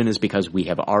assumption is because we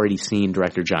have already seen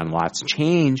director John Watts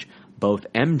change both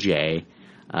MJ,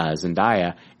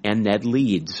 Zendaya, and Ned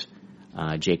Leeds,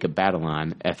 Jacob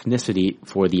Batalon, ethnicity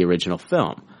for the original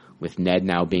film, with Ned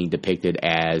now being depicted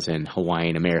as an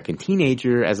Hawaiian-American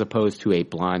teenager as opposed to a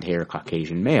blonde-haired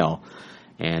Caucasian male,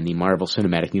 and the Marvel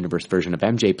Cinematic Universe version of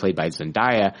MJ played by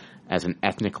Zendaya as an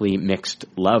ethnically mixed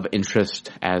love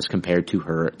interest as compared to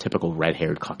her typical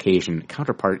red-haired Caucasian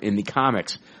counterpart in the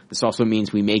comics. This also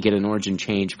means we may get an origin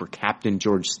change for Captain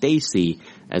George Stacy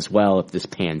as well if this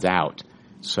pans out.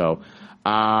 So,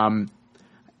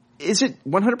 is it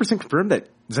 100% confirmed that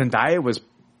Zendaya was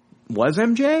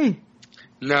MJ?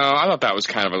 No, I thought that was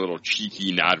kind of a little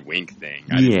cheeky nod wink thing.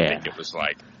 I didn't think it was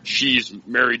like, she's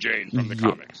Mary Jane from the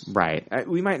comics. Right.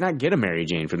 We might not get a Mary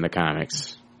Jane from the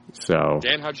comics. So,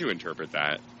 Dan, how'd you interpret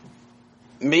that?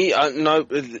 Me, no,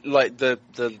 like the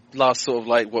last sort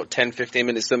of 10, 15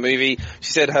 minutes of the movie,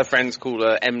 she said her friends called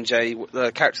her MJ.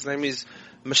 The character's name is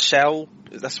Michelle.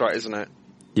 That's right, isn't it?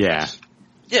 Yeah.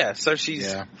 Yeah, so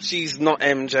she's not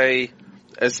MJ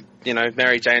as,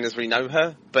 Mary Jane as we know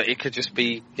her, but it could just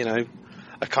be,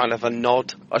 kind of a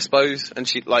nod, I suppose. And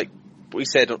she, like we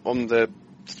said on the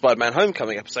Spider-Man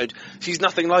Homecoming episode, she's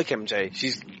nothing like MJ.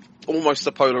 She's almost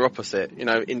the polar opposite, you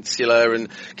know, insular and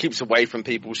keeps away from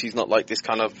people. She's not like this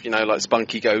kind of, you know, like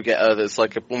spunky go-getter that's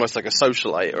like almost like a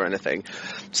socialite or anything.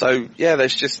 So yeah, it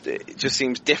just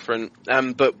seems different.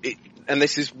 And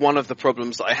this is one of the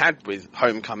problems that I had with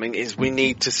Homecoming is we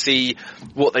need to see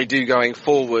what they do going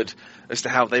forward as to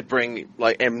how they bring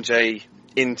like MJ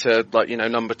into like, you know,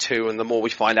 number 2 and the more we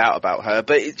find out about her.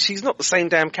 But she's not the same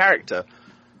damn character.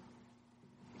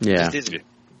 Yeah. Just isn't.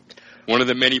 One of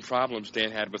the many problems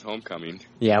Dan had with Homecoming.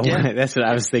 Yeah, that's what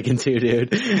I was thinking too,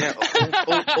 dude. Yeah,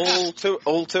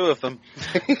 all two of them.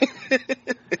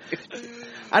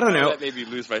 I don't know. That made me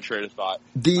lose my train of thought.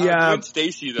 Gwen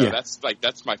Stacy, though,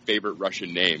 that's my favorite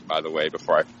Russian name, by the way.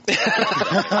 Before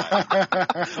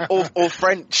I or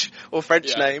French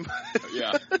name.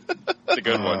 Yeah, it's a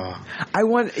good one.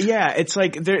 It's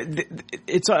like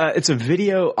it's a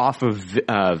video off of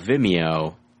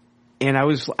Vimeo. And I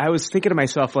was thinking to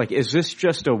myself, like, is this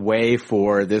just a way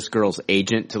for this girl's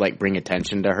agent to like bring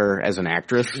attention to her as an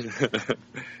actress?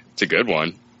 It's a good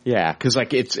one. Yeah, because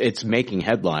like it's making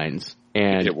headlines,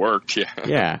 and it worked. Yeah,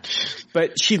 yeah.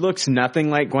 But she looks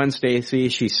nothing like Gwen Stacy.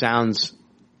 She sounds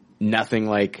nothing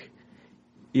like,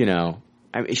 you know,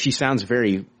 I mean, she sounds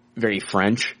very, very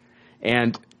French,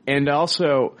 and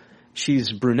also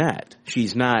she's brunette.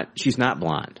 She's not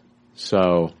blonde.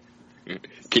 So.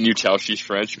 Can you tell she's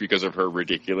French because of her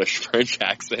ridiculous French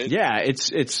accent? Yeah,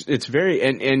 it's very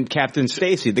and Captain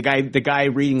Stacy, the guy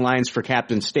reading lines for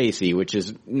Captain Stacy, which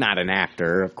is not an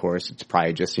actor, of course. It's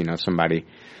probably just, you know, somebody,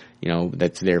 you know,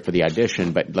 that's there for the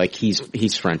audition, but like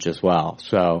he's French as well.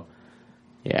 So,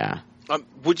 yeah.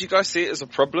 Would you guys see it as a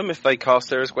problem if they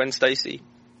cast her as Gwen Stacy?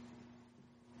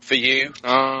 For you?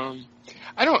 I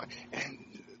don't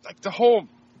like the whole.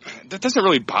 That doesn't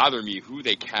really bother me who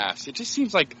they cast. It just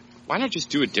seems like. Why not just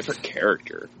do a different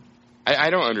character? I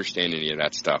don't understand any of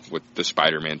that stuff with the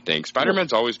Spider-Man thing.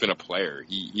 Spider-Man's always been a player.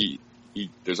 He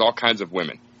there's all kinds of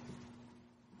women.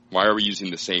 Why are we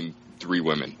using the same 3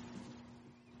 women?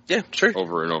 Yeah, true.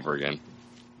 Over and over again.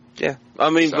 Yeah. I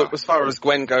mean, but as far as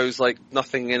Gwen goes, like,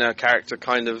 nothing in her character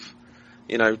kind of,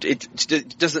 you know,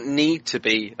 it doesn't need to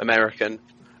be American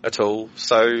at all.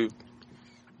 So,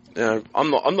 you know, I'm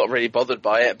not really bothered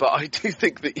by it, but I do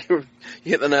think that you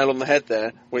hit the nail on the head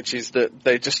there, which is that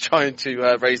they're just trying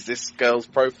to raise this girl's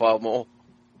profile more.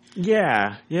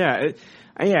 Yeah,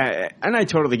 and I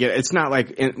totally get it. It's not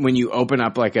like when you open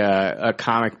up like a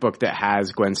comic book that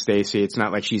has Gwen Stacy, it's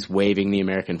not like she's waving the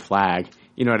American flag.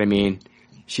 You know what I mean?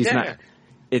 She's not.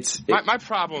 My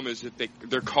problem is if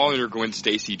they're calling her Gwen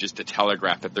Stacy just to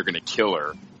telegraph that they're going to kill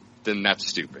her, then that's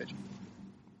stupid.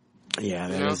 Yeah,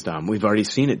 that is dumb. We've already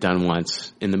seen it done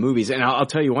once in the movies. And I'll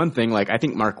tell you one thing, like, I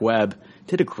think Mark Webb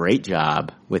did a great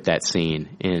job with that scene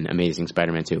in Amazing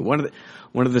Spider-Man 2. One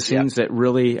of the scenes that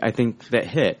really, I think, that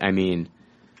hit. I mean...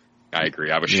 I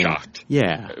agree. I was shocked.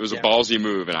 Yeah. It was a ballsy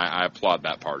move, and I applaud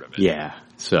that part of it. Yeah,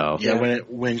 so... Yeah,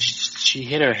 when she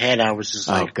hit her head, I was just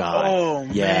like, oh, God. Oh,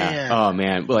 man. Yeah. Oh,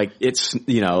 man. Like, it's,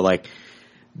 you know, like,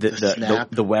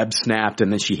 the web snapped,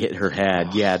 and then she hit her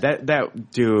head. Yeah,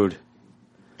 that dude...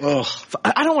 Ugh.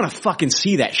 I don't want to fucking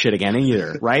see that shit again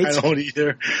either, right? I don't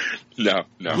either. No.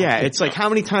 Yeah, it's like, how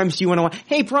many times do you want to watch?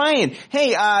 Hey, Brian,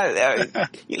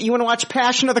 you want to watch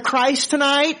Passion of the Christ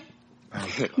tonight?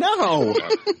 No,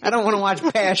 I don't want to watch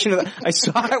Passion of the... I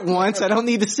saw it once, I don't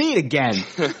need to see it again.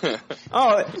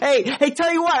 Oh, hey,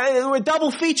 tell you what, a double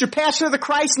feature, Passion of the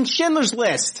Christ and Schindler's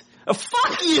List.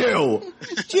 Fuck you!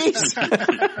 Jeez.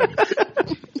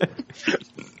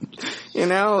 You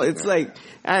know, it's like...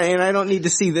 And I don't need to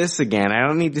see this again. I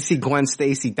don't need to see Gwen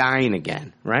Stacy dying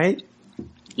again, right?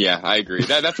 Yeah, I agree.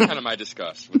 That's kind of my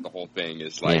disgust with the whole thing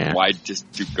is like, why just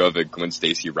go the Gwen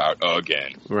Stacy route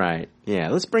again? Right. Yeah.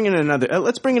 Let's bring in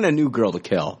a new girl to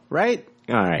kill, right?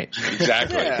 All right.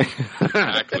 Exactly.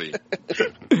 Exactly.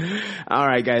 All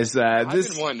right, guys. I've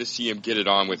been wanting to see him get it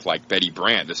on with like Betty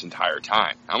Brant this entire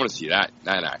time. I want to see that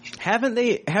action. Have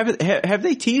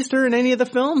they teased her in any of the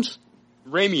films?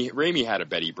 Raimi had a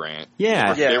Betty Brant.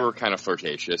 Yeah. They were kind of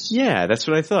flirtatious. Yeah, that's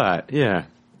what I thought. Yeah.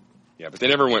 Yeah, but they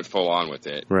never went full on with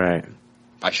it. Right.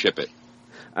 I ship it.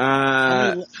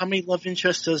 How many love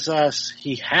interests does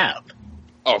he have?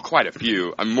 Oh, quite a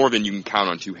few. I mean, more than you can count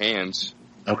on 2 hands.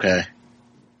 Okay.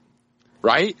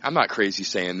 Right? I'm not crazy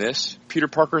saying this. Peter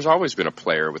Parker's always been a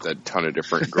player with a ton of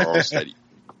different girls.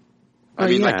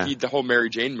 The whole Mary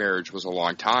Jane marriage was a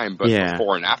long time, but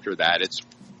before and after that, it's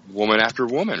woman after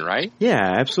woman, right? Yeah,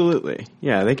 absolutely.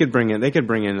 Yeah, they could bring in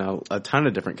a ton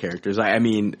of different characters. I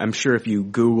mean, I'm sure if you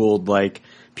Googled like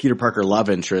Peter Parker love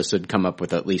interest, it'd come up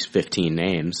with at least 15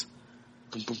 names.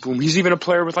 Boom, boom, boom. He's even a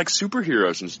player with like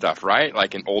superheroes and stuff, right?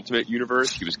 Like in Ultimate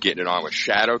Universe, he was getting it on with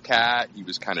Shadowcat. He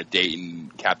was kind of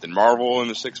dating Captain Marvel in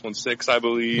the 616, I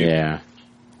believe. Yeah.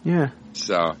 Yeah.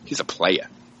 So he's a player.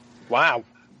 Wow.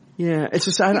 Yeah, it's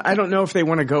just I don't know if they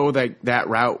want to go that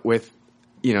route with,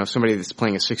 you know, somebody that's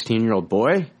playing a 16-year-old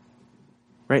boy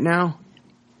right now.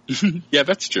 Yeah,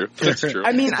 that's true. That's true.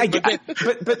 I mean,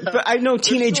 but I know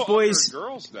teenage boys.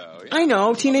 Girls, though. Yeah. I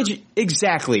know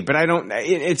exactly, but I don't.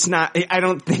 It's not. I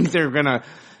don't think they're gonna.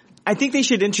 I think they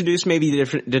should introduce maybe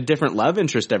the different love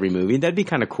interest every movie. That'd be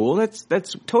kind of cool.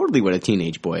 That's totally what a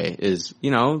teenage boy is.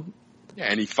 You know. Yeah,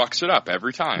 and he fucks it up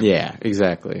every time. Yeah,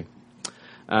 exactly.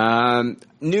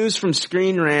 News from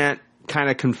Screen Rant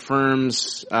kind of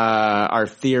confirms our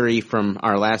theory from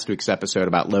our last week's episode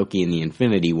about Loki and the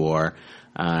Infinity War.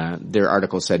 Their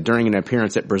article said, during an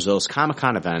appearance at Brazil's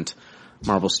Comic-Con event,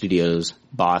 Marvel Studios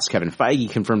boss Kevin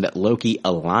Feige confirmed that Loki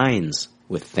aligns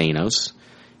with Thanos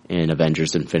in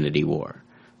Avengers Infinity War.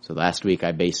 So last week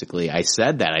I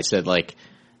said that. I said, like,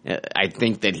 I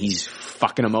think that he's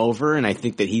fucking him over, and I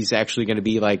think that he's actually going to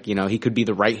be like, you know, he could be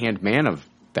the right-hand man of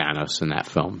Thanos in that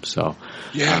film. So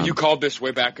yeah, you called this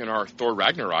way back in our Thor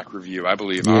Ragnarok review, I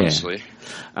believe, honestly.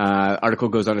 Article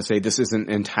goes on to say this isn't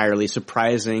entirely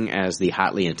surprising, as the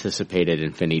hotly anticipated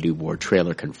Infinity War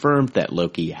trailer confirmed that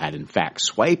Loki had in fact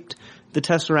swiped the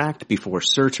Tesseract before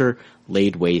Surtur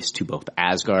laid waste to both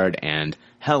Asgard and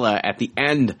Hela at the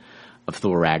end of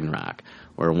Thor Ragnarok,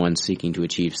 where one seeking to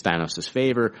achieve Thanos'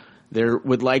 favor. There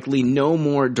would likely no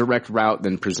more direct route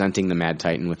than presenting the Mad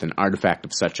Titan with an artifact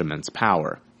of such immense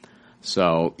power.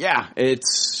 So, yeah, it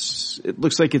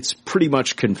looks like it's pretty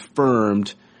much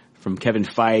confirmed from Kevin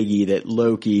Feige that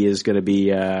Loki is going to be,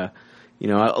 you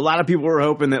know, a lot of people were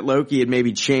hoping that Loki had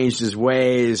maybe changed his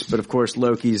ways, but of course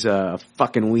Loki's a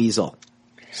fucking weasel.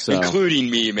 So. Including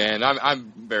me, man.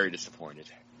 I'm very disappointed.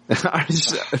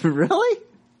 Really?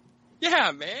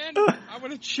 Yeah, man. I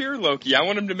want to cheer Loki. I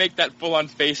want him to make that full-on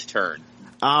face turn.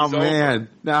 Oh, man.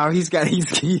 No, he's got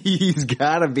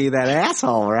to be that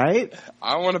asshole, right?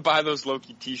 I want to buy those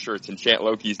Loki t-shirts and chant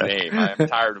Loki's name. I'm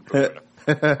tired of doing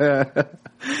them.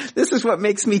 This is what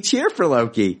makes me cheer for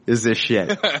Loki, is this shit.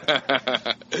 You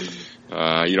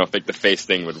don't think the face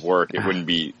thing would work? It wouldn't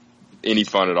be any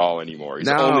fun at all anymore. He's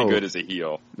only good as a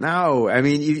heel. No, I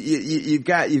mean, you've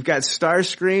got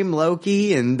Starscream,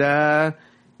 Loki, and,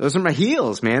 those are my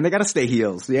heels, man. They gotta stay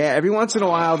heels. Yeah, every once in a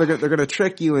while they're gonna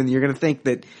trick you and you're gonna think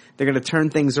that they're gonna turn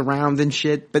things around and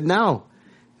shit, but no.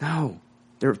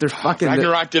 They're fucking...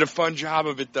 Ragnarok did a fun job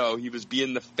of it, though. He was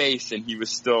being the face and he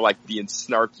was still, like, being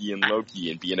snarky and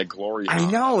Loki and being a glory hog. I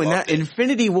know, and that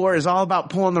Infinity War is all about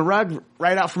pulling the rug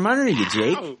right out from under you,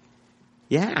 Jake.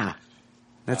 Yeah.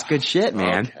 That's good shit,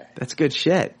 man. Okay. That's good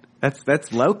shit.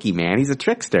 That's Loki, man. He's a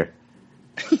trickster.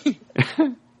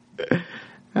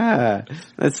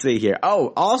 Let's see here.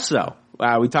 Oh, also,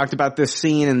 we talked about this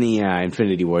scene in the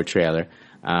Infinity War trailer.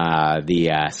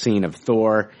 The scene of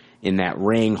Thor in that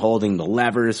ring holding the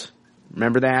levers.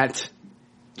 Remember that?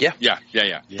 Yeah.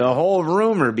 The whole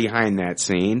rumor behind that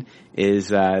scene is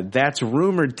that's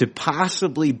rumored to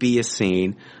possibly be a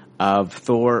scene of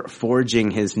Thor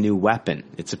forging his new weapon.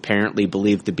 It's apparently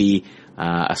believed to be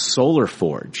a solar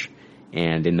forge.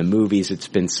 And in the movies, it's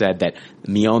been said that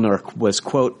Mjolnir was,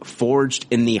 quote, forged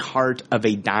in the heart of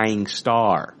a dying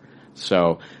star.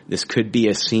 So this could be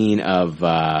a scene of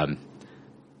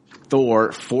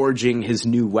Thor forging his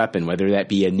new weapon, whether that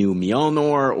be a new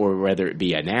Mjolnir or whether it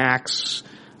be an axe.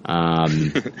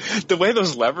 The way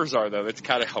those levers are, though, it's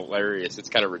kind of hilarious. It's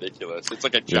kind of ridiculous. It's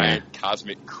like a giant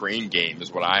cosmic crane game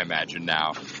is what I imagine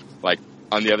now. Like,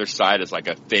 on the other side is like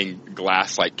a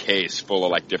glass-like case full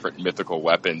of like different mythical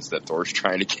weapons that Thor's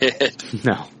trying to get.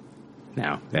 No,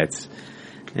 that's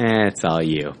all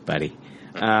you, buddy.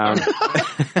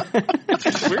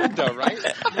 It's weird though, right? You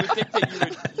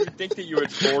would think that you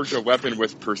would forge a weapon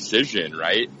with precision,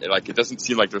 right? Like, it doesn't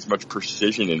seem like there's much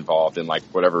precision involved in like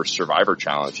whatever survivor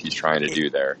challenge he's trying to do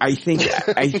there. I think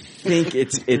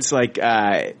it's like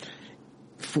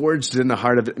forged in the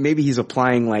heart of it. Maybe he's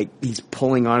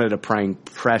pulling on it, applying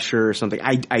pressure or something.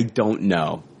 I don't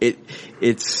know.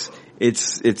 It's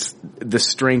the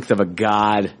strength of a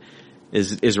god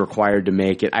is required to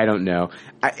make it. I don't know.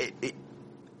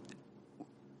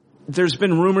 There's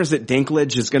been rumors that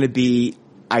Dinklage is going to be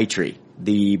Eitri,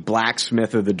 the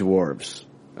blacksmith of the dwarves.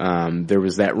 There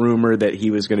was that rumor that he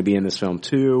was going to be in this film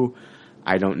too.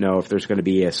 I don't know if there's going to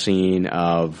be a scene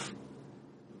of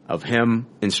of him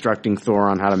instructing Thor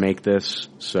on how to make this.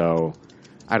 So,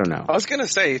 I don't know. I was going to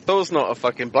say, Thor's not a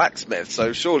fucking blacksmith,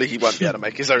 so surely he won't be able to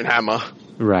make his own hammer.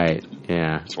 Right,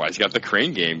 yeah. That's why he's got the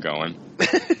crane game going.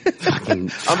 I'm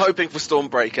hoping for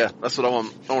Stormbreaker. That's what I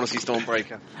want. I want to see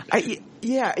Stormbreaker.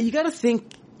 Yeah, you gotta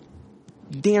think,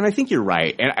 Dan, I think you're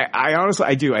right. And I honestly,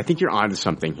 I do. I think you're onto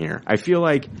something here. I feel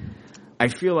like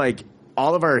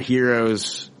all of our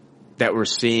heroes that we're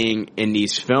seeing in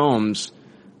these films,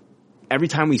 every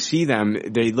time we see them,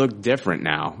 they look different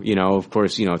now. You know, of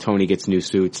course, you know, Tony gets new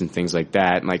suits and things like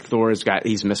that. And like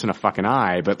he's missing a fucking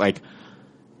eye, but like,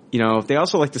 you know, they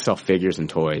also like to sell figures and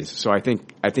toys. So I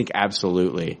think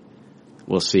absolutely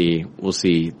we'll see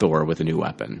Thor with a new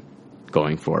weapon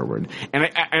going forward. And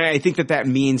I think that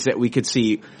means that we could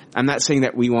see, I'm not saying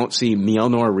that we won't see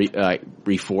Mjolnir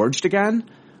reforged again,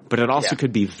 but it also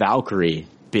could be Valkyrie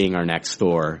being our next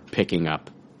Thor, picking up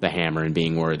the hammer and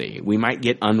being worthy. We might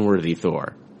get unworthy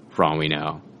Thor, for all we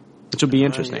know, which will be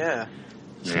interesting. Yeah,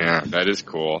 that is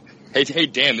cool. Hey,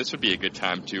 Dan, this would be a good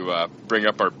time to bring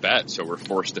up our bet, so we're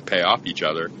forced to pay off each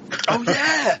other. Oh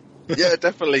yeah, yeah,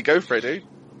 definitely go for it, dude.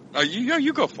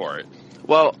 You go for it.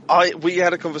 Well, we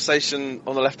had a conversation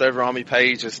on the Leftover Army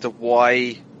page as to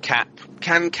why Cap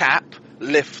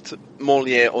lift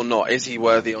Mjolnir or not? Is he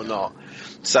worthy or not?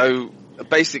 So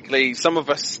basically, some of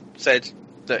us said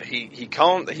that he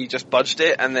can't, that he just budged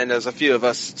it, and then there's a few of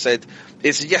us said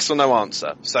it's a yes or no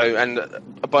answer. So, and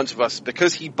a bunch of us,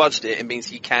 because he budged it means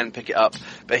he can pick it up,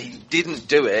 but he didn't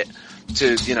do it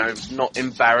to, you know, not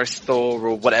embarrass Thor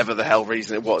or whatever the hell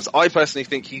reason it was. I personally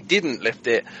think he didn't lift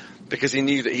it because he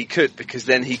knew that he could, because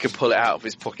then he could pull it out of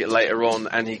his pocket later on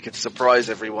and he could surprise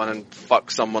everyone and fuck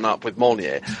someone up with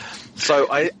Mjolnir. So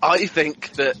I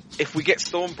think that if we get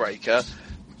Stormbreaker,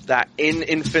 that in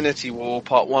Infinity War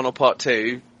Part 1 or Part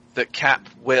 2, that Cap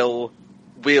will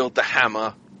wield the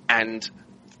hammer and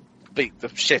beat the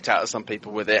shit out of some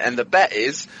people with it. And the bet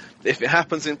is, if it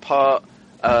happens in Part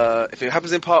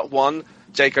 1,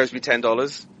 Jake owes me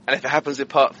 $10. And if it happens in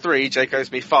Part 3, Jake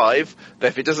owes me $5. But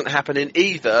if it doesn't happen in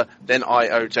either, then I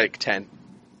owe Jake $10.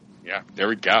 Yeah, there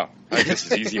we go. This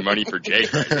is easy money for Jake.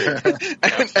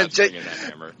 and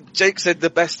Jake said the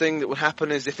best thing that would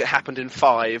happen is if it happened in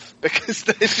 5, because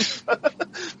then, I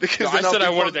said I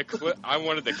wanted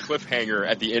the cliffhanger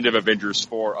at the end of Avengers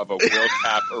 4 of a will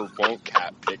Cap or won't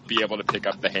Cap be able to pick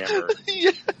up the hammer.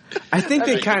 Yeah. I think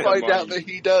they kind of find out that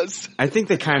he does. I think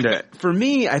they kind of, for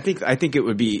me, I think it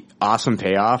would be awesome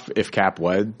payoff if Cap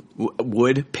would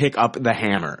pick up the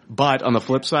hammer. But on the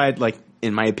flip side, like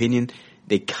in my opinion,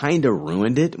 they kind of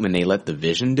ruined it when they let the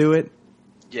Vision do it.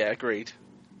 Yeah, agreed.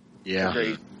 Yeah.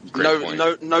 Agreed.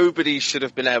 Nobody should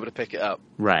have been able to pick it up.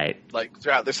 Right. Like,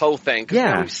 throughout this whole thing. Because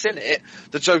now we've seen it,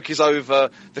 the joke is over,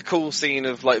 the cool scene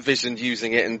of, like, Vision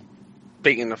using it and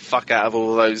beating the fuck out of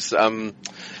all those,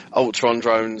 Ultron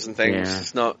drones and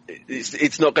things. Yeah.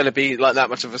 It's not going to be, like, that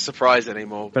much of a surprise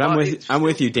anymore. But I'm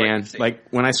with you, Dan. Like,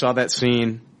 when I saw that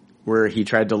scene where he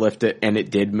tried to lift it and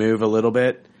it did move a little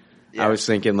bit, I was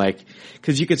thinking, like,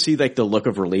 because you could see, like, the look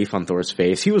of relief on Thor's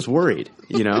face. He was worried,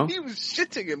 you know? He was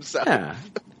shitting himself.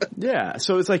 Yeah.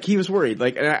 So it's like he was worried.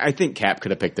 Like, and I think Cap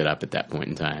could have picked it up at that point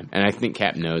in time. And I think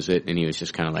Cap knows it, and he was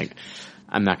just kind of like,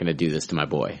 I'm not going to do this to my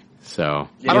boy. So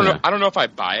I don't know if I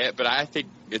buy it, but I think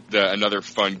another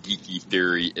fun geeky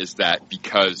theory is that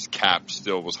because Cap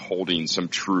still was holding some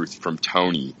truth from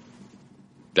Tony,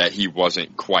 that he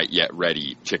wasn't quite yet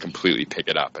ready to completely pick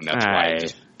it up, and that's why it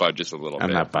just budges a little bit.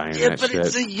 I'm not buying that shit. Yeah, but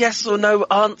it's a yes or no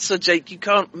answer, Jake. You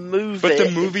can't move it. But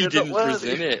the movie didn't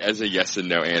present it as a yes and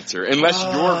no answer, unless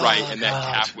you're right and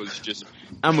that Cap was just...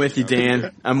 I'm with you,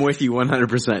 Dan. I'm with you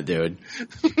 100%, dude.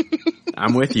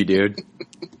 I'm with you, dude.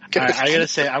 I gotta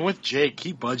say, I'm with Jake.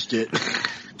 He budged it.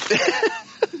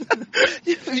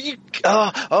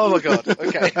 Oh my god.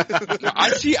 Okay. No,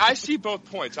 I see both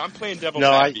points. I'm playing devil's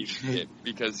advocate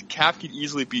because Cap could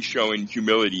easily be showing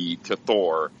humility to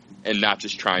Thor and not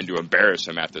just trying to embarrass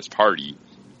him at this party.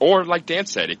 Or, like Dan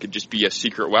said, it could just be a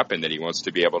secret weapon that he wants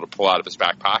to be able to pull out of his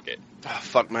back pocket. Oh,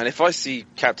 fuck, man. If I see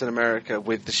Captain America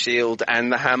with the shield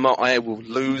and the hammer, I will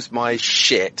lose my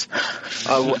shit.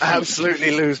 I will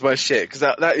absolutely lose my shit, because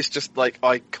that is just, like,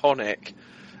 iconic.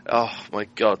 Oh, my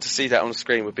God. To see that on the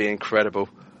screen would be incredible.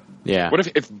 Yeah. What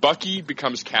if Bucky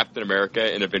becomes Captain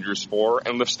America in Avengers 4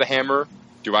 and lifts the hammer?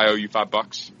 Do I owe you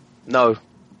 $5? No.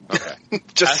 Okay.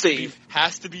 Just Steve.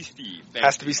 Has to be Steve.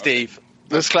 Has to be Steve.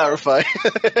 Let's clarify.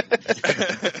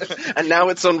 And now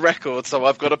it's on record, so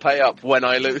I've got to pay up when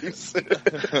I lose.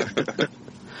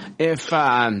 If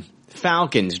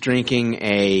Falcon's drinking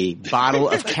a bottle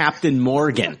of Captain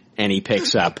Morgan and he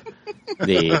picks up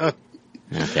the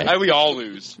Okay. We all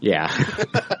lose. Yeah.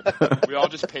 We all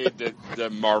just paid the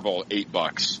Marvel $8,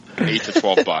 $8 to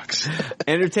 $12.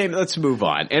 Entertainment. Let's move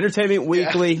on. Entertainment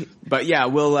Weekly. But yeah,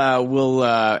 we'll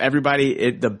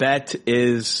everybody. The bet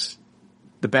is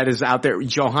out there.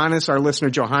 Johannes, our listener,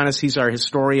 Johannes, he's our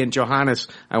historian. Johannes,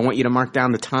 I want you to mark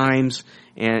down the times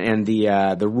and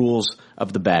the rules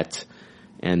of the bet,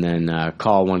 and then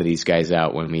call one of these guys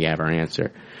out when we have our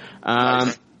answer.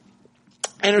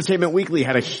 Entertainment Weekly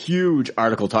had a huge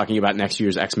article talking about next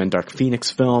year's X-Men Dark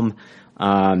Phoenix film.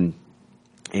 And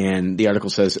the article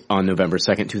says, on November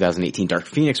 2nd, 2018, Dark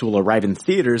Phoenix will arrive in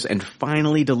theaters and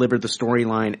finally deliver the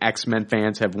storyline X-Men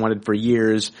fans have wanted for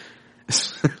years.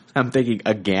 I'm thinking,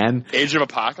 again? Age of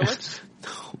Apocalypse?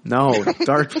 No,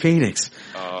 Dark Phoenix.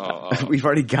 We've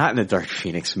already gotten a Dark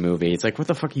Phoenix movie. It's like, what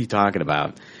the fuck are you talking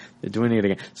about? They're doing it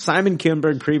again. Simon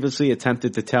Kinberg previously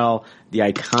attempted to tell the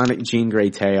iconic Jean Grey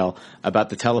tale about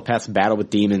the telepath's battle with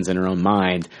demons in her own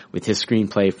mind with his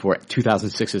screenplay for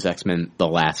 2006's X-Men The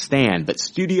Last Stand, but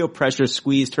studio pressure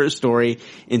squeezed her story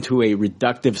into a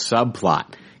reductive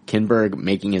subplot. Kinberg,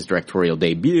 making his directorial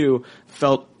debut,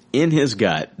 felt in his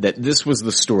gut that this was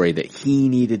the story that he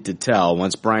needed to tell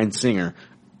once Bryan Singer,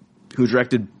 who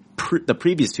directed the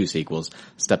previous two sequels,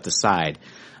 stepped aside.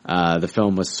 The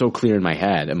film was so clear in my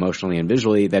head, emotionally and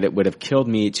visually, that it would have killed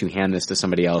me to hand this to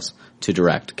somebody else to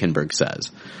direct, Kinberg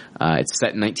says. It's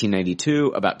set in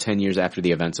 1992, about 10 years after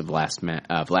the events of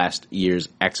last year's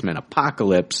X-Men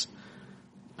Apocalypse.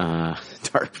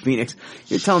 Dark Phoenix.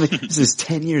 You're telling me this is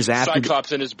 10 years after.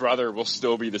 Cyclops and his brother will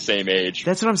still be the same age.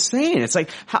 That's what I'm saying. It's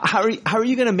like, how are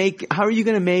you gonna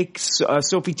make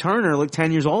Sophie Turner look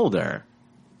 10 years older?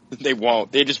 They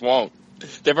won't. They just won't.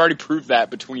 They've already proved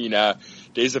that between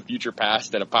Days of Future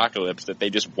Past and Apocalypse that they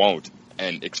just won't,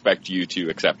 and expect you to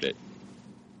accept it.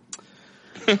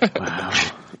 Wow.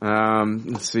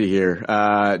 Let's see here.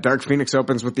 Dark Phoenix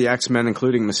opens with the X-Men,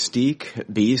 including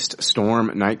Mystique, Beast,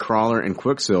 Storm, Nightcrawler, and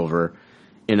Quicksilver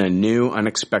in a new,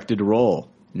 unexpected role.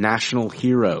 National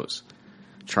heroes.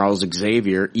 Charles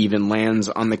Xavier even lands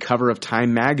on the cover of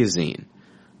Time magazine,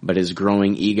 but his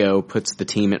growing ego puts the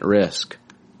team at risk.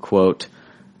 Quote,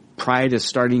 pride is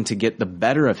starting to get the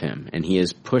better of him, and he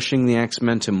is pushing the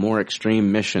X-Men to more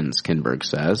extreme missions, Kinberg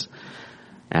says.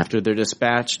 After they're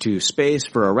dispatched to space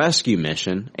for a rescue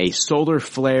mission, a solar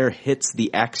flare hits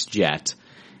the X-Jet,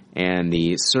 and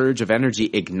the surge of energy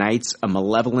ignites a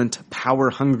malevolent,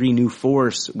 power-hungry new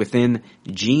force within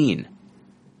Jean,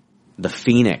 the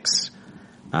Phoenix.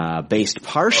 Based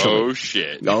partially... Oh,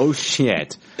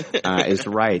 shit. Is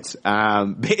right.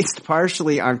 Based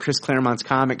partially on Chris Claremont's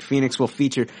comic, Phoenix will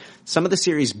feature some of the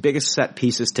series' biggest set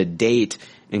pieces to date,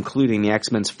 including the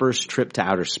X-Men's first trip to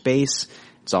outer space.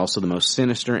 It's also the most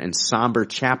sinister and somber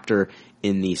chapter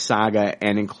in the saga,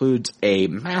 and includes a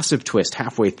massive twist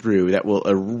halfway through that will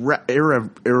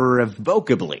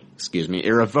irrevocably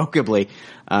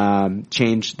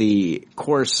change the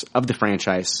course of the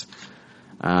franchise.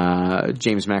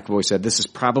 James McAvoy said, this is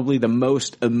probably the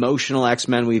most emotional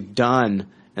X-Men we've done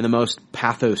and the most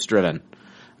pathos-driven.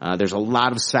 There's a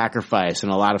lot of sacrifice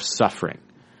and a lot of suffering.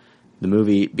 The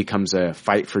movie becomes a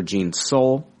fight for Jean's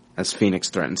soul as Phoenix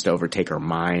threatens to overtake her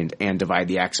mind and divide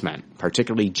the X-Men,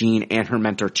 particularly Jean and her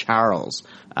mentor Charles.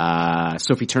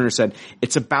 Sophie Turner said,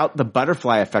 it's about the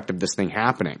butterfly effect of this thing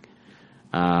happening.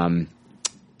 And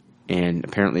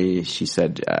apparently she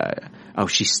said,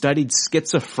 she studied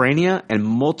schizophrenia and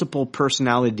multiple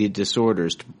personality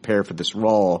disorders to prepare for this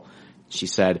role. She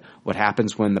said, what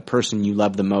happens when the person you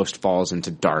love the most falls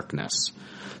into darkness?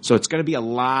 So it's going to be a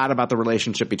lot about the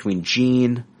relationship between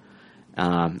Jean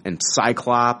and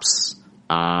Cyclops,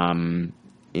 and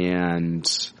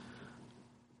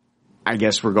I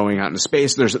guess we're going out into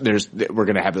space. We're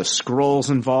going to have the Skrulls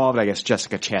involved. I guess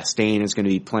Jessica Chastain is going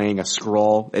to be playing a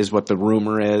Skrull, is what the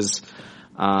rumor is.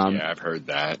 Yeah, I've heard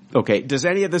that. Okay, does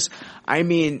any of this? I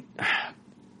mean,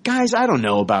 guys, I don't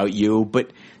know about you,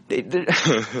 but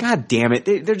God damn it,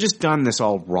 they're just done this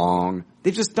all wrong.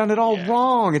 They've just done it all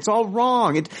wrong. It's all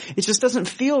wrong. It just doesn't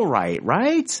feel right,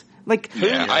 right? Like,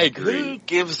 I agree. Who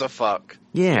gives a fuck?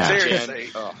 Yeah. Seriously.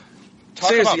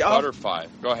 Talk about butterfly.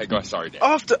 Go ahead. Sorry, Dan.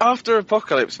 After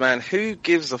Apocalypse, man, who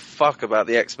gives a fuck about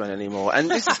the X-Men anymore? And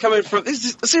this is coming from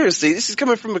this is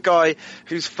coming from a guy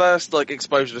whose first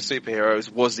exposure to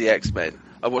superheroes was the X-Men.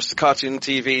 I watched the cartoon on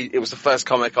TV. It was the first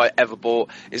comic I ever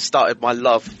bought. It started my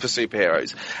love for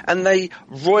superheroes, and they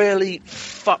royally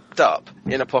fucked up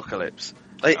in Apocalypse.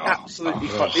 They absolutely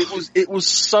fucked. It was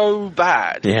so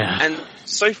bad. Yeah. And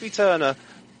Sophie Turner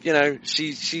you know,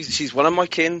 she's one of my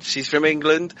kin. She's from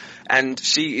England, and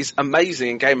she is amazing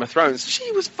in Game of Thrones.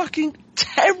 She was fucking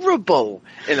terrible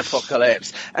in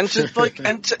Apocalypse, and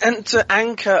to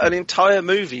anchor an entire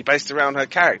movie based around her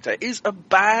character is a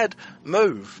bad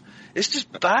move. It's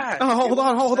just bad. Oh, hold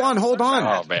on.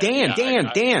 Oh, man.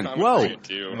 Dan.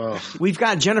 Whoa. We've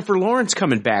got Jennifer Lawrence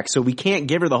coming back, so we can't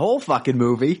give her the whole fucking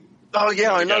movie. Oh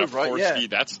yeah, I know, right? Force Yeah,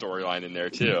 feed that storyline in there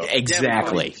too.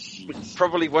 Exactly. We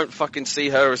probably won't fucking see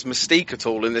her as Mystique at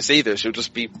all in this either. She'll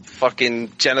just be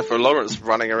fucking Jennifer Lawrence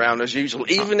running around as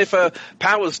usual. Even if her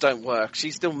powers don't work,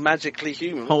 she's still magically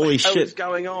human. Holy what the hell shit. is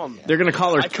going on? They're gonna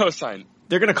call her. I co-sign.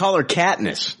 They're gonna call her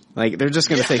Katniss. Like they're just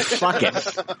gonna say "fuck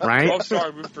it," right? Oh,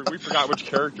 sorry, we forgot which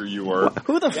character you were.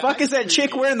 Who the fuck is that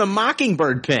chick wearing the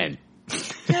Mockingbird pin?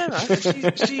 Yeah,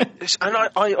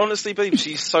 I honestly believe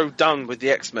she's so done with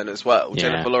the X-Men as well. Yeah.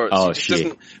 Jennifer Lawrence. Oh,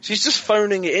 she's just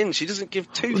phoning it in. She doesn't give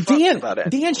two fucks about it.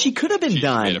 Dan, she could have been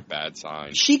done. Made a bad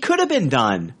sign. She could have been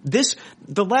done.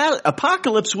 The last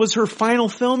Apocalypse was her final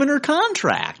film in her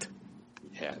contract.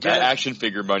 Yeah, that action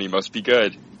figure money must be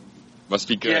good. Must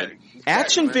be good. Yeah,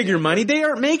 action figure money? They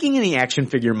aren't making any action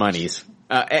figure monies.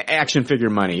 Action figure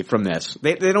money from this.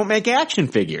 They don't make action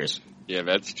figures. Yeah,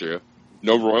 that's true.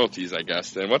 No royalties, I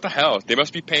guess. Then what the hell? They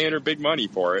must be paying her big money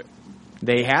for it.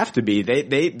 They have to be.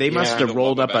 They must have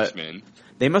rolled up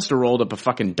They must have rolled up a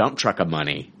fucking dump truck of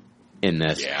money in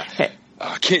this. Yeah. Hey.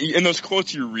 In those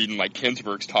quotes you were reading, like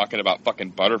Kinsberg's talking about fucking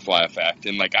butterfly effect,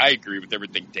 and like I agree with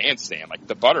everything Dan's saying. Like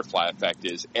the butterfly effect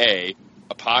is A,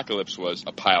 Apocalypse was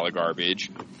a pile of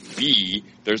garbage. B,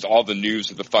 there's all the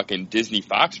news of the fucking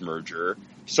Disney-Fox merger.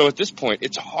 So at this point,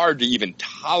 it's hard to even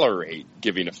tolerate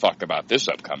giving a fuck about this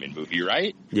upcoming movie,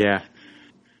 right? Yeah.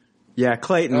 Yeah,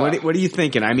 Clayton, what are you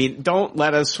thinking? I mean, don't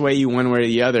let us sway you one way or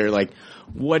the other. Like,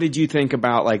 what did you think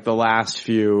about, like, the last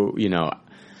few,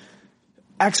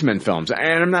 X-Men films?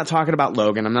 And I'm not talking about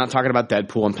Logan. I'm not talking about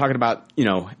Deadpool. I'm talking about,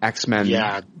 X-Men,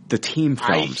 the team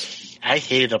films. I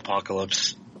hated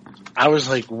Apocalypse. I was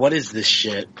like, what is this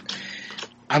shit?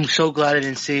 I'm so glad I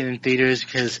didn't see it in theaters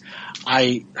because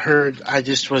I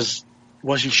just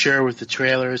wasn't sure with the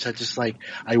trailers.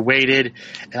 I waited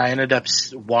and I ended up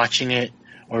watching it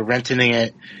or renting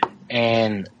it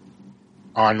and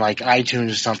on like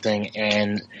iTunes or something,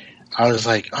 and I was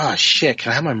like, oh shit,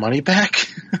 can I have my money back?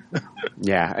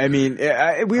 Yeah, I mean,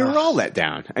 we were all let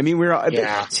down. I mean,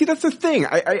 see, that's the thing.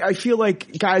 I feel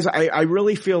like, guys, I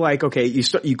really feel like, okay,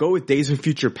 you go with Days of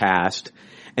Future Past,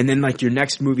 and then like your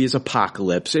next movie is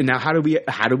Apocalypse, and now how do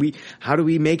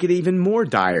we make it even more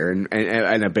dire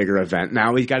and a bigger event?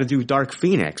 Now we got to do Dark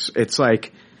Phoenix. It's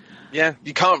like, yeah,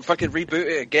 you can't fucking reboot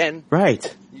it again,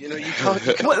 right? You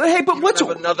can't. Well, hey, but what's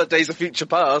another Days of Future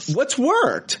Past? What's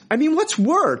worked? I mean,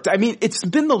 it's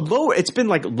been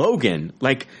like Logan,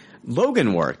 like.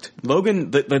 Logan worked.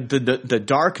 Logan, the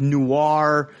dark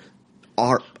noir,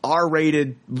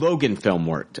 R-rated Logan film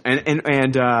worked, and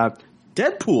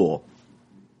Deadpool.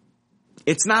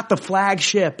 It's not the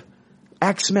flagship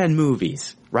X-Men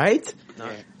movies, right? No.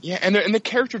 Yeah, and the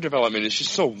character development is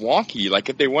just so wonky. Like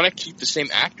if they want to keep the same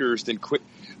actors, then quit.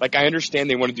 Like I understand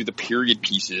they want to do the period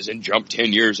pieces and jump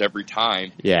 10 years every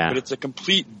time. Yeah. But it's a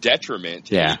complete detriment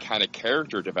to any kind of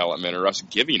character development or us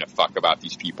giving a fuck about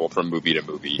these people from movie to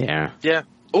movie. Yeah. Yeah.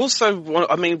 Also, one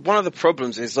of the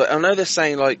problems is, like, I know they're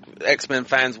saying, like, X-Men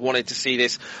fans wanted to see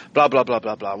this, blah, blah, blah,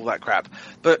 blah, blah, all that crap.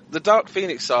 But the Dark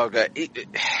Phoenix saga,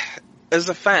 as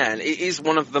a fan, it is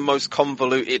one of the most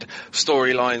convoluted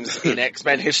storylines in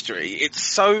X-Men history. It's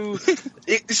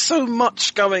so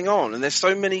much going on, and there's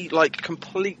so many, like,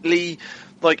 completely,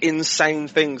 like, insane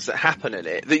things that happen in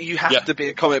it that you have to be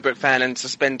a comic book fan and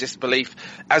suspend disbelief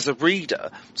as a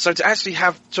reader. So to actually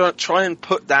try and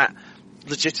put that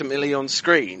legitimately on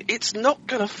screen, it's not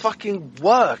gonna fucking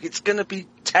work. It's gonna be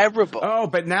terrible. Oh,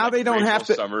 but now like they don't have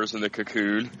to. Summers in the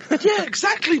Cocoon. Yeah,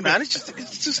 exactly, man.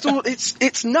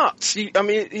 It's nuts.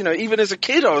 Even as a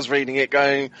kid, I was reading it,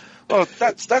 going, "Oh,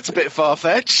 that's a bit far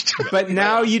fetched." But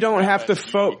now you don't have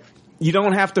to You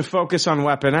don't have to focus on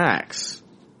Weapon X,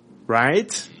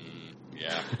 right?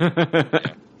 Yeah.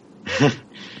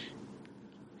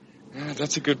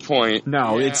 That's a good point.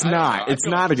 No, it's not. It's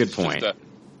not a good point.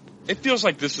 It feels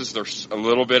like this is a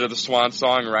little bit of the swan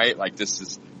song, right? Like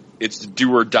it's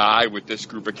do or die with this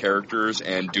group of characters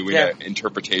and doing an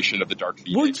interpretation of the Dark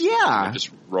Phoenix. Well, yeah.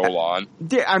 Just roll on.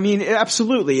 I mean,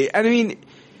 absolutely. I mean,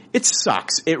 it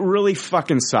sucks. It really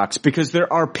fucking sucks because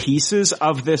there are pieces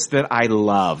of this that I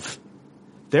love.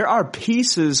 There are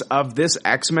pieces of this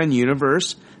X-Men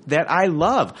universe that I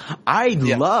love. I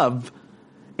love,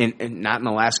 and not in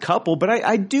the last couple, but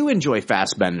I do enjoy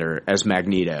Fassbender as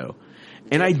Magneto.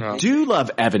 And I do love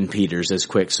Evan Peters as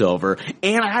Quicksilver,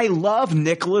 and I love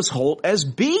Nicholas Hoult as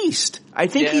Beast. I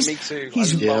think me too. I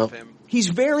love him. He's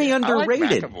very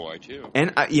underrated. I like McAvoy too.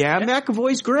 And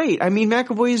McAvoy's great. I mean,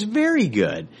 McAvoy is very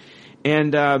good.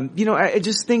 And I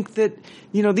just think that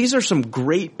these are some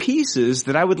great pieces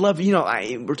that I would love.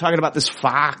 We're talking about this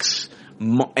Fox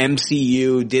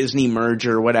MCU Disney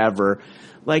merger, whatever.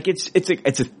 Like it's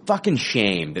a fucking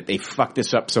shame that they fucked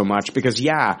this up so much, because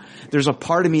there's a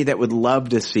part of me that would love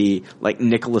to see like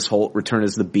Nicholas Hoult return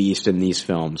as the Beast in these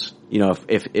films.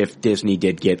 If Disney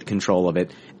did get control of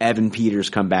it, Evan Peters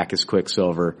come back as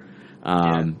Quicksilver.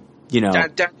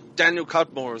 Daniel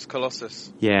Cudmore as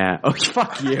Colossus. Yeah. Oh,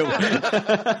 fuck you.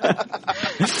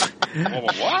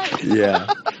 What? Yeah.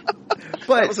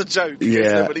 But that was a joke.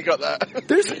 Yeah. Nobody got that.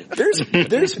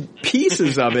 There's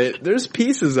pieces of it. There's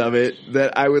pieces of it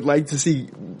that I would like to see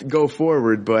go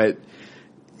forward, but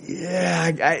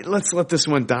let's let this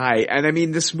one die. And I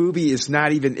mean, this movie is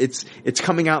not even. It's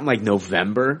coming out in like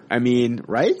November. I mean,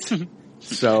 right?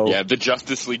 So the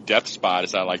Justice League death spot,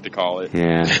 as I like to call it.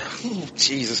 Yeah.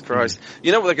 Jesus Christ!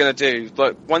 You know what they're going to do?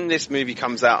 Like when this movie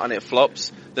comes out and it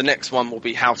flops, the next one will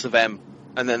be House of M.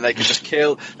 And then they can just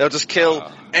kill, they'll just kill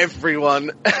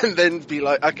everyone and then be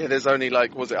like, okay, there's only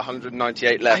like, was it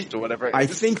 198 left or whatever it is? I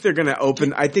think they're going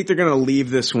to leave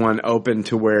this one open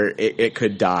to where it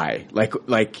could die. Like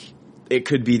it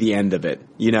could be the end of it,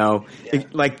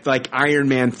 like Iron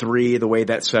Man 3, the way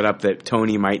that's set up, that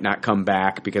Tony might not come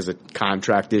back because of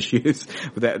contract issues.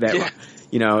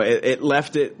 It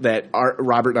left it that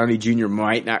Robert Downey Jr.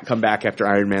 might not come back after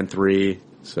Iron Man 3.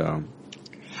 So.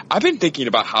 I've been thinking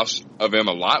about House of M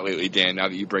a lot lately, Dan, now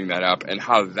that you bring that up, and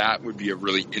how that would be a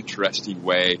really interesting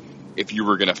way if you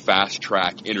were going to fast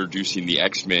track introducing the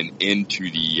X-Men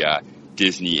into the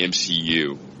Disney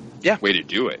MCU. Yeah. Way to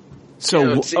do it. So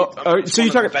you're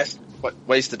talking best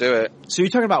ways to do it. So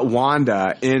you're talking about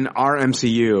Wanda in our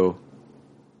MCU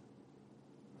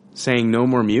saying no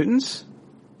more mutants?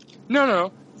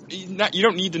 No. You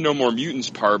don't need the no more mutants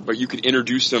part, but you could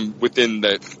introduce them within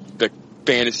the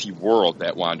fantasy world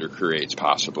that Wanda creates,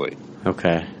 possibly.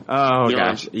 Okay. Oh,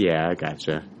 gosh. Yeah, I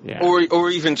gotcha. Yeah. Or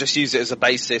even just use it as a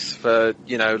basis for,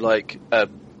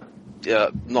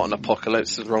 not an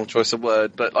apocalypse is the wrong choice of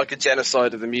word, but like a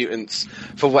genocide of the mutants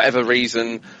for whatever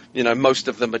reason. Most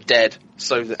of them are dead,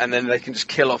 and then they can just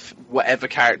kill off whatever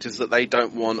characters that they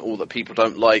don't want or that people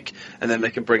don't like, and then they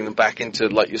can bring them back into,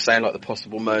 like you're saying, like the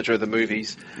possible merger of the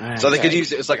movies. Okay. So they could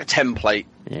use it as like a template.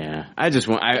 Yeah, I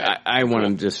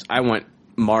want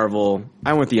Marvel,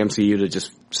 I want the MCU to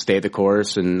just stay the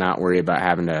course and not worry about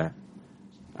having to,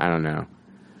 I don't know.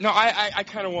 No, I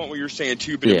kind of want what you're saying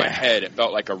too, but in my head it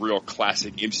felt like a real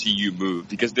classic MCU move,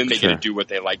 because then they get to do what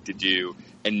they like to do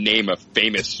and name a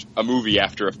movie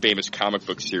after a famous comic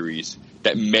book series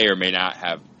that may or may not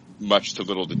have much to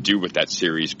little to do with that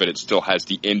series, but it still has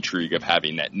the intrigue of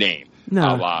having that name.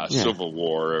 A la Civil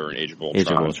War or Age of Ultron.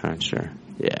 Age of Ultron, sure.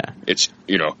 Yeah. It's,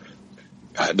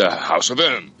 the House of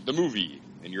M, the movie,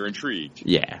 and you're intrigued.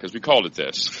 Yeah. Because we called it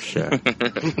this. Sure.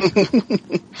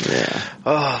 Yeah.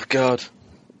 Oh, God.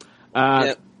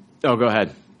 Oh, go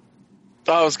ahead.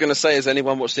 I was going to say, has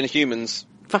anyone watched Inhumans?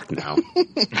 Fuck no.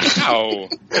 No.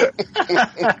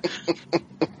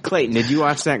 Clayton, did you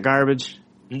watch that garbage?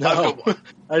 No.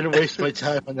 I didn't waste my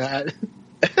time on that.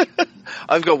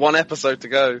 I've got one episode to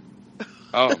go.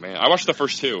 Oh, man. I watched the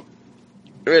first two.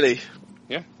 Really?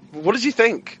 Yeah. What did you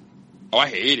think? Oh, I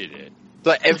hated it.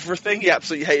 Like everything? You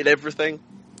absolutely hated everything?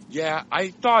 Yeah, I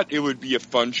thought it would be a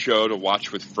fun show to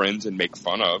watch with friends and make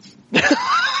fun of.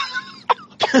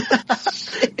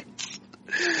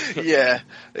 Yeah.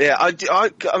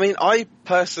 I mean, I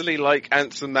personally like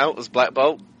Anson Mount as Black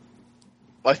Bolt.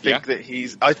 I think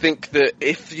that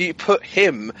if you put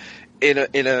him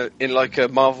in like a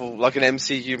Marvel, like an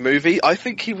MCU movie, I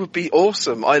think he would be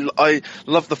awesome. I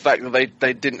love the fact that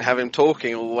they didn't have him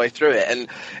talking all the way through it, and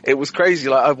it was crazy.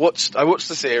 Like I watched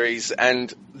the series,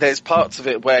 and there's parts of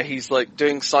it where he's like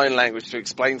doing sign language to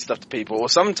explain stuff to people, or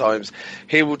sometimes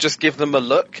he will just give them a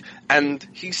look, and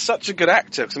he's such a good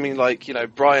actor. Cause I mean, like,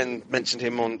 Brian mentioned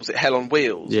him on, was it Hell on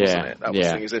Wheels? Yeah. Wasn't it? That was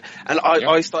the thing he said. And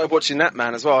I started watching that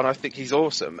man as well, and I think he's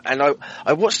awesome. And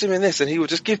I watched him in this, and he would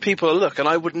just give people a look, and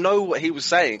I would know what he was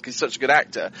saying because he's such a good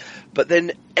actor. But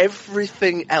then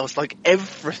everything else in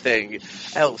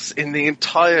the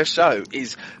entire show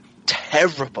is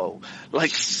terrible,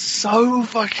 like so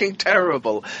fucking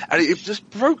terrible, and it just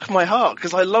broke my heart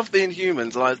because I love the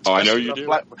Inhumans, and I know you do,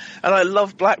 and I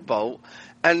love Black Bolt,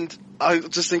 and I was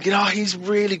just thinking, he's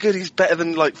really good, he's better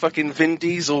than like fucking Vin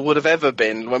Diesel would have ever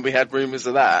been when we had rumours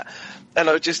of that, And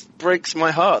it just breaks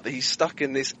my heart that he's stuck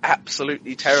in this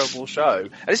absolutely terrible show.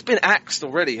 And it's been axed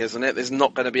already, hasn't it? There's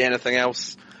not going to be anything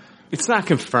else. It's not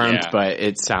confirmed, but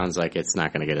it sounds like it's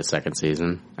not going to get a second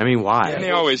season. I mean, why? And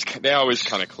they always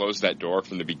kind of close that door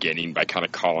from the beginning by kind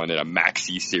of calling it a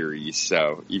maxi series.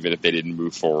 So even if they didn't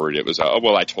move forward, it was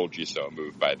I told you so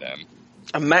move by them.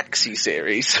 A maxi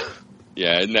series?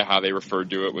 Yeah, isn't that how they referred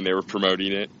to it when they were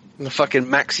promoting it? The fucking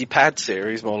maxi pad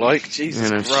series, more like. Jesus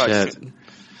Christ. Shit.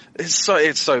 It's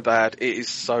so bad. It is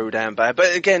so damn bad.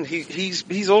 But again,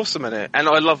 he's awesome in it. And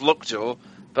I love Lockjaw,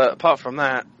 but apart from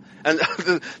that, and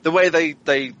the way they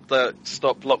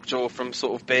stop Lockjaw from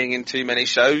sort of being in too many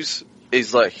shows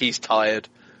is like he's tired.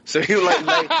 So he'll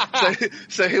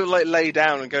like lay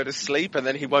down and go to sleep, and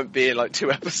then he won't be in like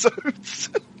 2 episodes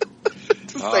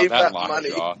to save that money.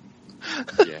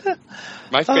 Yeah.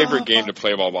 My favorite game to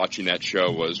play while watching that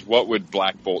show was what would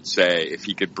Black Bolt say if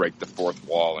he could break the fourth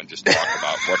wall and just talk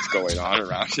about what's going on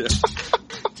around him.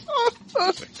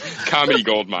 Comedy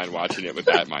goldmine watching it with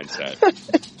that mindset.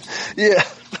 Yeah,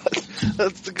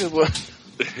 that's the good one.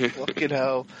 Fucking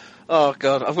hell. Oh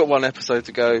god, I've got 1 episode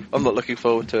to go. I'm not looking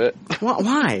forward to it.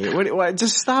 Why? What?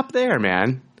 Just stop there,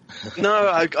 man. No,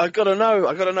 I gotta know.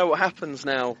 I gotta know what happens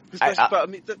now.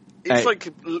 It's like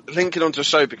linking onto a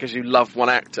show because you love one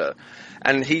actor,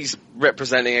 and he's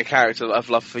representing a character that I've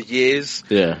loved for years.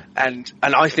 Yeah. And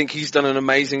I think he's done an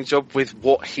amazing job with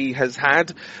what he has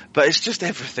had, but it's just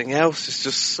everything else is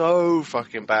just so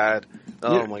fucking bad.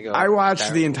 Oh my god. I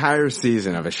watched the entire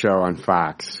season of a show on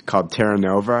Fox called Terra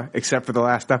Nova, except for the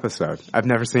last episode. I've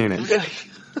never seen it.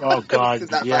 Oh god,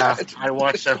 yeah. I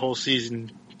watched that whole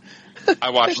season.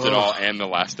 I watched it all and the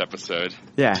last episode.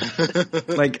 Yeah.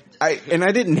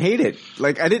 I didn't hate it.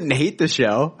 Like, I didn't hate the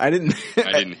show. I didn't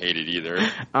hate it either.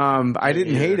 I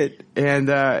didn't hate it. And,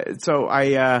 so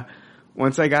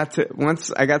once I got to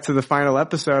the final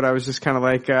episode, I was just kind of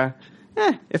like,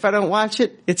 if I don't watch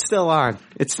it, it's still on.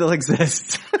 It still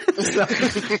exists. So,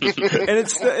 and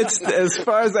it's as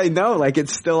far as I know, like,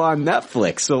 it's still on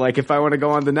Netflix. So, like, if I want to go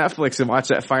on to Netflix and watch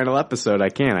that final episode, I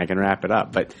can wrap it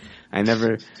up. But I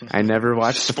never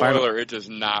watched the final. Spoiler, it does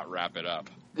not wrap it up.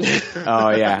 Oh,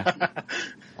 yeah.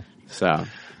 So,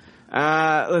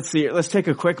 let's see. Let's take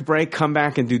a quick break, come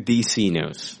back and do DC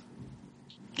news.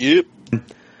 Yep.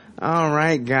 All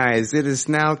right, guys. It is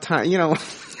now time. You know,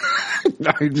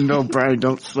 no, Brian,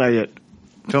 don't say it.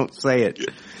 Don't say it.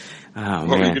 Oh,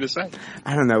 what were you going to say?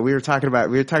 I don't know. We were talking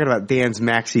about Dan's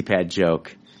maxi pad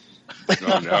joke.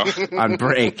 Oh, no. On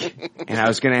break. And I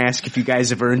was going to ask if you guys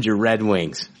have earned your Red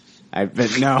Wings.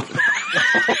 But no.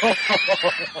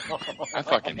 I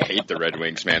fucking hate the Red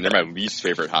Wings, man. They're my least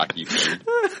favorite hockey team.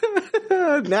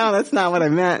 No, that's not what I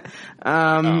meant.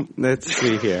 Let's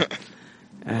see here.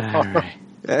 All right.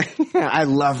 I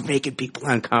love making people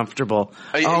uncomfortable.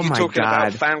 Are you my talking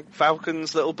God. about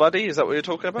Falcon's little buddy? Is that what you're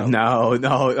talking about? No.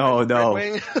 No,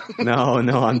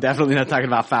 I'm definitely not talking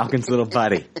about Falcon's little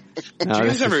buddy. No,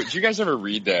 do you guys ever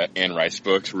read the Anne Rice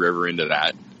books? Were you ever into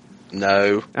that?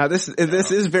 No. This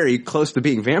is very close to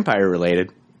being vampire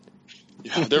related.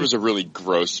 Yeah, there was a really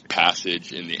gross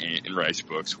passage in the Anne Rice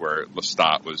books where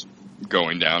Lestat was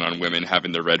going down on women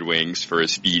having the Red Wings for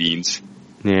his feedings.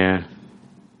 Yeah.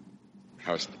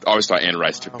 I always thought Anne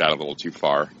Rice took that a little too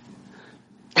far.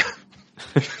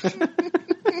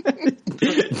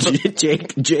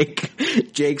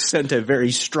 Jake sent a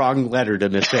very strong letter to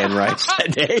Miss Anne Rice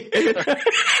that day.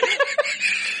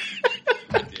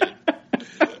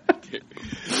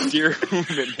 Dear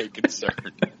women may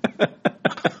concern.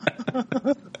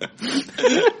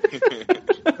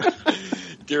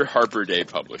 Dear Harper Day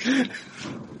Publishing.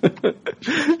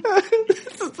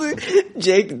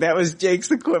 Jake, that was Jake's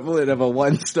equivalent of a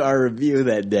 1-star review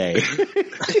that day.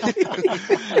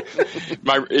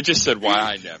 It just said, why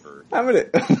I never. I'm gonna,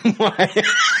 why?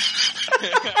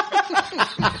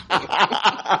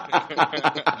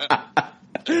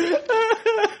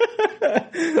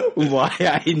 Why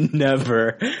I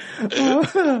never.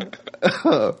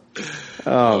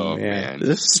 Oh man.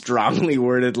 This strongly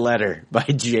worded letter by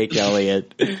Jake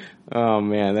Elliott. Oh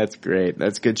man, that's great.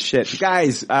 That's good shit.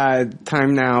 Guys,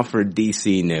 time now for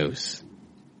DC news.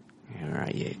 All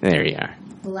right, there you are.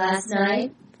 Last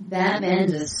night, Batman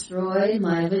destroyed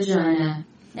my vagina.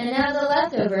 And now the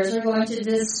leftovers are going to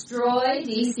destroy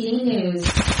DC News.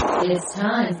 It's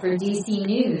time for DC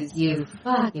News, you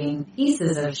fucking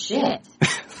pieces of shit.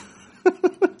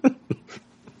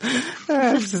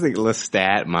 I was just like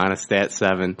Lestat, Monostat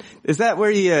 7. Is that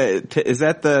where you? Is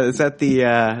that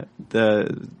the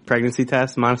pregnancy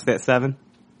test, Monostat 7?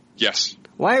 Yes.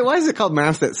 Why is it called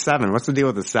Monostat 7? What's the deal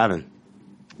with the 7?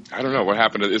 I don't know what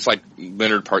happened to, it's like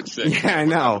Leonard Part 6. Yeah, I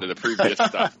know. To the previous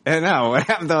stuff. I know. What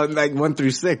happened to like 1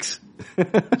 through 6?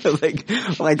 like,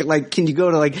 can you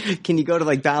go to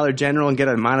like Dollar General and get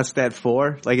a Monostat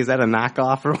 4? Like, is that a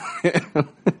knockoff or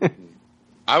what?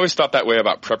 I always thought that way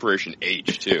about preparation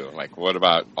H too. Like, what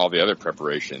about all the other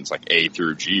preparations, like A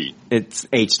through G? It's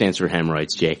H stands for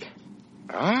hemorrhoids, Jake.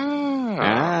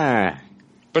 Ah.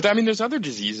 But I mean, there's other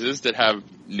diseases that have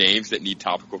names that need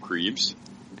topical creams.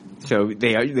 So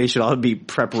they should all be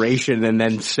preparation and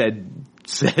then said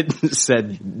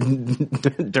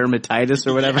dermatitis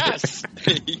or whatever. Yes.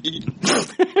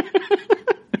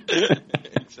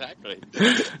 Exactly.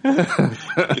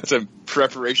 It's a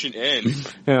preparation N.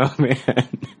 Oh man.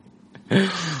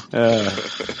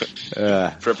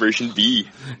 Preparation B.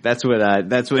 That's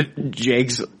what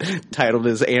Jake's titled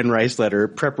his Anne Rice letter.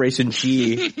 Preparation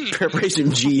G.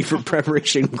 Preparation G for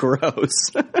preparation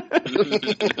gross.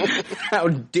 How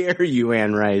dare you,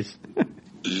 Anne Rice?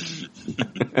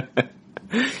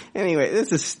 Anyway,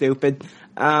 this is stupid.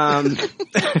 Guys,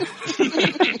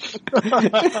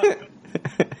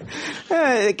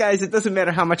 it doesn't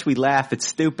matter how much we laugh. It's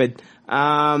stupid.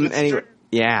 Anyway,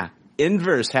 yeah.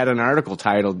 Inverse had an article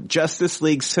titled Justice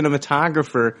League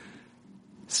cinematographer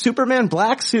Superman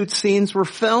black suit scenes were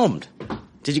filmed.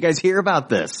 Did you guys hear about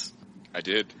this? I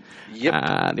did. Yep.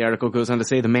 The article goes on to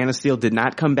say the Man of Steel did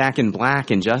not come back in black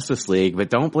in Justice League, but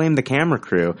don't blame the camera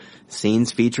crew.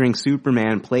 Scenes featuring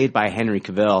Superman, played by Henry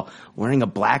Cavill, wearing a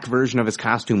black version of his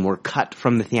costume were cut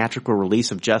from the theatrical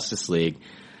release of Justice League.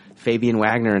 Fabian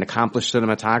Wagner, an accomplished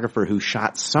cinematographer who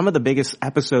shot some of the biggest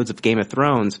episodes of Game of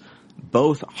Thrones,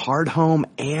 both Hard Home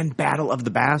and Battle of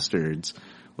the Bastards,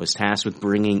 was tasked with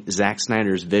bringing Zack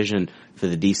Snyder's vision for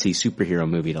the DC superhero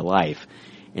movie to life.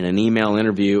 In an email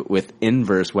interview with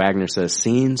Inverse, Wagner says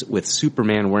scenes with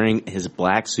Superman wearing his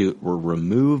black suit were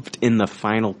removed in the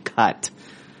final cut.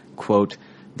 Quote,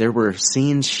 there were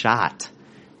scenes shot.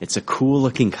 It's a cool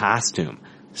looking costume.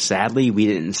 Sadly, we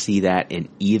didn't see that in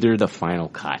either the final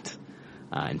cut.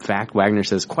 In fact, Wagner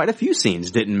says quite a few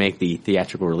scenes didn't make the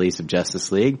theatrical release of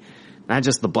Justice League. Not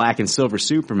just the black and silver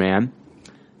Superman.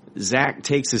 Zack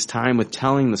takes his time with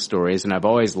telling the stories, and I've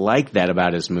always liked that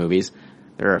about his movies.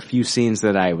 There are a few scenes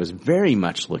that I was very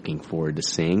much looking forward to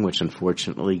seeing, which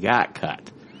unfortunately got cut.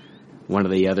 One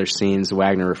of the other scenes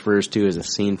Wagner refers to is a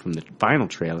scene from the final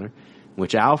trailer, in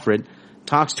which Alfred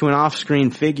talks to an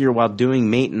off-screen figure while doing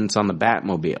maintenance on the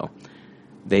Batmobile.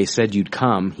 They said you'd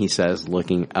come, he says,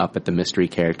 looking up at the mystery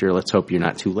character. Let's hope you're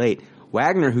not too late.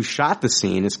 Wagner, who shot the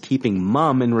scene, is keeping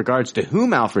mum in regards to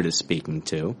whom Alfred is speaking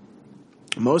to.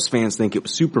 Most fans think it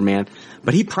was Superman,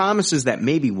 but he promises that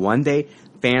maybe one day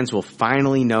fans will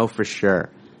finally know for sure.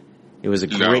 It was a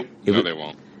great. No, they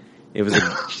won't. It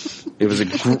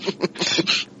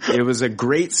was a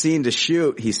great scene to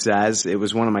shoot. He says it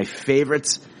was one of my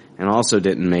favorites, and also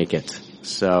didn't make it.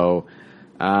 So,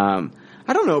 I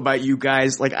don't know about you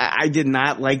guys. Like, I did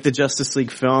not like the Justice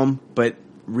League film, but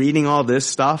reading all this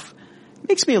stuff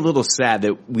makes me a little sad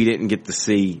that we didn't get to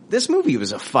see. This movie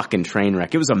was a fucking train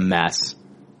wreck. It was a mess.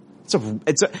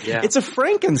 It's a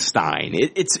Frankenstein.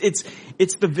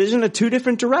 It's the vision of two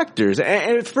different directors.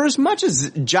 And for as much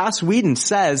as Joss Whedon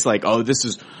says, like, I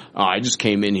just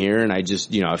came in here and I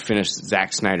finished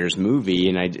Zack Snyder's movie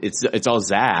and it's all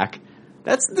Zack.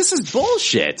 This is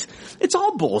bullshit. It's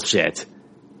all bullshit.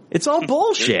 It's all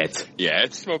bullshit. Yeah,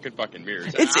 it's smoke and fucking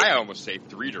mirrors. I almost say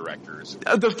 3 directors.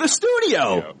 The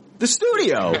studio.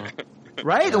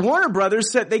 Right? The Warner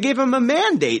Brothers said they gave him a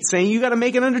mandate saying you gotta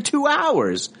make it under 2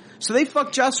 hours. So they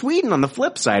fucked Joss Whedon on the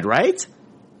flip side, right?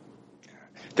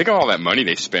 Think of all that money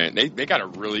they spent. They got a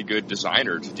really good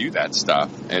designer to do that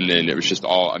stuff. And then it was just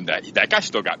all, that guy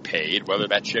still got paid, whether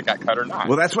that shit got cut or not.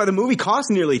 Well, that's why the movie cost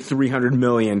nearly $300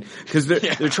 million. Cause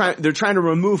they're trying to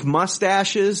remove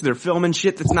mustaches. They're filming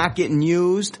shit that's not getting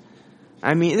used.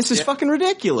 I mean, this is fucking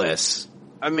ridiculous.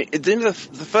 I mean, the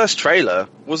first trailer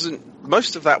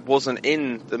most of that wasn't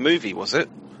in the movie, was it?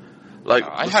 Like,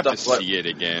 I'd have to see it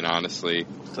again, honestly.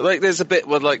 So, like, there's a bit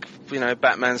where, like,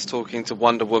 Batman's talking to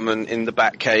Wonder Woman in the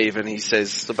Batcave, and he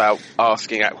says about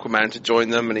asking Aquaman to join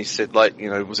them, and he said, like,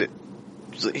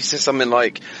 he says something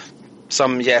like,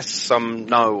 some yes, some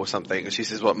no, or something, and she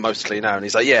says, what, mostly no, and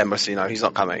he's like, yeah, mostly no, he's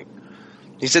not coming.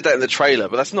 He said that in the trailer,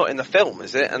 but that's not in the film,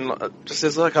 is it? And just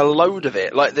there's like a load of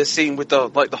it, like the scene with the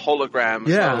hologram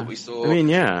as well that we saw. I mean,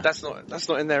 yeah. That's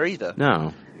not in there either.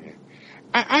 No.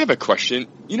 I have a question.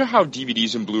 You know how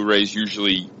DVDs and Blu-rays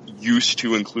usually used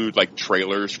to include like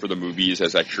trailers for the movies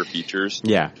as extra features?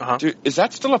 Yeah. Dude, is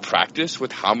that still a practice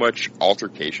with how much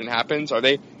altercation happens?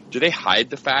 Do they hide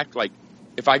the fact, like,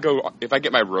 if I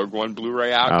get my Rogue One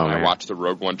Blu-ray out, can I watch the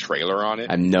Rogue One trailer on it?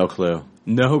 I have no clue.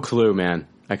 No clue, man.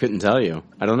 I couldn't tell you.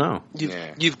 I don't know.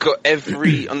 You've got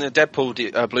every on the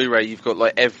Deadpool Blu-ray. You've got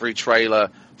like every trailer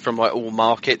from like all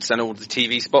markets and all the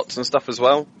TV spots and stuff as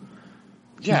well.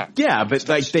 Yeah, but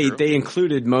like they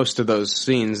included most of those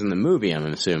scenes in the movie. I'm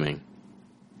assuming,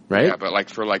 right? Yeah, but like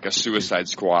for like a Suicide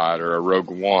Squad or a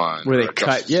Rogue One, where they or a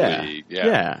cut, Justice League.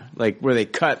 like where they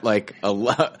cut like a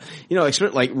lot,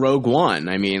 like Rogue One.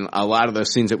 I mean, a lot of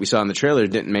those scenes that we saw in the trailer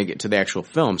didn't make it to the actual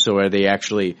film. So are they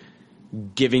actually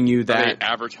giving you that? Are they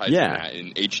advertising that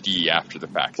in HD after the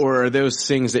fact? Or are those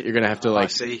things that you're going to have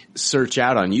to search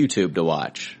out on YouTube to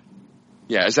watch?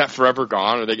 Yeah, is that forever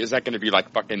gone? Or is that going to be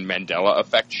like fucking Mandela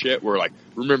effect shit where like,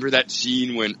 remember that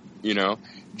scene when,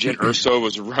 Jen Erso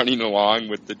was running along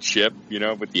with the chip,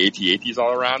 with the AT-ATs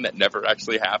all around? That never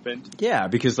actually happened. Yeah,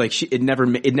 because like it never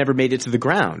made it to the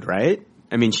ground, right?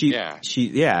 I mean, she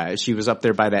was up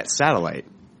there by that satellite.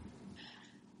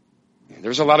 There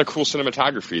was a lot of cool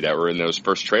cinematography that were in those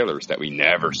first trailers that we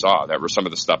never saw. That were some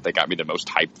of the stuff that got me the most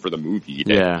hyped for the movie.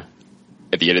 Yeah.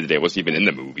 At the end of the day, it wasn't even in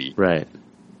the movie. Right.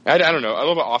 I don't know, a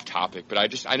little bit off topic, but I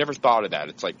never thought of that.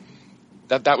 It's like,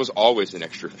 that was always an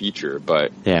extra feature,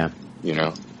 but, Yeah,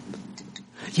 so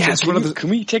it's one of the...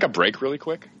 Can we take a break really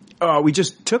quick? Oh, we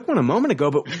just took one a moment ago,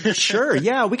 but sure,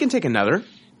 yeah, we can take another.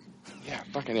 Yeah,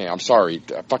 fucking A, I'm sorry.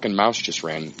 A fucking mouse just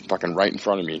ran fucking right in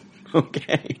front of me.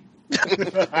 Okay.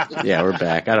 Yeah, we're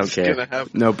back. I don't care.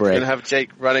 No break. Gonna have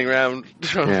Jake running around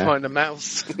trying to find a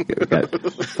mouse. We got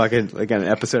an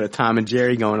episode of Tom and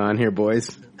Jerry going on here,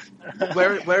 boys.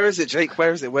 Where is it, Jake?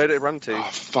 Where is it? Where did it run to? Oh,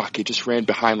 fuck. It just ran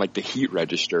behind, like, the heat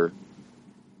register.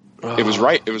 Oh. It was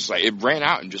right. It was like, it ran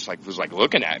out and just, like, was, like,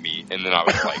 looking at me. And then I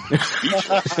was, like,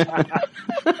 speechless.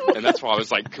 And that's why I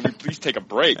was like, can we please take a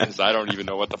break? Because I don't even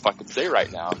know what the fuck to say right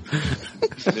now.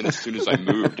 And then as soon as I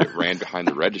moved, it ran behind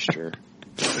the register.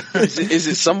 Is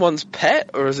it someone's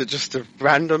pet, or is it just a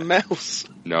random mouse?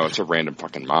 No, it's a random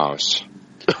fucking mouse.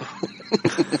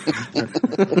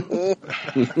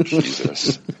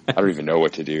 Jesus. I don't even know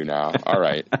what to do now. All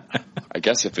right. I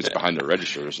guess if it's behind the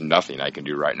register, there's nothing I can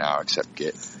do right now except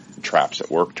get traps at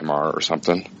work tomorrow or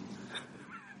something.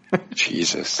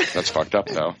 Jesus. That's fucked up,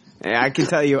 though. Yeah, I can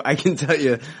tell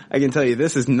you,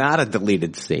 this is not a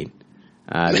deleted scene.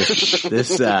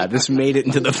 This made it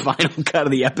into the final cut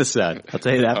of the episode. I'll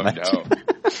tell you that much.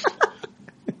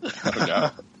 Oh,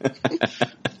 no.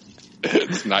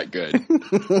 It's not good.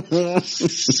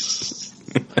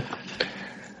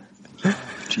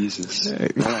 Jesus.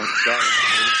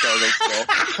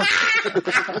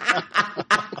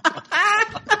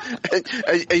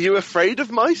 Are you afraid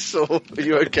of mice, or are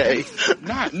you okay?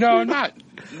 Not.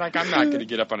 Like, I'm not going to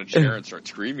get up on a chair and start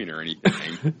screaming or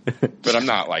anything. But I'm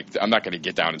not going to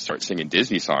get down and start singing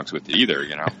Disney songs with it either,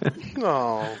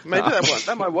 Oh, maybe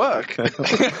that might work.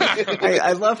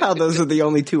 I love how those are the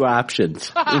only two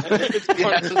options. It's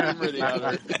one or the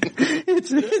other.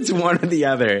 It's one or the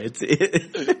other.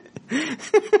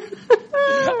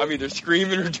 I'm either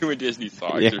screaming or doing Disney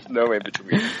songs. Yeah. There's no in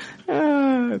between.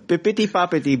 Bippity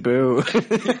boppity boo.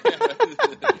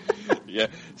 Yeah,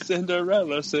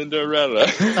 Cinderella.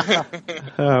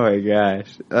 Oh my gosh.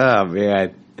 Oh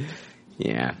man.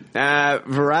 Yeah.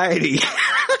 Variety.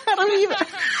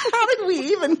 How did we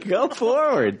even go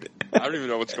forward? I don't even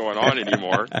know what's going on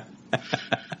anymore.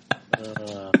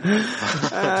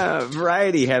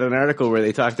 Variety had an article where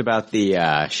they talked about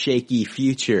the shaky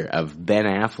future of Ben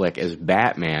Affleck as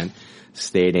Batman,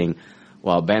 stating,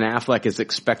 while Ben Affleck is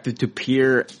expected to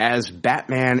appear as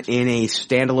Batman in a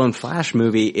standalone Flash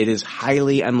movie, it is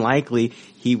highly unlikely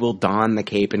he will don the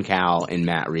cape and cowl in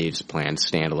Matt Reeves' planned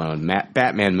standalone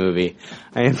Batman movie.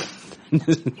 I'm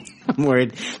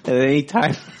worried that at any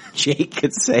time Jake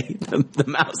could say the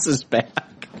mouse is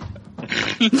back.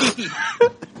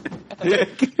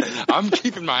 I'm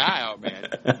keeping my eye out,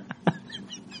 man.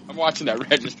 I'm watching that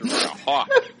register like a hawk.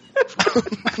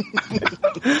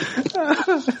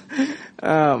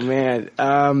 Oh man.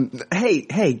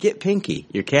 Hey, get Pinky,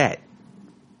 your cat.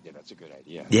 Yeah, that's a good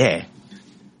idea. Yeah.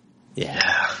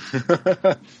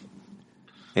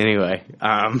 Anyway,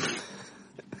 I'm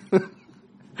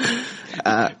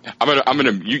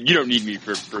gonna you don't need me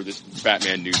for this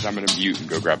Batman news. I'm gonna mute and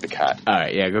go grab the cat. All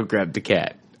right, yeah, go grab the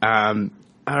cat.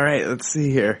 All right, let's see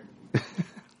here.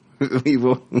 we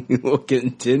will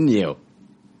continue.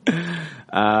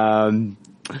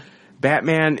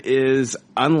 Batman is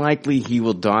unlikely he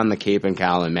will don the cape and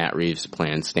cowl in Matt Reeves'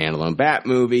 planned standalone Bat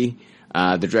movie.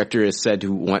 The director is said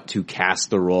to want to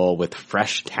cast the role with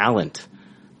fresh talent,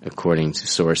 according to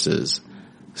sources.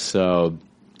 So,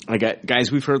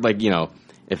 guys, we've heard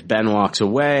if Ben walks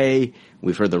away,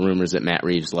 We've heard the rumors that Matt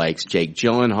Reeves likes Jake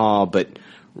Gyllenhaal, but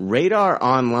Radar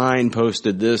Online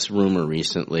posted this rumor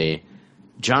recently.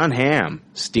 Jon Hamm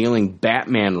stealing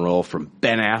Batman role from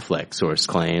Ben Affleck, source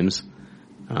claims.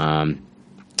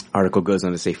 Article goes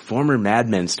on to say former Mad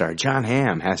Men star Jon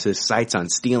Hamm has his sights on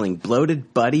stealing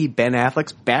bloated buddy Ben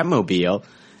Affleck's Batmobile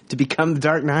to become the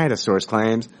Dark Knight, a source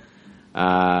claims.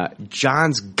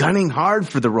 John's gunning hard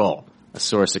for the role, a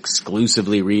source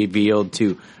exclusively revealed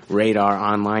to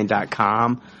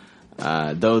RadarOnline.com.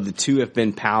 Though the two have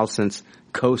been pals since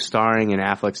co-starring in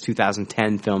Affleck's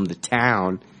 2010 film The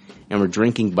Town and were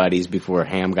drinking buddies before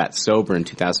Hamm got sober in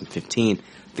 2015,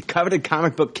 the coveted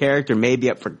comic book character may be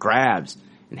up for grabs,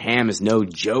 and Hamm is no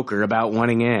joker about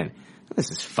wanting in.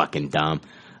 This is fucking dumb.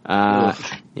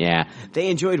 Yeah. They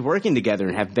enjoyed working together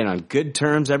and have been on good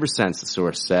terms ever since, the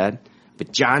source said.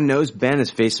 But John knows Ben has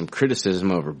faced some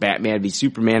criticism over Batman v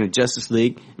Superman and Justice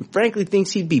League, and frankly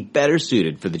thinks he'd be better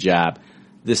suited for the job.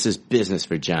 This is business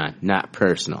for John, not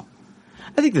personal.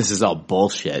 I think this is all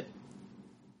bullshit.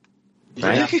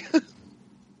 Right? Yeah.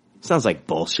 Sounds like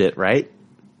bullshit, right?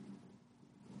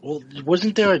 Well,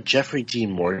 wasn't there a Jeffrey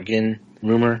Dean Morgan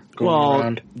rumor going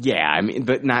around? Yeah, I mean,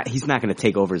 but he's not going to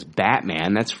take over as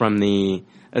Batman. That's from the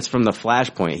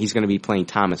Flashpoint. He's going to be playing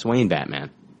Thomas Wayne Batman.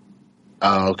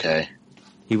 Oh, okay.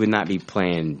 He would not be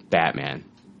playing Batman.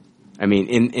 I mean,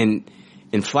 in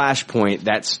Flashpoint,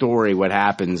 that story, what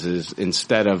happens is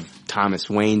instead of Thomas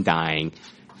Wayne dying,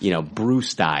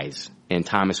 Bruce dies and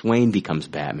Thomas Wayne becomes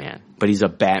Batman. But he's a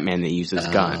Batman that uses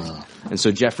guns. And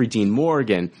so Jeffrey Dean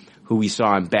Morgan, who we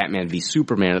saw in Batman v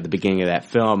Superman at the beginning of that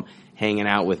film, hanging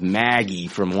out with Maggie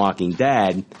from Walking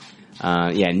Dead,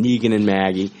 Negan and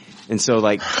Maggie. And so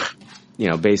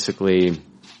basically,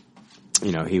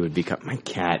 he would become my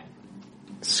cat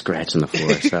scratching the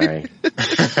floor, sorry.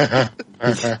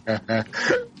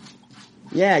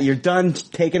 Yeah, you're done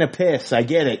taking a piss. I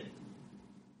get it.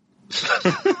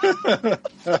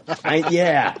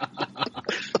 Yeah.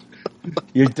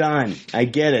 You're done. I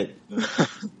get it.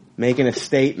 Making a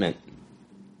statement.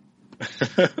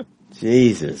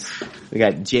 Jesus. We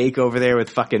got Jake over there with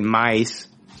fucking mice.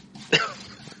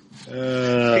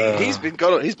 He's been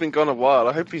gone a while.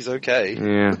 I hope he's okay.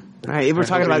 Yeah. All right, we're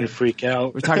talking about freak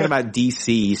out. We're talking about DC.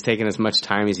 He's taking as much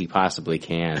time as he possibly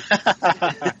can.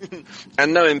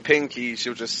 And knowing Pinky,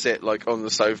 she'll just sit on the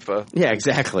sofa. Yeah,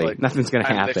 exactly. Nothing's going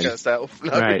to happen. Lick herself.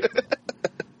 No. Right.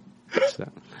 So,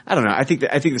 I don't know. I think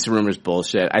this rumor's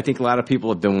bullshit. I think a lot of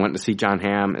people have been wanting to see Jon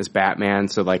Hamm as Batman.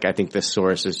 So I think this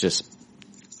source is just,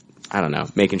 I don't know,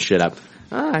 making shit up.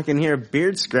 Oh, I can hear a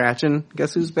beard scratching.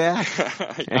 Guess who's back?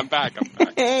 I'm back.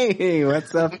 Hey,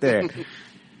 what's up there?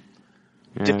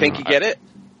 Did Pinky get it?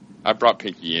 I brought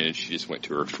Pinky in and she just went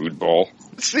to her food bowl.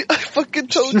 See, I fucking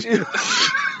told you.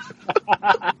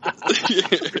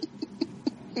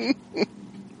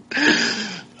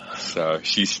 So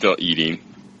she's still eating.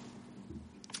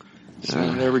 So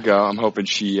there we go. I'm hoping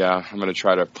I'm going to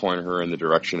try to point her in the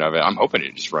direction of it. I'm hoping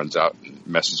it just runs out and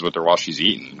messes with her while she's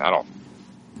eating. That'll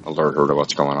alert her to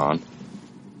what's going on.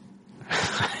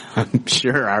 I'm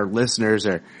sure our listeners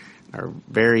are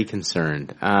very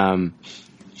concerned.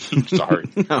 Sorry.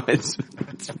 No,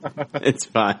 it's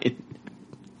fine.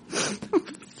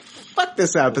 Fuck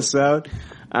this episode.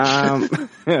 Oh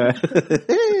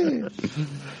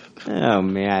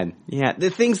man. Yeah, the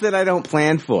things that I don't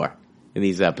plan for in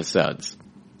these episodes.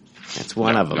 That's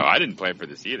one of them. No, I didn't plan for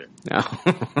this either. No.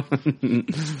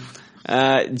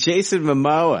 Jason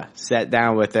Momoa sat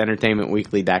down with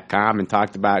EntertainmentWeekly.com and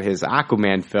talked about his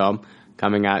Aquaman film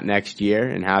coming out next year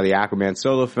and how the Aquaman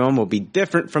solo film will be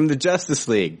different from the Justice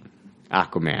League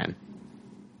Aquaman.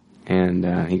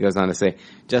 And he goes on to say,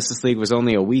 Justice League was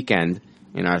only a weekend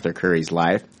in Arthur Curry's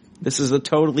life. This is a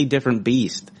totally different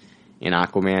beast. In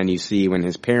Aquaman, you see when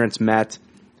his parents met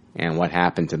and what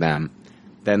happened to them.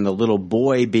 Then the little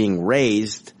boy being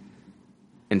raised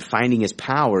and finding his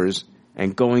powers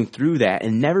and going through that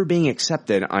and never being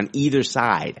accepted on either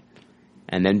side.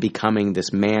 And then becoming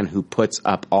this man who puts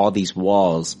up all these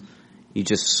walls. You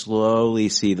just slowly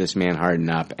see this man harden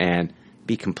up and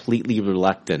be completely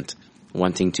reluctant,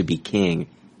 wanting to be king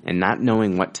and not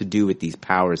knowing what to do with these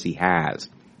powers he has.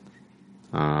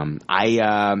 I'm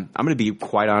going to be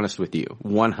quite honest with you,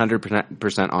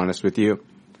 100% honest with you.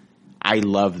 I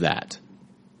love that.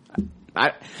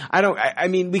 I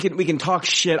mean, we can talk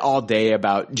shit all day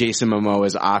about Jason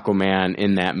Momoa's Aquaman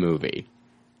in that movie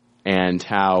and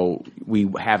how we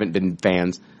haven't been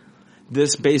fans.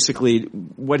 This basically,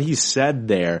 what he said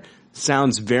there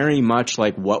sounds very much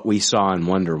like what we saw in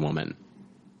Wonder Woman.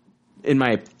 In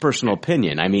my personal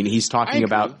opinion. I mean, he's talking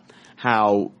about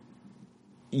how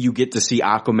you get to see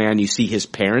Aquaman, you see his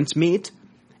parents meet,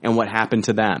 and what happened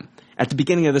to them. At the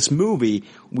beginning of this movie,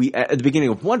 at the beginning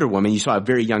of Wonder Woman, you saw a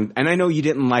very young, and I know you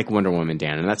didn't like Wonder Woman,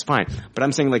 Dan, and that's fine, but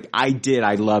I'm saying like I did,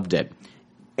 I loved it.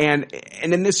 And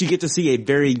in this you get to see a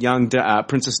very young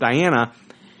Princess Diana,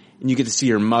 and you get to see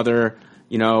her mother,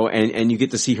 you know, and you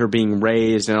get to see her being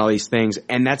raised and all these things,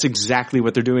 and that's exactly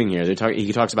what they're doing here.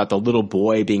 He talks about the little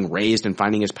boy being raised and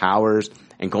finding his powers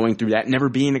and going through that, never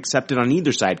being accepted on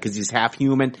either side because he's half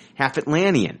human, half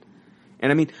Atlantean.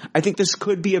 And I mean, I think this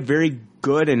could be a very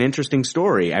good and interesting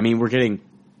story. I mean, we're getting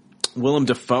Willem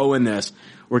Dafoe in this.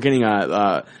 We're getting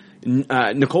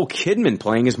Nicole Kidman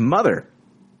playing his mother.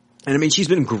 And I mean, she's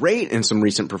been great in some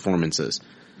recent performances.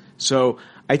 So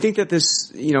I think that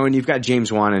this, you know, and you've got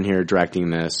James Wan in here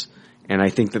directing this. And I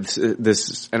think that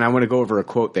this, and I want to go over a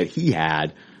quote that he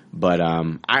had, but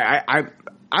I'm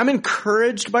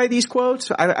encouraged by these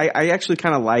quotes. I actually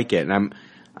kind of like it, and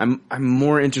I'm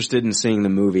more interested in seeing the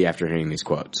movie after hearing these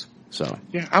quotes. So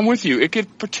yeah, I'm with you. It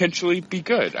could potentially be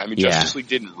good. I mean, Justice League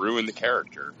didn't ruin the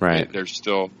character. Right. They're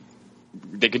still,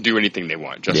 they can do anything they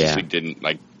want. Justice League didn't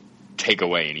like take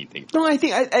away anything. No, I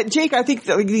think Jake, I think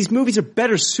that, like, these movies are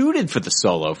better suited for the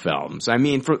solo films. I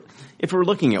mean, if we're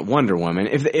looking at Wonder Woman,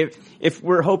 if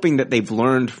we're hoping that they've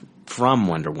learned from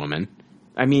Wonder Woman,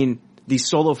 I mean, these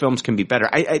solo films can be better.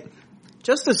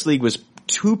 Justice League was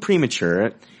too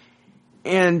premature,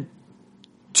 and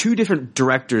two different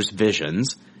directors'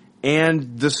 visions,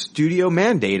 and the studio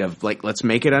mandate of, like, let's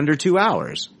make it under 2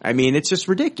 hours. I mean, it's just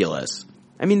ridiculous.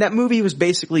 I mean, that movie was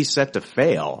basically set to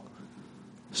fail.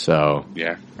 So.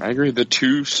 Yeah, I agree. The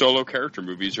two solo character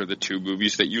movies are the two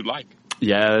movies that you like.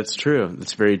 Yeah, that's true.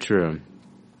 That's very true.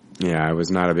 Yeah, I was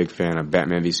not a big fan of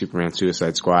Batman v Superman,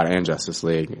 Suicide Squad, and Justice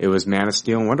League. It was Man of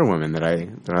Steel and Wonder Woman that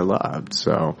I loved.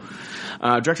 So,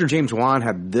 director James Wan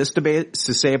had this to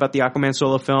say about the Aquaman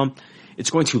solo film.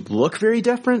 It's going to look very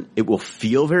different. It will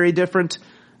feel very different,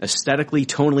 aesthetically,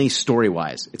 tonally,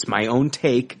 story-wise. It's my own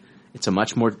take. It's a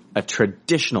much more a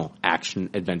traditional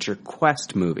action-adventure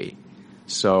quest movie.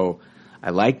 So,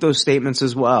 I like those statements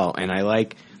as well. And I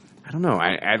like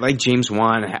James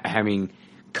Wan having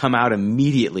come out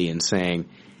immediately and saying,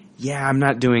 yeah, I'm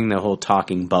not doing the whole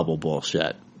talking bubble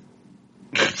bullshit.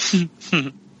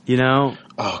 You know?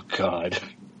 Oh, God.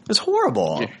 It's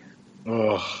horrible. Yeah.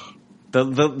 Ugh.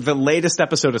 The latest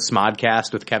episode of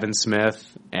Smodcast with Kevin Smith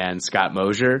and Scott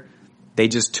Mosier, they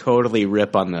just totally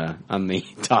rip on the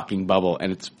talking bubble,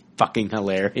 and it's fucking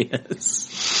hilarious.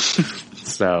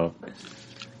 So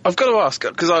I've got to ask,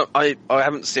 because I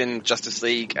haven't seen Justice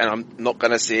League, and I'm not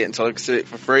going to see it until I can see it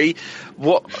for free.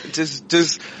 What does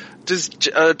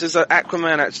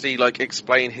Aquaman actually, like,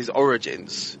 explain his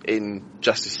origins in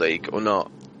Justice League or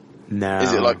not? No.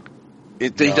 Is it like he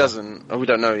doesn't? Oh, we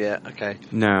don't know yet. Okay.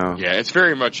 No. Yeah, it's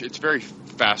very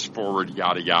fast forward,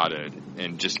 yada yada,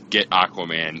 and just get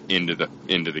Aquaman into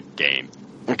the game.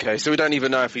 Okay, so we don't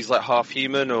even know if he's like half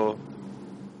human or.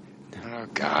 Oh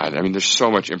God! I mean, there's so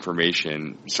much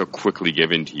information so quickly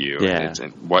given to you. Yeah.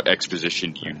 And what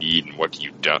exposition do you need, and what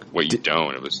you don't?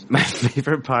 It was my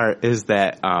favorite part is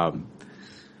that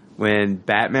when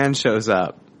Batman shows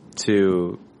up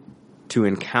to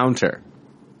encounter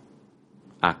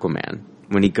Aquaman,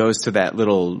 when he goes to that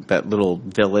little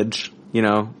village, you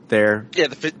know, there. Yeah,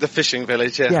 the fishing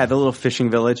village. Yeah. Yeah, the little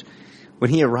fishing village. When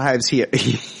he arrives,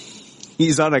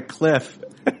 he's on a cliff,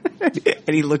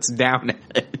 and he looks down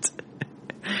at it.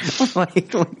 I'm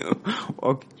like,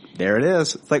 okay, there it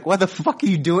is. It's like, what the fuck are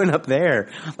you doing up there?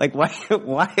 Like, why?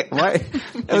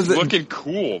 It's looking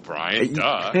cool, Brian.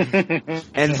 Duh. And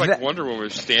it's like Wonder Woman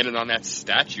was standing on that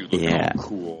statue looking all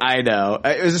cool. I know.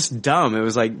 It was just dumb. It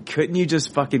was like, couldn't you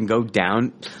just fucking go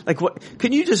down? Like, what?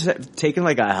 Couldn't you just have taken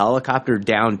like a helicopter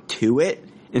down to it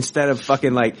instead of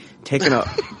fucking like taking a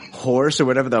horse or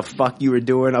whatever the fuck you were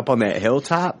doing up on that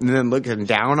hilltop and then looking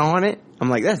down on it? I'm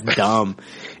like, that's dumb.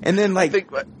 And then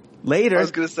like later, I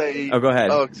was gonna say. Oh, go ahead.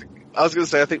 I was gonna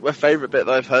say, I think my favorite bit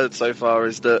that I've heard so far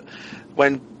is that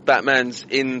when Batman's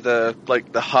in the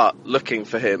hut looking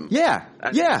for him. Yeah.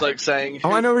 And yeah. He's like saying,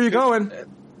 I know where you're going.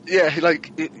 Yeah,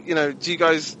 like, you know, do you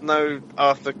guys know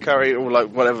Arthur Curry or like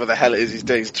whatever the hell it is he's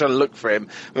doing? He's trying to look for him.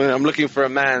 I mean, I'm looking for a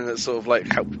man that sort of like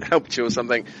helped you or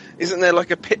something. Isn't there like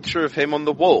a picture of him on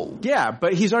the wall? Yeah,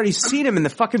 but he's already seen him in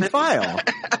the fucking file.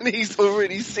 And he's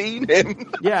already seen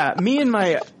him. Yeah, me and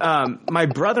my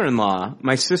brother-in-law,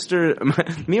 my sister,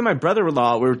 me and my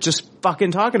brother-in-law were just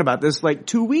fucking talking about this like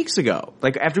 2 weeks ago,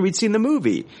 like after we'd seen the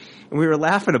movie. And we were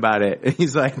laughing about it. And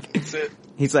he's like,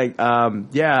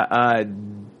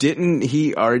 didn't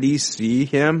he already see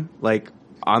him like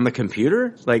on the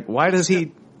computer? Like, why does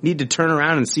he need to turn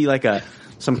around and see like a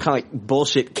some kind of like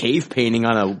bullshit cave painting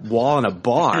on a wall in a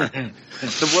bar.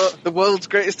 The world's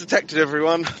greatest detective,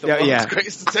 everyone. The world's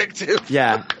greatest detective.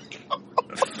 Yeah.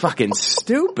 Fucking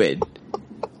stupid.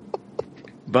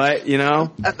 But, you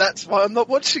know. And that's why I'm not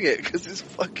watching it, because it's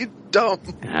fucking dumb.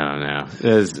 I don't know.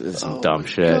 It's some dumb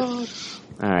shit. God.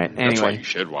 All right, anyway. That's why you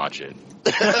should watch it.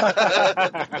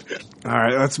 All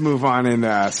right, let's move on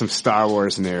into some Star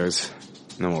Wars news.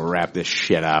 And then we'll wrap this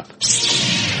shit up.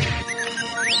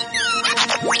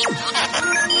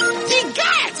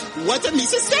 What are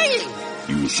Mrs. saying?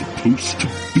 You were supposed to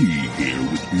be here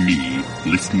with me,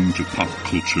 listening to Pop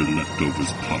Culture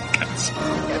Leftovers podcast.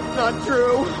 That's not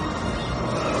true.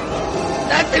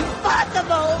 That's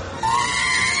impossible!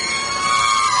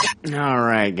 All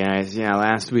right, guys. Yeah,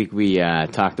 last week we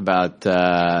talked about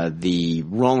the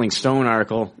Rolling Stone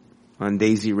article on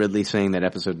Daisy Ridley saying that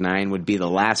Episode 9 would be the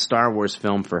last Star Wars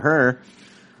film for her.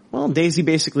 Well, Daisy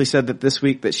basically said that this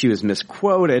week that she was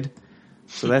misquoted,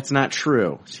 so that's not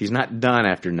true. She's not done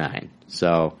after 9.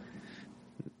 So,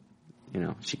 you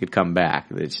know, she could come back.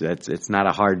 It's not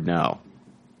a hard no.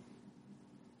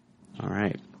 All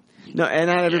right. No, and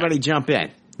not everybody jump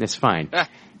in. It's fine.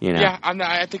 You know. Yeah,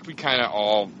 I think we kind of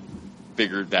all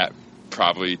figured that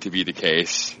probably to be the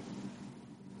case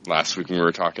last week when we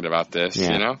were talking about this,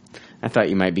 you know? I thought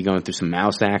you might be going through some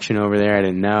mouse action over there. I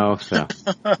didn't know, so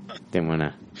didn't want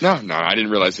to. No, I didn't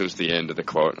realize it was the end of the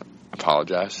quote.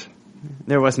 Apologize.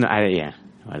 There wasn't. Yeah,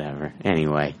 whatever.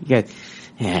 Anyway, you guys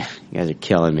are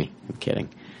killing me. I'm kidding.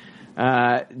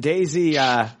 Daisy,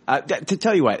 to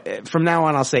tell you what, from now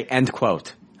on I'll say end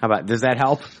quote. How about, does that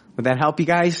help? Would that help you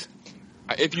guys?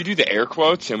 If you do the air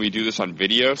quotes and we do this on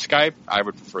video Skype, I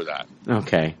would prefer that.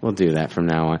 Okay, we'll do that from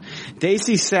now on.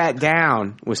 Daisy sat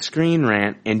down with Screen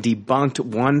Rant and debunked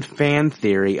one fan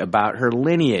theory about her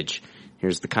lineage.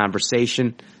 Here's the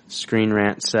conversation. Screen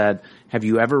Rant said, "Have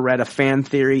you ever read a fan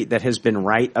theory that has been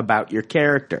right about your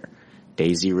character?"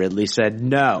 Daisy Ridley said,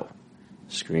 "No."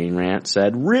 Screen Rant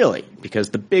said, "Really? Because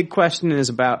the big question is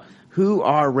about who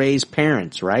are Rey's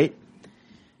parents, right?"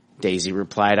 Daisy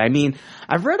replied, "I mean,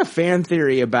 I've read a fan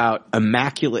theory about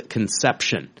immaculate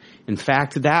conception. In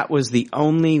fact, that was the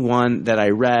only one that I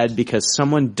read because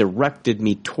someone directed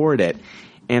me toward it,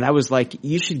 and I was like,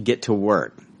 you should get to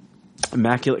work.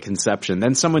 Immaculate conception.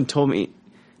 Then someone told me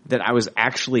that I was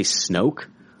actually Snoke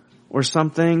or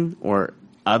something or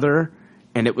other,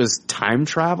 and it was time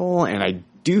travel, and I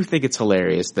do think it's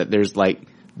hilarious that there's like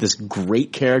this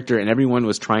great character and everyone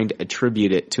was trying to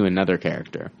attribute it to another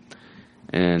character."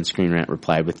 And Screen Rant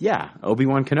replied with, "Yeah,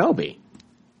 Obi-Wan Kenobi."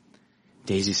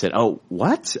 Daisy said, "Oh,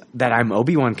 what? That I'm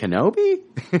Obi-Wan Kenobi?"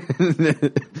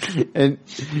 And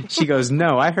she goes,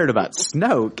 "No, I heard about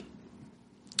Snoke."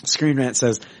 Screen Rant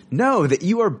says, "No, that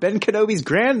you are Ben Kenobi's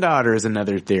granddaughter is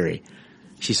another theory."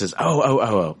 She says,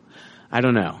 Oh. I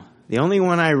don't know. The only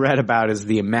one I read about is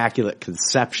the Immaculate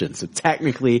Conception, so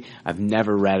technically I've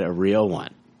never read a real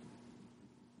one."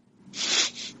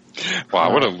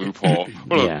 Wow, what a loophole.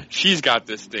 She's got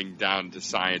this thing down to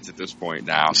science at this point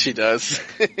now. She does.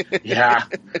 Yeah.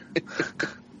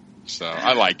 So,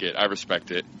 I like it. I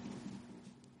respect it.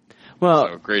 Well,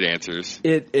 so, great answers.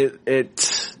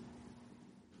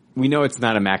 We know it's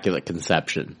not Immaculate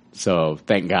Conception, so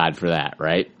thank God for that,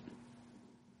 right?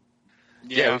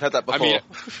 Yeah, we've had that before. I mean,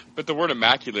 but the word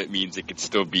immaculate means it could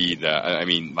still be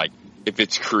if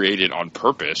it's created on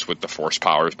purpose with the force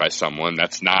powers by someone,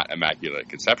 that's not immaculate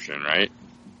conception, right?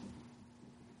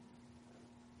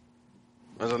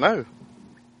 I don't know.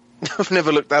 I've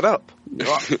never looked that up.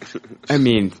 I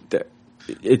mean,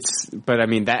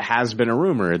 that has been a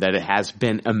rumor that it has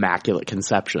been immaculate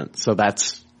conception. So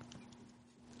that's,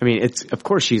 of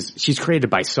course she's created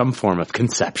by some form of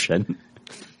conception.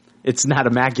 It's not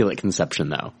immaculate conception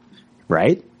though,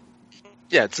 right?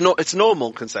 Yeah, it's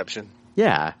normal conception.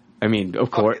 Yeah. Of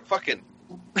course. Fucking.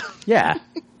 Yeah.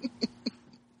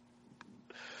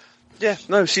 Yeah,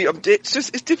 no,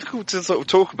 it's difficult to sort of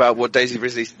talk about what Daisy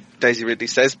Ridley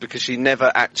says because she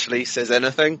never actually says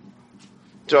anything.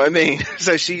 Do you know what I mean?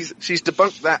 So she's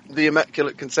debunked the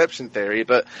Immaculate Conception theory,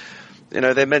 but,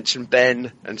 they mention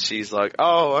Ben, and she's like,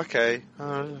 oh, okay.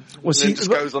 She just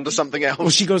goes on to something else. Well,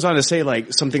 she goes on to say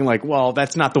something like, well,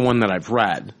 that's not the one that I've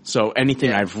read, so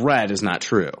anything I've read is not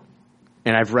true.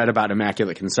 And I've read about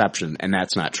Immaculate Conception, and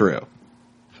that's not true.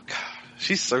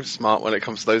 She's so smart when it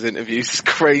comes to those interviews. It's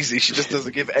crazy. She just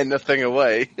doesn't give anything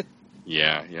away.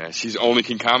 Yeah. She's only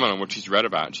can comment on what she's read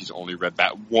about, and she's only read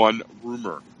that one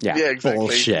rumor. Yeah, exactly.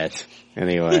 Bullshit.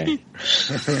 Anyway.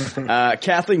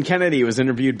 Kathleen Kennedy was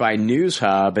interviewed by News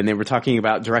Hub, and they were talking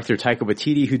about director Taika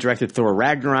Waititi, who directed Thor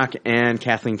Ragnarok, and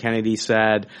Kathleen Kennedy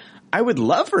said, I would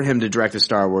love for him to direct a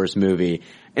Star Wars movie,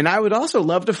 and I would also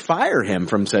love to fire him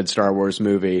from said Star Wars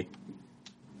movie.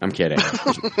 I'm kidding.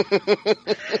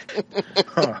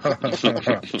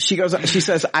 She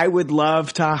says, I would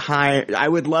love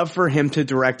for him to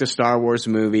direct a Star Wars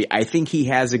movie. I think he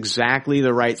has exactly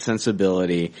the right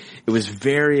sensibility. It was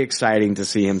very exciting to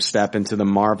see him step into the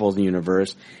Marvel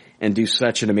universe and do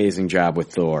such an amazing job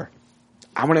with Thor.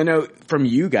 I want to know from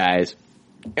you guys,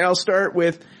 and I'll start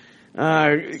with,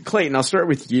 Clayton, I'll start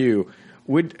with you.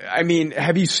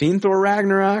 Have you seen Thor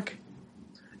Ragnarok?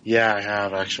 Yeah, I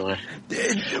have actually.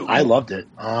 I loved it.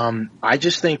 I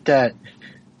just think that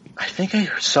I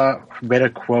read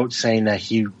a quote saying that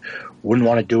he wouldn't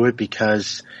want to do it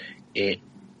because they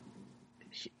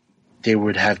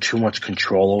would have too much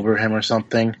control over him or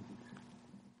something.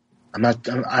 I'm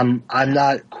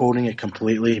not quoting it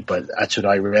completely, but that's what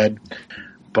I read.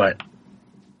 But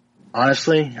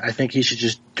honestly, I think he should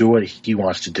just do what he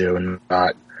wants to do and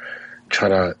not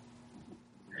try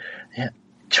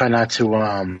not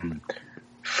to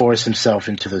force himself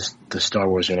into the Star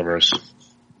Wars universe.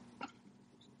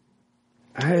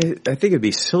 I think it'd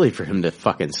be silly for him to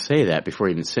fucking say that before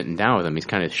even sitting down with him. He's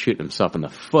kind of shooting himself in the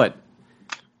foot.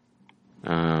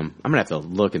 I'm gonna have to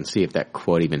look and see if that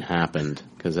quote even happened,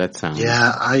 because that sounds...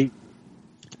 That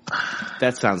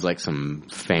sounds like some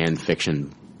fan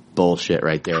fiction bullshit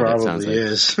right there. Probably that sounds like,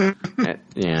 is.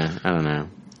 Yeah, I don't know.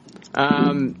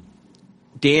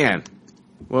 Dan,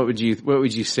 what would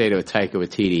you say to a Taika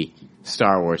Waititi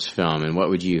Star Wars film, and what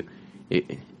would you?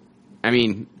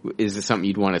 Is this something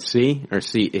you'd want to see or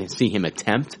see him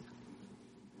attempt?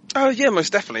 Oh yeah,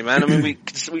 most definitely, man.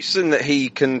 We've seen that he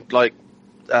can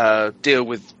deal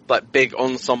with big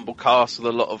ensemble casts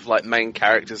with a lot of main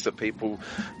characters that people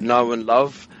know and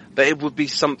love. But it would be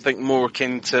something more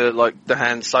akin to the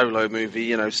Han Solo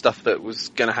movie, stuff that was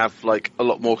going to have a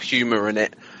lot more humor in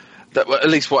it. That, at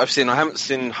least what I've seen. I haven't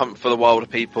seen Hunt for the Wilder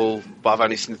People, but I've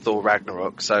only seen Thor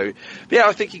Ragnarok. So, yeah,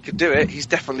 I think he could do it. He's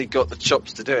definitely got the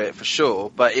chops to do it, for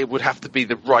sure. But it would have to be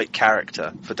the right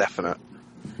character, for definite.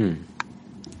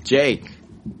 Jake?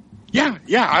 Yeah,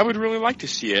 I would really like to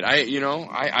see it.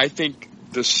 I think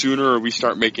the sooner we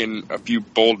start making a few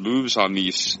bold moves on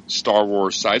these Star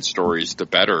Wars side stories, the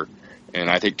better. And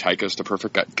I think Taika's the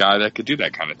perfect guy that could do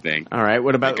that kind of thing. All right.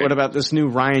 What about this new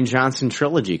Rian Johnson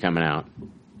trilogy coming out?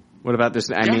 What about this?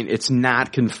 It's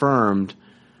not confirmed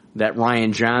that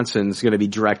Rian Johnson's going to be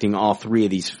directing all three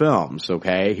of these films,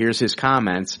 okay? Here's his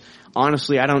comments.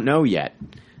 Honestly, I don't know yet.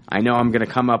 I know I'm going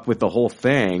to come up with the whole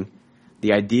thing.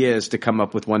 The idea is to come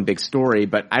up with one big story,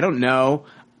 but I don't know.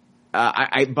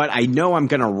 But I know I'm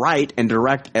going to write and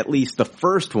direct at least the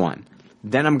first one.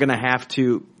 Then I'm going to have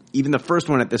to, even the first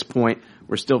one at this point,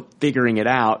 we're still figuring it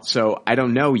out, so I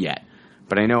don't know yet.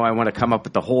 But I know I want to come up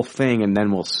with the whole thing, and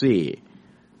then we'll see.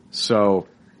 So,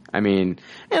 and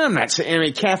I'm not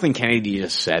saying, Kathleen Kennedy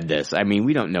just said this.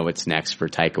 We don't know what's next for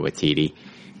Taika Waititi.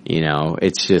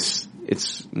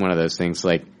 It's one of those things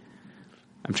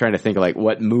I'm trying to think of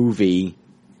what movie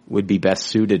would be best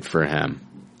suited for him.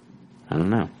 I don't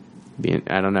know.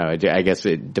 I guess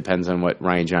it depends on what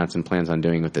Rian Johnson plans on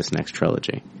doing with this next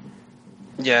trilogy.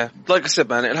 Yeah, like I said,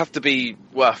 man, it'd have to be,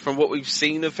 from what we've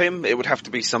seen of him, it would have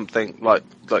to be something like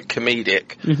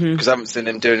comedic, because I haven't seen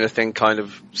him do anything kind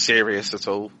of serious at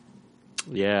all.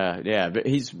 Yeah, but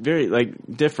he's very,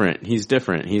 different. He's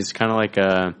different. He's kind of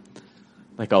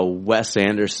like a Wes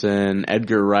Anderson,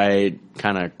 Edgar Wright,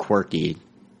 kind of quirky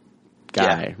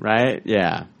guy, right?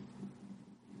 Yeah.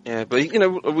 Yeah, but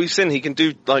we've seen he can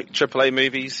do AAA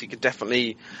movies. He could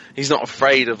definitely. He's not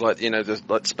afraid of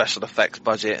the special effects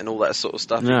budget and all that sort of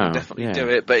stuff. He can definitely do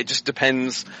it, but it just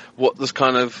depends what the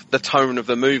kind of the tone of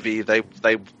the movie they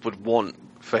would want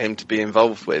for him to be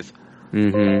involved with.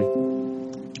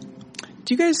 Mm-hmm.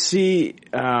 Do you guys see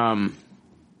Rian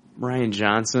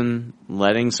Johnson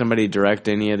letting somebody direct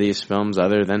any of these films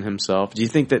other than himself? Do you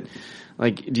think that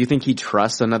do you think he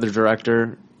trusts another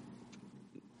director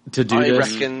to do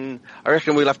this? I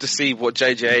reckon we'll have to see what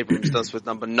J.J. Abrams does with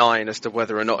number 9 as to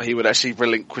whether or not he would actually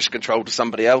relinquish control to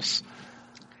somebody else.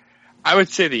 I would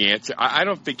say the answer, I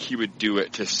don't think he would do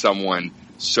it to someone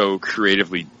so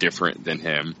creatively different than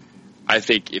him. I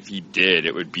think if he did,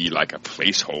 it would be like a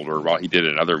placeholder while he did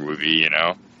another movie,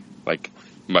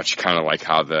 much kind of like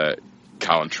how the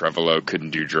Colin Trevorrow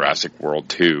couldn't do Jurassic World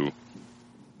 2.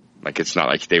 It's not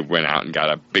like they went out and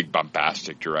got a big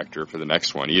bombastic director for the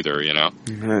next one either,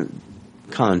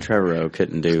 Colin Trevorrow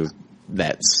couldn't do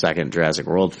that second Jurassic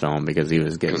World film because he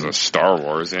was getting... Because of Star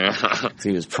Wars, yeah.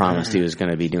 He was promised he was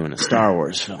going to be doing a Star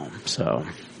Wars film, so...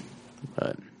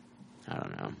 But, I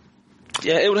don't know.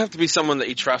 Yeah, it would have to be someone that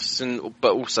he trusts,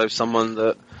 but also someone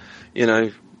that, you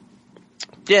know...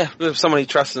 Yeah, someone he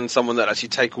trusts and someone that actually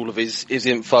take all of his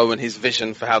info and his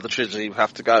vision for how the trilogy would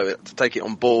have to go, to take it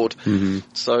on board. Mm-hmm.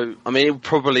 So, I mean, it would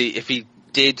probably, if he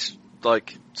did,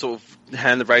 like, sort of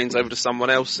hand the reins over to someone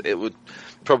else, it would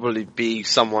probably be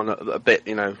someone a bit,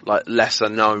 you know, like, lesser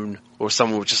known, or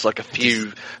someone with just, like, a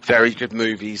few very good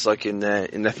movies, like, in their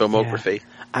filmography. Yeah.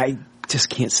 I just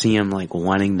can't see him, like,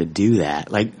 wanting to do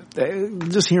that. Like,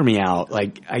 just hear me out.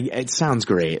 Like, it sounds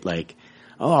great. Like,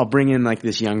 oh, I'll bring in, like,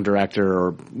 this young director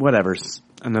or whatever,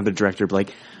 another director. But,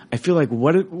 like, I feel like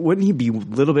wouldn't he be a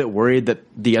little bit worried that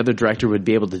the other director would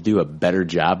be able to do a better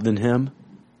job than him?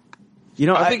 You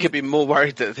know, I think he'd be more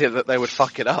worried that they would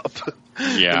fuck it up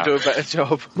and do a better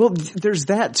job. Well, there's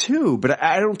that too, but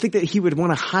I don't think that he would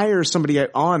want to hire somebody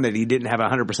on that he didn't have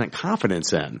 100%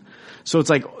 confidence in. So it's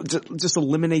like, just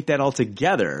eliminate that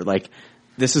altogether. Like,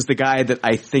 this is the guy that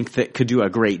I think that could do a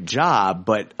great job,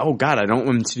 but oh god, I don't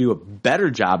want him to do a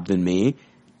better job than me.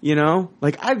 You know?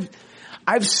 Like,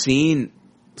 I've seen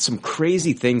some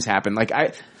crazy things happen. Like,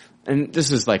 and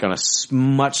this is like on a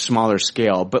much smaller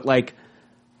scale, but like,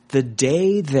 the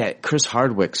day that Chris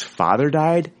Hardwick's father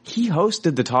died, he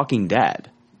hosted The Talking Dead.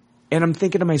 And I'm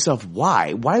thinking to myself,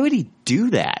 why? Why would he do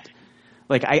that?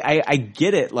 Like, I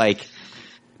get it, like,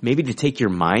 maybe to take your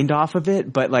mind off of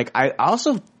it, but like, I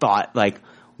also thought, like,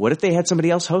 what if they had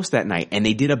somebody else host that night and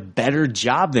they did a better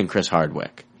job than Chris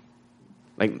Hardwick?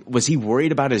 Like, was he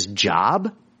worried about his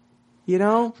job? You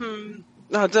know?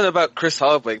 No, I don't know about Chris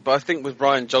Hardwick, but I think with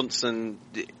Rian Johnson,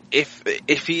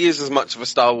 if he is as much of a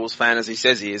Star Wars fan as he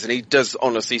says he is, and he does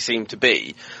honestly seem to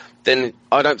be, then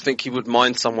I don't think he would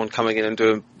mind someone coming in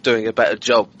and doing a better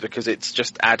job, because it's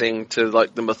just adding to,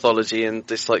 like, the mythology and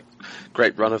this, like,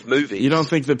 great run of movies. You don't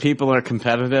think that people are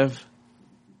competitive?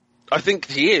 I think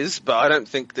he is, but I don't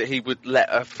think that he would let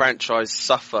a franchise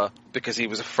suffer because he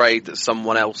was afraid that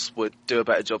someone else would do a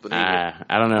better job than he would.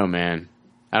 I don't know, man.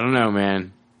 I don't know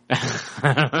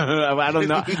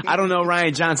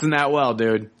Rian Johnson that well,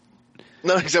 dude.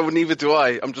 No, neither do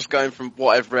I. I'm just going from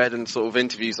what I've read and sort of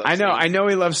interviews I've seen. I know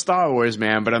he loves Star Wars,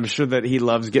 man, but I'm sure that he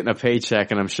loves getting a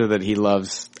paycheck, and I'm sure that he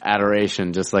loves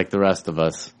adoration just like the rest of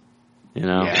us. You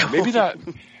know? Yeah,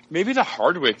 maybe the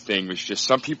Hardwick thing was just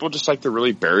some people just like to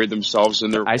really bury themselves in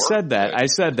their work. I said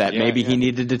that. Yeah, maybe he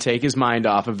needed to take his mind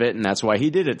off of it, and that's why he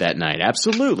did it that night.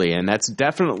 Absolutely. And that's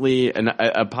definitely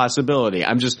a possibility.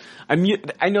 I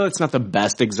know it's not the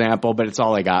best example, but it's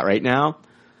all I got right now.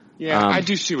 Yeah, I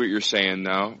do see what you're saying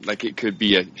though. Like, it could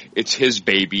be it's his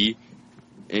baby.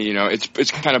 And, you know,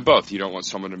 it's kind of both. You don't want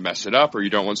someone to mess it up, or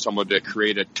you don't want someone to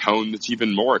create a tone that's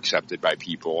even more accepted by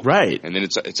people. Right. And then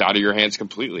it's out of your hands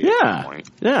completely Yeah. at that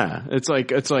point. Yeah.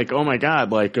 It's like, oh my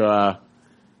God, like, you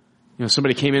know,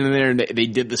 somebody came in there and they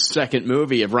did the second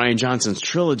movie of Rian Johnson's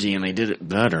trilogy and they did it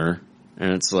better.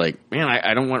 And it's like, man,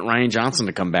 I don't want Rian Johnson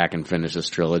to come back and finish this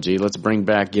trilogy. Let's bring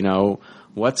back, you know,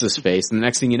 what's his face. And the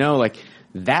next thing you know, like,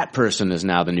 that person is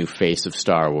now the new face of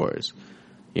Star Wars.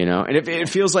 You know, and it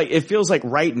feels like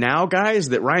right now, guys,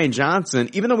 that Rian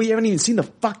Johnson, even though we haven't even seen the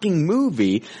fucking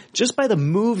movie, just by the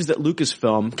moves that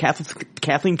Lucasfilm,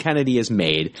 Kathleen Kennedy has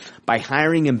made by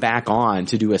hiring him back on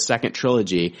to do a second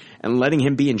trilogy and letting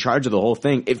him be in charge of the whole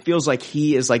thing, it feels like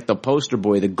he is like the poster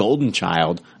boy, the golden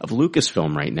child of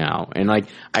Lucasfilm right now. And like,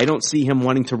 I don't see him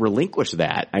wanting to relinquish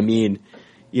that. I mean,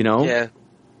 you know. Yeah.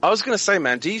 I was going to say,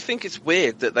 man, do you think it's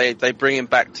weird that they bring him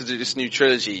back to do this new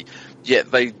trilogy,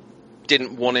 yet they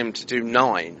didn't want him to do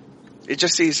 9? It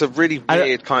just seems a really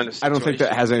weird kind of situation. I don't think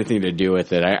that has anything to do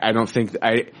with it. I don't think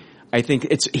I think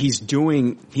he's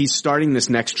starting this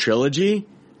next trilogy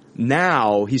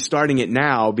now. He's starting it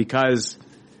now because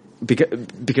they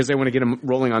want to get him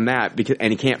rolling on that,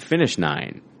 and he can't finish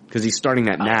 9 because he's starting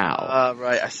that now.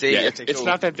 Right, I see. Yeah, it's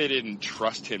not that they didn't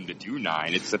trust him to do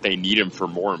 9. It's that they need him for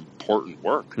more important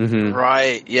work. Mm-hmm.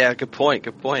 Right. Yeah. Good point.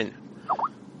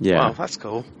 Yeah. Wow, that's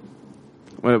cool.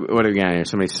 What do we got here?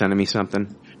 Somebody sending me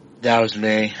something? That was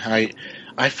me.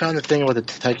 I found the thing about the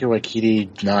Taika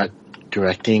Waititi not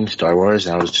directing Star Wars,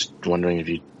 and I was just wondering if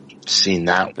you'd seen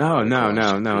that. Oh, no.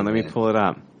 Let me pull it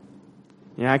up.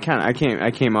 Yeah, I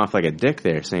came off like a dick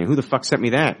there, saying, "Who the fuck sent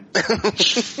me that?"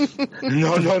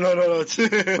 No.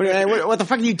 What the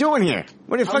fuck are you doing here?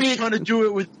 I was trying to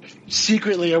do it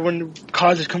secretly. I wouldn't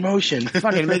cause a commotion.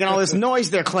 Fucking making all this noise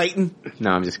there, Clayton.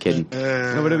 No, I'm just kidding.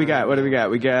 What do we got? We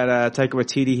got Taika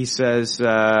Waititi. He says,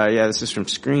 this is from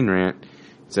Screen Rant.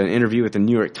 It's an interview with the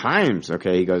New York Times.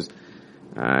 Okay, he goes,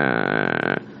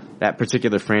 That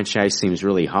particular franchise seems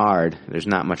really hard. There's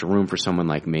not much room for someone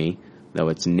like me, though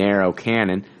it's narrow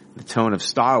canon. The tone of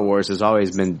Star Wars has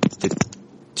always been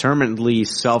determinedly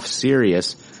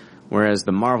self-serious, whereas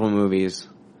the Marvel movies,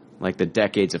 like the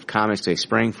decades of comics they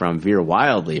sprang from, veer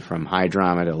wildly from high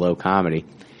drama to low comedy.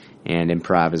 And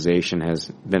improvisation has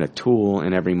been a tool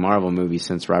in every Marvel movie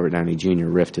since Robert Downey Jr.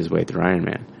 riffed his way through Iron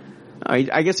Man.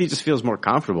 I guess he just feels more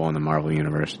comfortable in the Marvel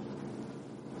universe.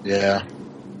 Yeah.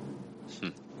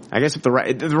 I guess if the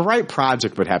right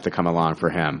project would have to come along for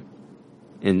him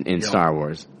in Star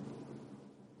Wars.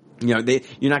 You know,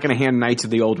 you're not going to hand Knights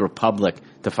of the Old Republic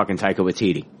to fucking Taika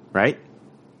Waititi, right?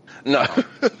 No.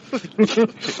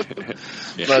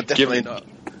 Yeah. No, definitely not.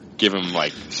 Give him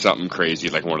like something crazy,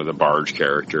 like one of the Barge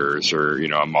characters, or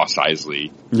a Mos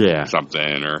Eisley,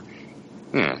 something, or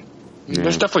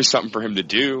there's definitely something for him to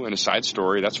do in a side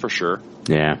story. That's for sure.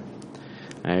 Yeah,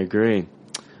 I agree.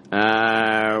 Where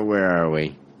are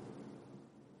we?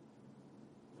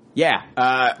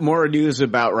 Yeah, more news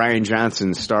about Rian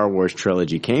Johnson's Star Wars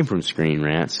trilogy came from Screen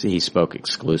Rants. He spoke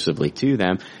exclusively to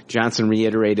them. Johnson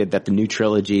reiterated that the new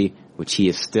trilogy, which he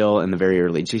is still in the very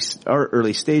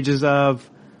early stages of.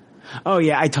 Oh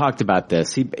yeah, I talked about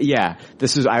this. I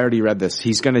already read this.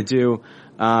 He's gonna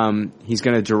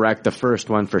direct the first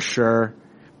one for sure,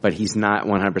 but he's not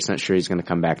 100% sure he's gonna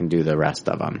come back and do the rest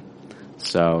of them.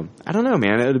 So, I don't know,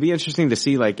 man. It'll be interesting to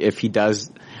see, like, if he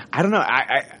does, I don't know,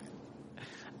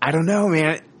 I don't know,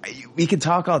 man. We could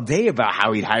talk all day about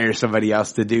how he'd hire somebody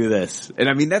else to do this. And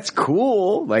I mean, that's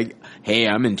cool. Like, hey,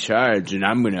 I'm in charge and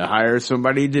I'm going to hire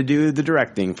somebody to do the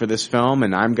directing for this film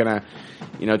and I'm going to,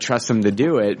 trust them to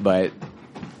do it. But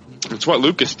it's what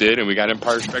Lucas did and we got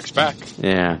Empire Strikes Back.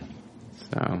 Yeah.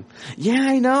 So, yeah,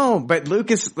 I know. But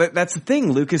Lucas, that's the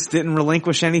thing. Lucas didn't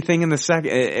relinquish anything in the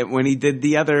second, when he did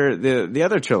the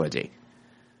other trilogy.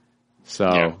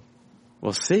 So,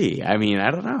 We'll see. I mean, I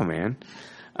don't know, man.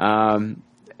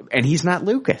 And he's not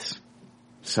Lucas.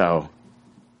 So.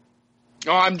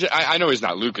 Oh, I know he's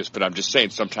not Lucas, but I'm just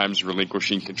saying sometimes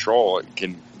relinquishing control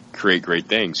can create great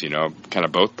things, kind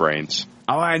of both brains.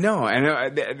 Oh, I know.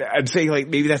 I'd say, like,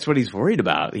 maybe that's what he's worried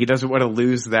about. He doesn't want to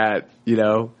lose that,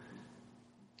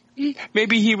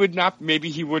 Maybe he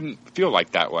wouldn't feel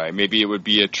like that way. Maybe it would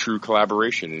be a true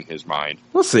collaboration in his mind.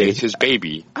 We'll see. It's his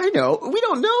baby. I know. We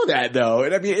don't know that though.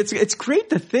 And I mean, it's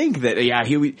great to think that,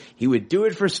 he would do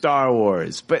it for Star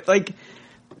Wars, but like,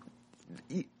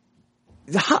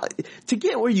 to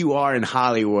get where you are in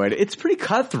Hollywood, it's pretty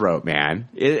cutthroat, man.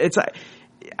 You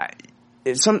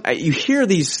hear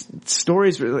these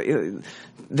stories where,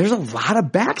 there's a lot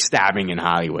of backstabbing in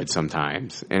Hollywood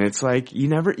sometimes. And it's like, you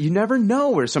never know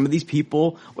where what some of these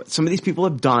people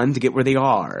have done to get where they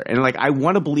are. And like, I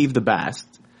want to believe the best.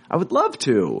 I would love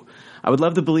to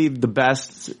believe the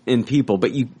best in people,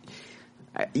 but you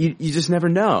just never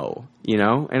know,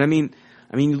 And I mean,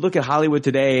 you look at Hollywood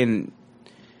today and,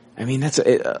 I mean, that's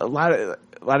a lot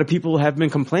of people have been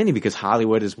complaining because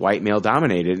Hollywood is white male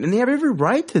dominated and they have every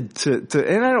right to,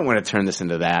 and I don't want to turn this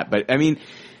into that, but I mean,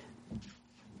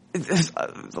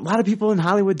 a lot of people in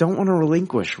Hollywood don't want to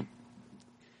relinquish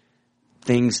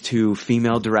things to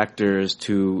female directors,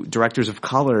 to directors of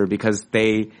color, because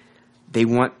they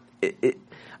want it.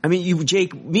 I mean,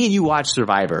 Jake, me and you watch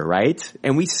Survivor, right?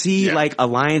 And we see like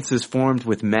alliances formed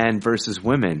with men versus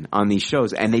women on these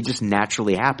shows, and they just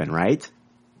naturally happen, right?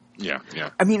 Yeah.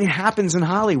 I mean, it happens in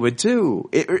Hollywood too.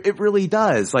 It really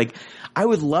does. Like, I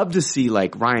would love to see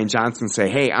like Rian Johnson say,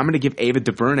 "Hey, I'm going to give Ava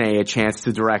DuVernay a chance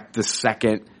to direct the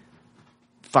second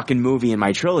fucking movie in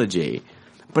my trilogy."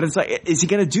 But it's like, is he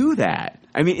going to do that?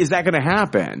 I mean, is that going to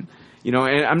happen?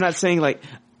 And I'm not saying like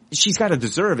she's got to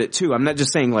deserve it too. I'm not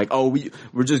just saying like, oh,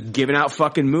 we're just giving out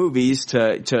fucking movies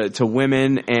to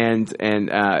women and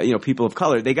people of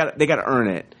color. They got to earn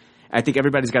it. I think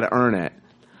everybody's got to earn it.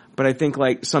 But I think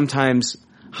like sometimes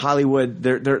Hollywood,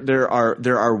 there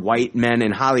are white men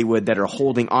in Hollywood that are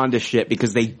holding on to shit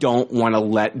because they don't want to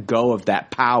let go of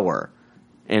that power.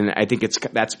 And I think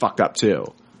that's fucked up too.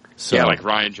 So, yeah, like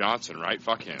Rian Johnson, right?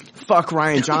 Fuck him. Fuck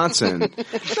Rian Johnson.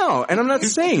 No, and I'm not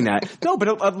saying that. No, but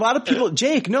a lot of people,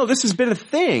 Jake, no, this has been a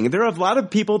thing. There are a lot of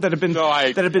people that have been,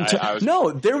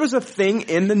 there was a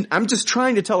thing I'm just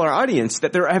trying to tell our audience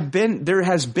that there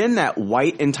has been that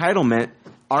white entitlement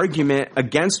argument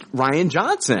against Rian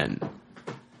Johnson.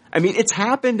 I mean, it's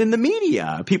happened in the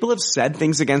media. People have said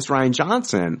things against Rian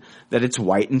Johnson that it's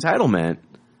white entitlement.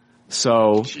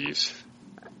 So, jeez.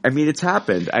 I mean, it's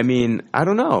happened. I mean, I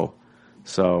don't know.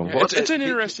 So, it's an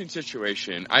interesting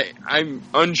situation. I'm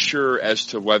unsure as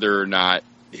to whether or not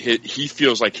he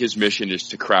feels like his mission is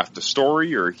to craft the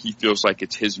story, or he feels like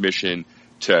it's his mission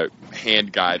to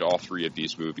hand guide all three of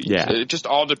these movies. Yeah. It just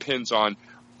all depends on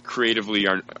creatively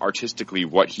or artistically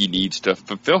what he needs to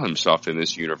fulfill himself in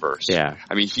this universe. Yeah.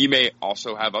 I mean, he may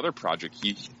also have other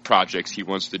projects he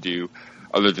wants to do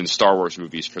other than Star Wars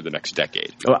movies for the next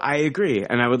decade. Well, I agree,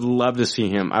 and I would love to see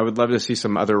him. I would love to see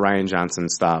some other Rian Johnson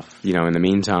stuff, you know, in the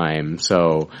meantime.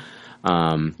 So,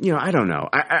 you know, I don't know.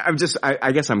 I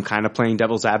guess I'm kind of playing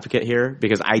devil's advocate here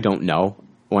because I don't know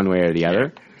one way or the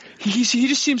other. He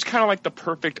just seems kind of like the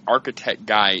perfect architect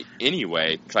guy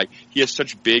anyway. It's like he has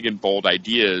such big and bold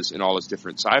ideas in all his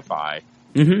different sci-fi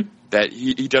that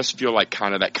he does feel like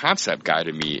kind of that concept guy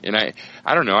to me. And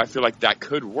I don't know. I feel like that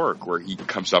could work where he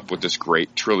comes up with this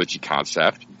great trilogy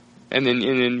concept and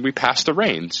then we pass the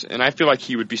reins. And I feel like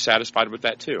he would be satisfied with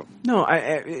that too. No,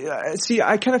 I see.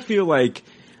 I kind of feel like,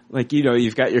 you know,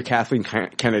 you've got your Kathleen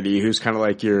Kennedy, who's kind of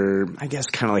like your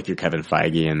Kevin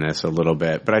Feige in this a little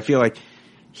bit, but I feel like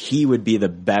he would be the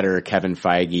better Kevin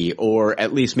Feige, or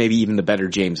at least maybe even the better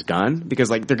James Gunn, because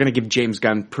like they're going to give James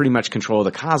Gunn pretty much control of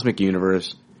the cosmic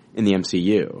universe in the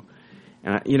MCU.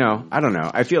 And you know, I don't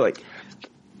know. I feel like.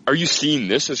 Are you seeing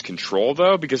this as control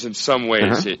though? Because in some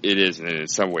ways it is, and in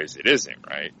some ways it isn't,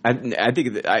 right? I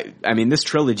think I mean this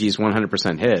trilogy is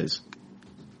 100% his.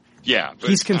 Yeah, but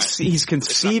he's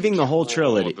conceiving the whole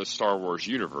trilogy of the Star Wars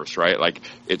universe, right? Like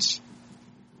it's.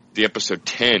 The episode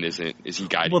 10 is he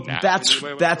guiding that?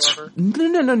 No. That's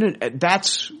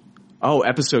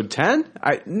episode 10?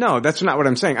 No, that's not what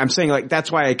I'm saying. I'm saying like that's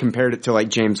why I compared it to like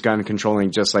James Gunn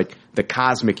controlling just like the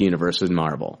cosmic universe in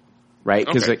Marvel, right?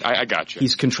 Because okay, I got you.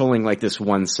 He's controlling like this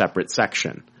one separate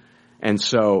section, and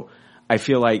so I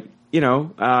feel like you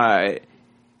know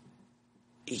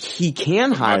he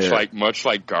can hire much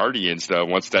like Guardians though.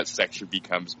 Once that section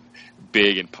becomes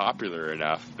big and popular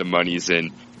enough, the money's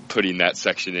in putting that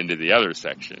section into the other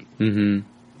section. Mm-hmm.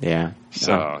 Yeah.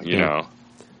 So, you know.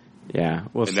 Yeah.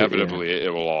 We'll inevitably see,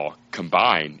 it will all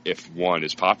combine if one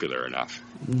is popular enough.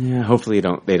 Yeah, hopefully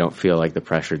they don't feel like the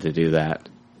pressure to do that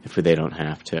if they don't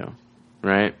have to.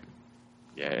 Right?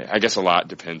 Yeah, I guess a lot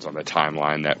depends on the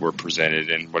timeline that we're presented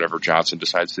and whatever Johnson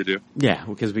decides to do. Yeah,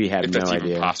 because we have if no that's idea.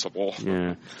 Even possible.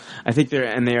 Yeah. I think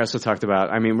they also talked about,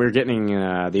 I mean, we're getting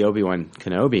the Obi-Wan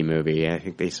Kenobi movie. I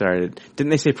think didn't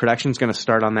they say production's going to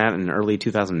start on that in early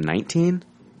 2019?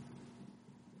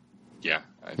 Yeah,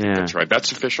 I think that's right.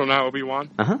 That's official now,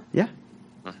 Obi-Wan? Yeah.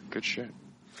 Good shit.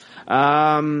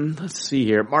 Let's see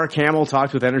here. Mark Hamill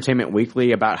talked with Entertainment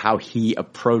Weekly about how he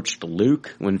approached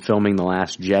Luke when filming The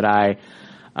Last Jedi.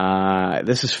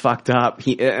 This is fucked up.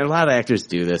 A lot of actors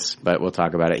do this, but we'll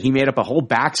talk about it. He made up a whole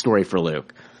backstory for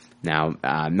Luke. Now,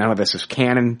 none of this is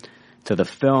canon to the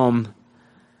film,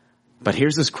 but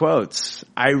here's his quotes.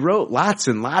 I wrote lots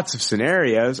and lots of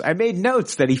scenarios. I made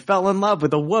notes that he fell in love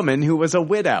with a woman who was a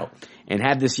widow and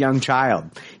had this young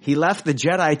child. He left the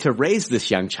Jedi to raise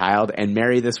this young child and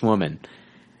marry this woman.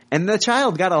 And the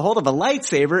child got a hold of a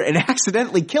lightsaber and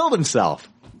accidentally killed himself.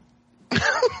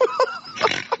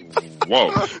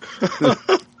 Whoa.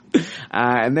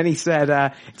 And then he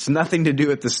said, it's nothing to do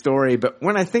with the story, but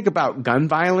when I think about gun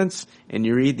violence and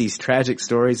you read these tragic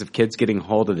stories of kids getting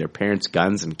hold of their parents'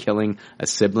 guns and killing a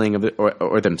sibling of it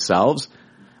or themselves,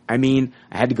 I mean,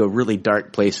 I had to go really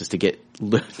dark places to get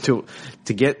to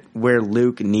get where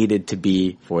Luke needed to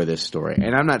be for this story.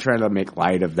 And I'm not trying to make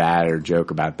light of that or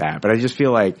joke about that, but I just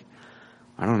feel like,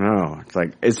 I don't know. It's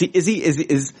like, is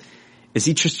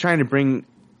he just trying to bring,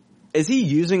 is he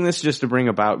using this just to bring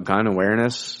about gun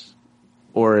awareness?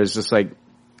 Or is this like,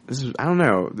 I don't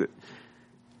know.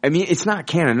 I mean, it's not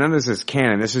canon. None of this is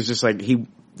canon. This is just like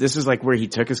this is like where he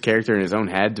took his character in his own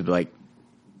head to like,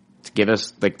 to give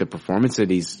us like the performance that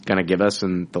he's gonna give us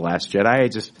in The Last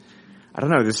Jedi. I don't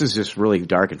know. This is just really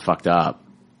dark and fucked up.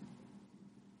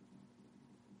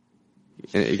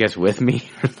 You guys with me?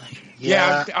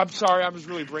 Yeah, I'm sorry. I was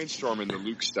really brainstorming the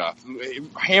Luke stuff.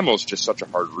 Hamill's just such a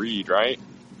hard read, right?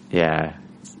 Yeah.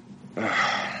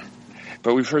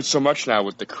 But we've heard so much now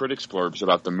with the critics' blurbs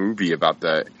about the movie,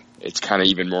 it's kind of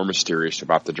even more mysterious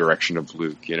about the direction of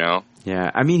Luke, you know?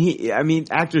 Yeah, I mean,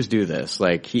 actors do this.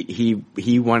 Like,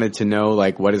 he wanted to know,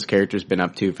 like, what his character's been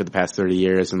up to for the past 30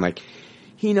 years, and, like,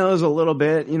 he knows a little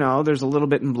bit, you know, there's a little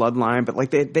bit in Bloodline, but,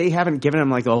 like, they haven't given him,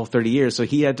 like, the whole 30 years, so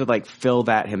he had to, like, fill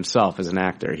that himself as an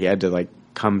actor. He had to, like,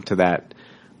 come to that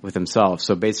with himself.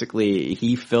 So basically,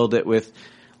 he filled it with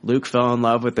Luke fell in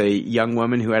love with a young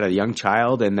woman who had a young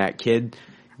child, and that kid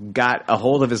got a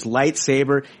hold of his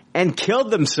lightsaber and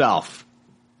killed himself.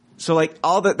 So like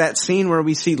all that scene where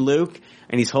we see Luke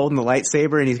and he's holding the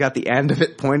lightsaber and he's got the end of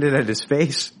it pointed at his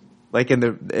face, like in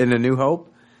A New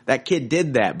Hope, that kid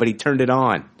did that, but he turned it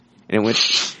on and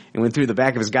it went through the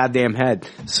back of his goddamn head.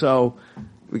 So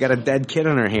We got a dead kid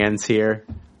on our hands here.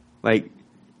 Like,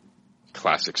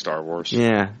 classic Star Wars.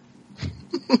 Yeah.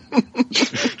 What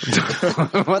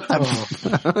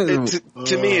the?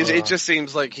 To me, it just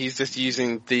seems like he's just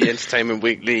using the Entertainment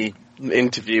Weekly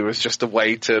interview as just a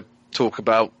way to talk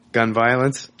about gun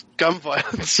violence. Gun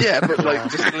violence, yeah, but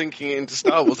like just linking it into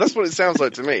Star Wars. That's what it sounds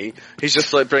like to me. He's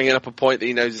just like bringing up a point that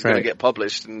he knows is going to get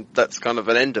published, and that's kind of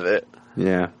an end of it.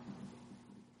 Yeah.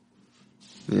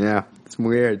 Yeah, it's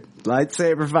weird.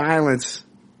 Lightsaber violence.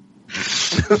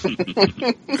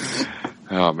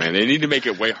 Oh man, they need to make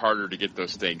it way harder to get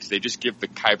those things. They just give the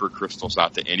kyber crystals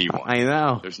out to anyone. I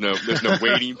know. There's no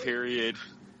waiting period.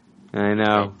 I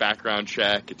know. No background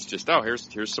check. It's just,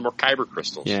 here's some more kyber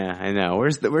crystals. Yeah, I know.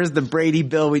 Where's the Brady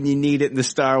Bill when you need it in the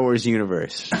Star Wars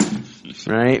universe?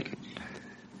 Right?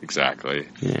 Exactly.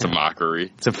 Yeah. It's a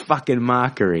mockery. It's a fucking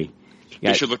mockery.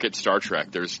 You should look at Star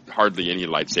Trek. There's hardly any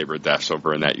lightsaber deaths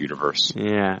over in that universe.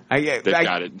 Yeah. They've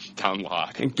got it down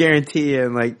lock. I guarantee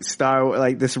you, like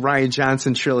this Rian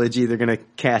Johnson trilogy, they're gonna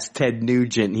cast Ted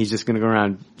Nugent and he's just gonna go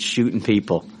around shooting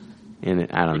people in it.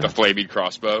 I don't know. With a flaming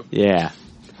crossbow? Yeah.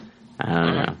 I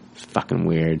don't know. It's fucking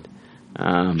weird.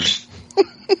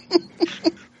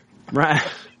 Right.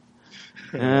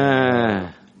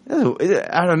 I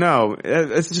don't know.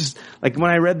 It's just, like,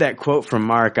 when I read that quote from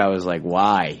Mark, I was like,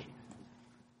 why?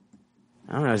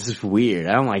 I don't know, it's just weird.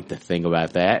 I don't like to think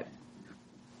about that.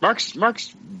 Mark's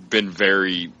been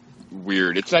very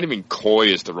weird. It's not even coy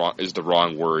is the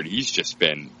wrong word. He's just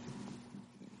been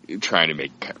trying to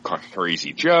make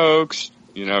crazy jokes,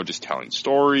 just telling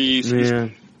stories. Yeah.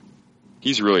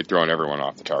 He's really throwing everyone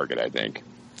off the target, I think.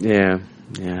 Yeah.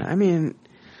 Yeah. I mean,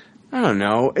 I don't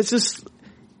know. It's just,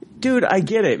 dude, I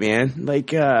get it, man.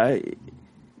 Like, I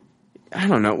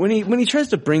don't know. When he tries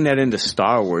to bring that into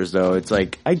Star Wars, though, it's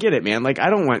like, I get it, man. Like, I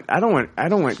don't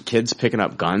want kids picking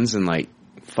up guns and like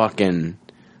fucking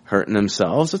hurting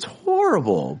themselves. It's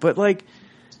horrible. But like,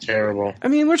 it's terrible. I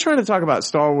mean, we're trying to talk about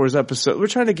Star Wars episode. We're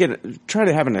trying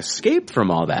to have an escape from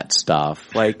all that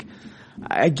stuff. Like,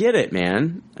 I get it,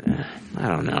 man. I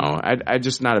don't know. I'm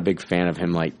just not a big fan of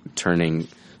him like turning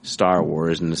Star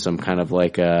Wars into some kind of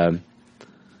like a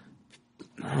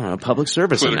public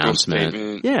service political announcement.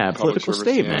 Statement, Yeah, political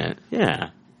statement. Yeah.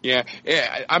 Yeah,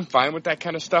 I'm fine with that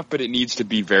kind of stuff, but it needs to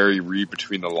be very read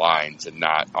between the lines and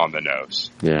not on the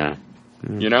nose. Yeah.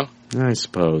 I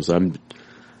suppose.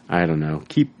 I don't know.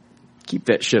 Keep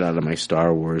that shit out of my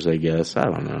Star Wars, I guess. I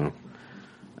don't know.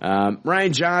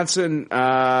 Rian Johnson,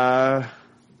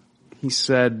 he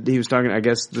said, he was talking, I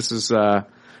guess this is,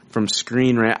 from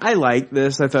Screen Rant. I like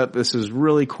this. I thought this is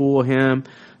really cool, him.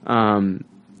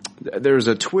 There's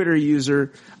a Twitter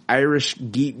user, Irish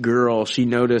Geek Girl. She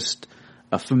noticed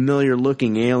a familiar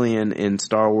looking alien in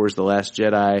Star Wars The Last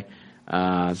Jedi,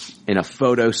 in a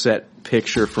photo set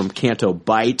picture from Canto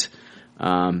Bight.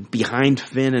 Behind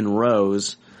Finn and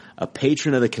Rose, a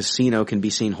patron of the casino can be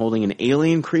seen holding an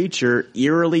alien creature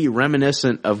eerily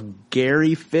reminiscent of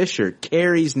Gary Fisher,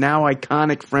 Carrie's now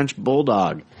iconic French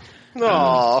bulldog.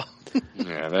 Aww.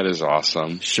 Yeah, that is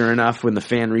awesome. Sure enough, when the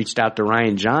fan reached out to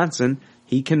Rian Johnson,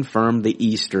 he confirmed the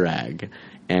Easter egg.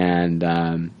 And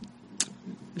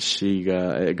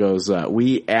it goes,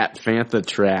 we at Fantha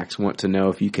Tracks want to know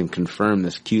if you can confirm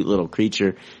this cute little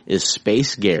creature is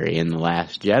Space Gary in The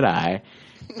Last Jedi.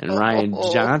 And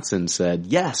Rian Johnson said,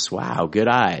 yes, wow, good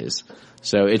eyes.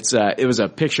 So it was a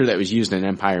picture that was used in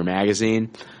Empire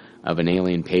magazine of an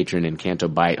alien patron in Canto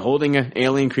Bight holding an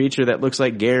alien creature that looks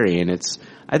like Gary, and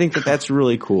I think that's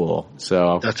really cool.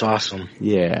 So that's awesome.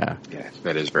 Yeah. Yeah,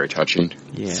 that is very touching.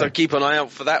 Yeah. So keep an eye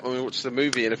out for that when we watch the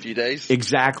movie in a few days.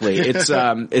 Exactly. It's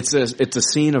a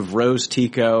scene of Rose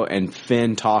Tico and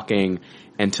Finn talking,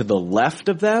 and to the left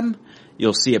of them,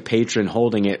 you'll see a patron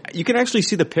holding it. You can actually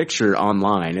see the picture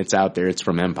online. It's out there. It's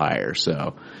from Empire.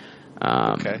 So,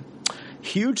 okay.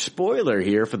 Huge spoiler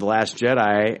here for The Last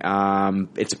Jedi.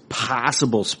 It's a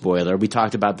possible spoiler. We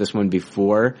talked about this one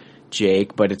before,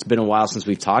 Jake, but it's been a while since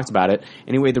we've talked about it.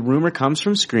 Anyway, the rumor comes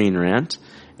from Screen Rant,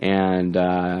 and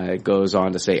it goes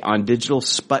on to say, on Digital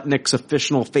Sputnik's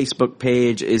official Facebook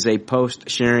page is a post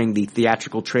sharing the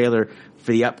theatrical trailer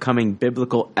for the upcoming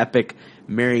biblical epic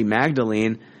Mary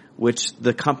Magdalene, which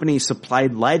the company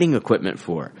supplied lighting equipment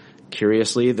for.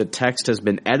 Curiously, the text has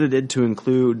been edited to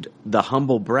include the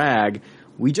humble brag,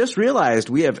 we just realized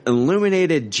we have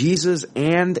illuminated Jesus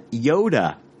and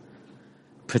Yoda,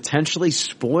 potentially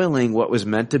spoiling what was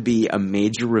meant to be a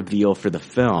major reveal for the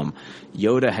film.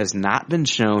 Yoda has not been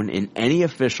shown in any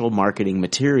official marketing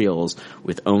materials,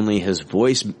 with only his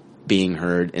voice being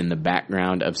heard in the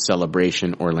background of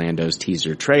Celebration Orlando's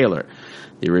teaser trailer.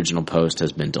 The original post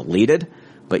has been deleted,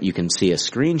 but you can see a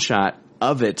screenshot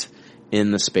of it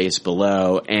in the space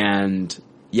below. And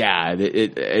yeah,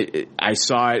 I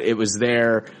saw it. It was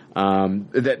there.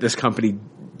 That this company,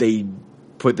 they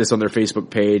put this on their Facebook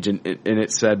page, and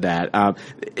it said that.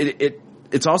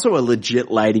 It's also a legit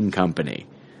lighting company.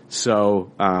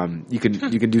 So, you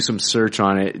can do some search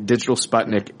on it. Digital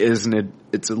Sputnik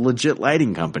it's a legit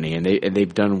lighting company, and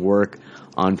they've done work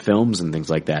on films and things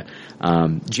like that.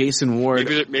 Jason Ward.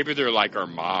 Maybe they're like our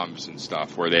moms and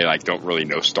stuff, where they like don't really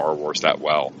know Star Wars that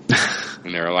well.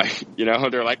 And they're like,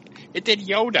 they're like, it did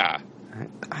Yoda.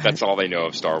 That's all they know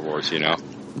of Star Wars,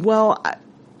 Well,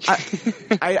 I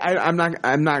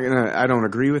don't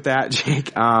agree with that,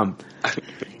 Jake.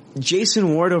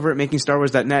 Jason Ward over at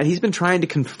MakingStarWars.net, he's been trying to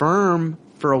confirm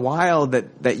for a while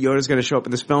that Yoda's going to show up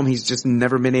in this film. He's just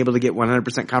never been able to get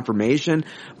 100% confirmation.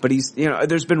 But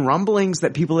there's been rumblings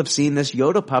that people have seen this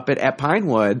Yoda puppet at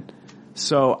Pinewood.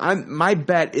 So my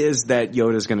bet is that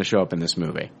Yoda's going to show up in this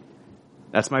movie.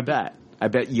 That's my bet. I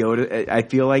bet Yoda. I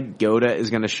feel like Yoda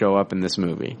is going to show up in this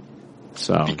movie.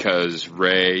 So because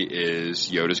Rey is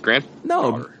Yoda's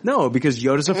granddaughter. No, because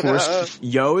Yoda's a force.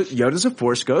 Yoda's a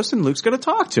force ghost, and Luke's going to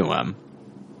talk to him.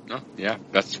 Oh, yeah,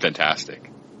 that's fantastic.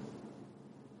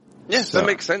 Yes, that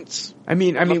makes sense. I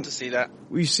mean, I'd love to see that.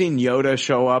 We've seen Yoda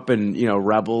show up in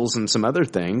Rebels and some other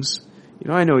things.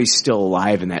 I know he's still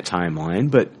alive in that timeline,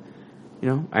 but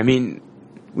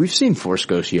we've seen Force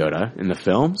Ghost Yoda in the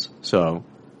films, so.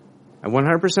 I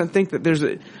 100% think that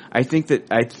I think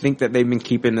that they've been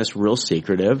keeping this real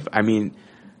secretive. I mean,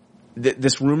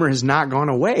 this rumor has not gone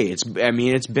away. It's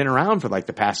been around for like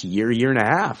the past year and a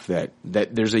half that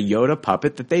there's a Yoda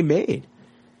puppet that they made.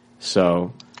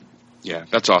 So. Yeah,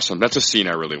 that's awesome. That's a scene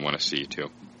I really want to see too.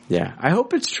 Yeah, I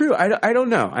hope it's true. I don't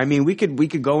know. I mean, we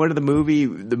could go into the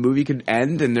movie could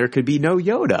end and there could be no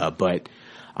Yoda, but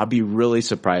I'll be really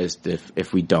surprised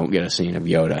if we don't get a scene of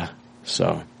Yoda.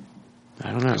 So. I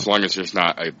don't know. As long as there's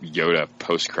not a Yoda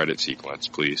post-credit sequence,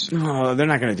 please. No, they're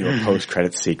not going to do a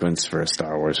post-credit sequence for a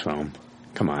Star Wars film.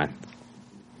 Come on.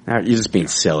 Now, you're just being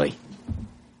silly.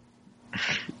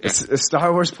 It's a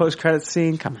Star Wars post-credit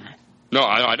scene? Come on. No,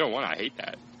 I don't want to. I hate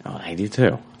that. Oh, I do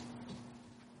too.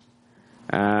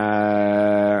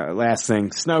 Last thing.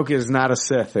 Snoke is not a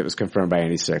Sith. It was confirmed by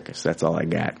Andy Serkis. That's all I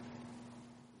got.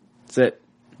 That's it.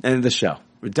 End of the show.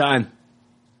 We're done.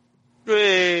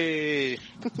 Hey.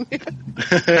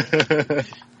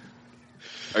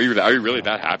 Are you really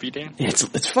that happy, Dan?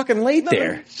 It's fucking late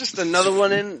there. It's just another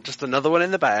one in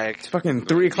the bag. It's fucking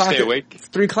 3 o'clock. Stay awake.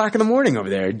 3 o'clock in the morning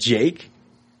over there, Jake.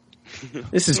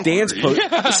 This is Dan's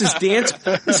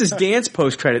This is Dan's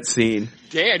post credit scene.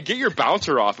 Dan, get your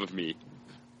bouncer off of me.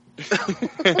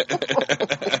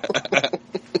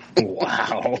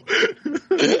 Wow.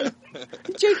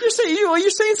 Jake, you're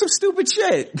saying some stupid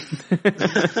shit.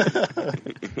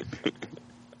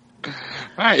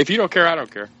 All right, if you don't care, I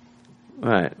don't care.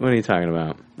 What are you talking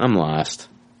about? I'm lost.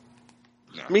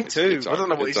 No, Me too. I don't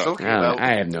know what he's talking about.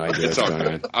 I have no idea what's going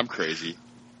on. I'm crazy.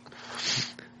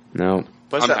 No.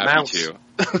 Where's I'm that happy mouse? too.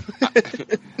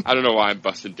 I don't know why I'm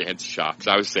busting Dan's chops.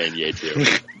 I was saying yay too.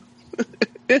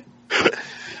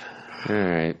 All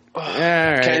right.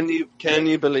 Can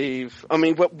you believe? I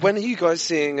mean, when are you guys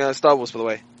seeing Star Wars, by the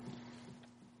way?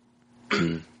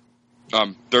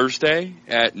 Thursday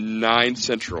at 9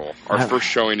 Central. Our first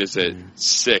showing is at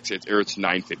 6. It's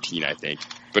 9:15, I think.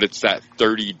 But it's that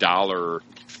 $30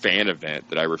 fan event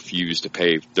that I refuse to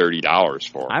pay $30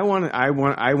 for. I want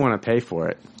to pay for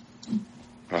it.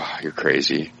 Oh, you're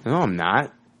crazy. No, I'm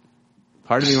not.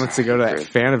 Part of me wants to go to that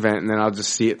fan event, and then I'll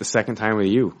just see it the second time with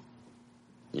you.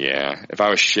 Yeah, if I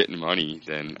was shitting money,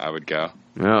 then I would go.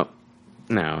 No,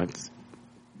 it's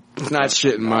not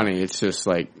shitting money. It's just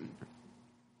like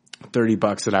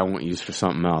 $30 that I won't use for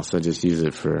something else. I just use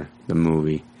it for the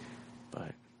movie.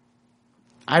 But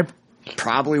I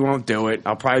probably won't do it.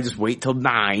 I'll probably just wait till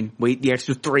 9. Wait the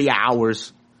extra 3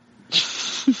 hours.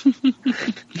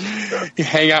 You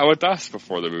hang out with us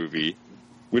before the movie.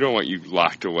 We don't want you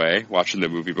locked away watching the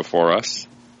movie before us.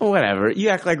 Well, whatever. You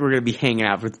act like we're going to be hanging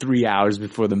out for 3 hours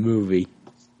before the movie.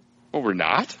 Well, we're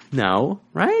not. No,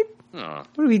 right? Oh.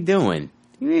 What are we doing?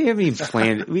 We haven't even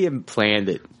planned it. We haven't planned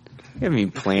it. We haven't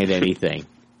even planned anything.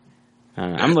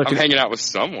 I'm hanging out with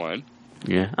someone.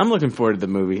 Yeah, I'm looking forward to the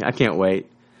movie. I can't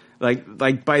wait.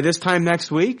 Like by this time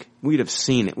next week, we'd have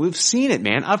seen it. We've seen it,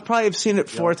 man. I've probably have seen it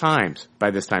 4 times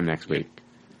by this time next week.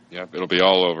 Yep, it'll be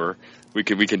all over. We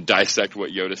can dissect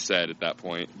what Yoda said at that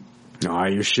point. No,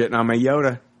 you're shitting on my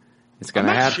Yoda. It's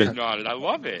gonna happen. I'm not shitting on it. I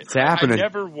love it. It's happening. I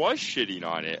never was shitting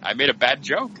on it. I made a bad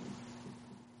joke.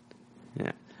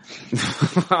 Yeah.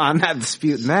 I'm not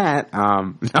disputing that.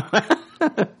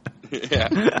 Yeah.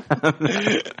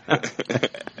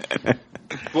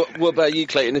 What about you,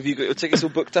 Clayton? Have you got your tickets all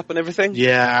booked up and everything?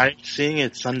 Yeah, I'm seeing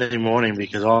it Sunday morning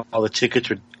because all the tickets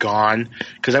are gone.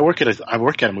 Because I work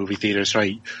at a movie theater, so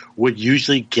I would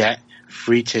usually get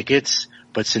free tickets,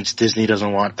 but since Disney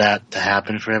doesn't want that to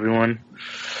happen for everyone,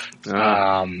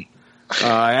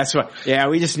 that's why. Yeah,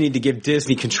 we just need to give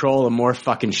Disney control of more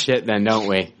fucking shit, then, don't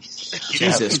we?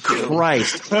 Jesus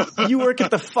Christ! You work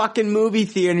at the fucking movie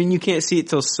theater and you can't see it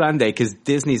till Sunday because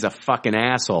Disney's a fucking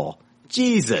asshole.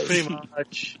 Jesus. pretty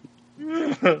much.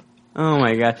 Oh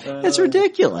my God, that's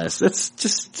ridiculous. That's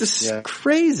just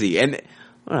crazy. And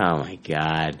oh my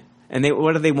God. And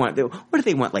what do they want? What do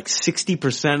they want? Like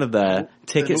 60% of the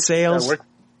ticket sales?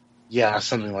 Yeah,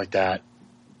 something like that.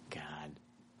 God,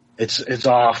 it's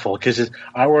awful because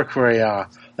I work for a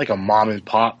mom and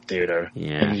pop theater.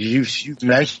 Yeah, and you've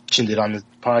mentioned it on the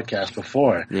podcast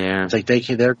before. Yeah, it's like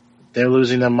they're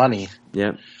losing their money.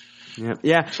 Yep.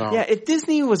 Yeah. So. Yeah. If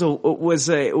Disney was a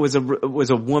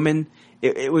woman,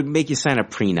 it would make you sign a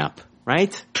prenup,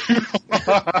 right?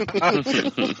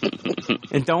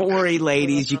 And don't worry,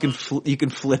 ladies, you can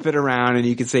flip it around and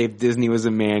you can say if Disney was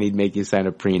a man, he'd make you sign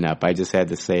a prenup. I just had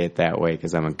to say it that way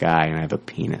because I'm a guy and I have a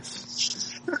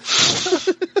penis.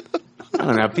 I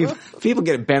don't know. People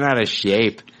get bent out of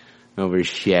shape over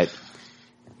shit,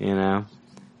 you know.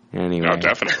 Anyway. No,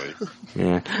 definitely.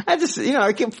 Yeah. I just,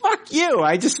 fuck you.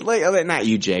 I just, not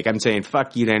you, Jake. I'm saying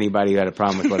fuck you to anybody who had a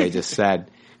problem with what I just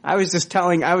said. I was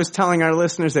telling our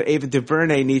listeners that Ava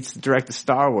DuVernay needs to direct a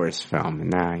Star Wars film.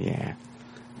 And now,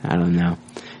 I don't know.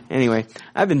 Anyway,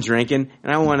 I've been drinking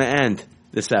and I want to end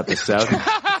this episode.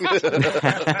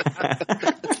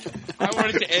 I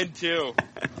want it to end too.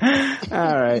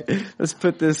 All right. Let's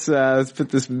put this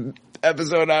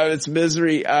episode out of its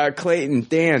misery. Clayton,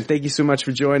 Dan, thank you so much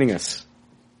for joining us.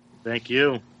 Thank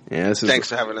you. Yeah, thanks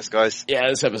for having us, guys. Yeah,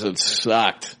 this episode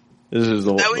sucked. This is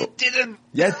No, it didn't.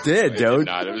 Yeah, it did, dude.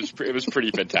 It was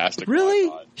pretty fantastic.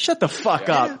 Really? Shut the fuck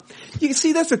up. You can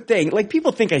see, that's the thing. Like,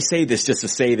 people think I say this just to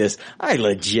say this. I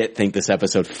legit think this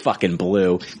episode fucking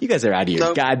blew. You guys are out of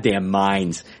your goddamn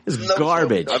minds. It's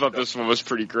garbage. I thought this one was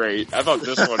pretty great. I thought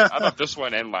this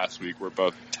one and last week were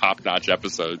both top-notch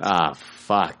episodes. Ah,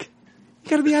 fuck. You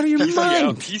gotta be out of your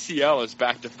mind. PCL is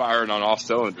back to firing on all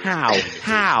cylinders. How?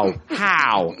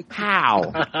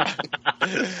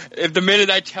 If the minute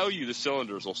I tell you, the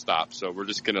cylinders will stop, so we're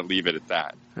just gonna leave it at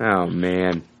that. Oh,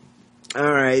 man.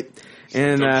 All right.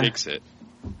 And, don't fix it.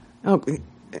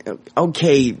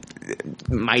 Okay,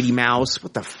 Mighty Mouse.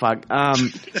 What the fuck? All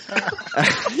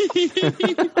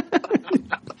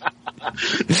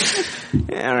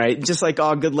right. Just like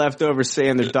all good leftovers say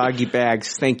in their doggy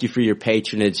bags, thank you for your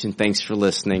patronage and thanks for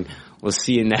listening. We'll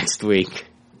see you next week.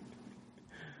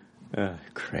 Oh,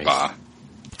 Christ.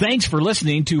 Thanks for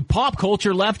listening to Pop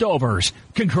Culture Leftovers.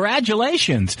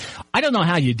 Congratulations. I don't know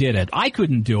how you did it. I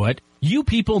couldn't do it. You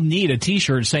people need a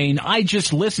t-shirt saying, I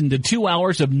just listened to 2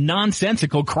 hours of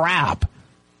nonsensical crap.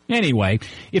 Anyway,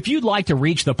 if you'd like to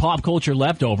reach the Pop Culture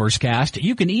Leftovers cast,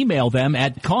 you can email them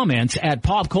at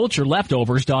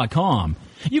comments@popcultureleftovers.com.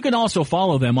 You can also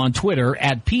follow them on Twitter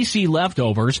at PC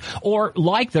Leftovers or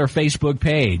like their Facebook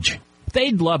page.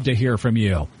 They'd love to hear from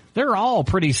you. They're all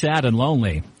pretty sad and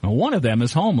lonely. One of them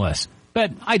is homeless,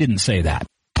 but I didn't say that.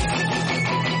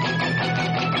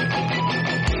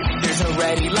 There's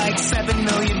already like 7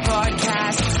 million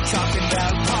podcasts talking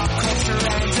about pop culture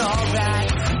and all that.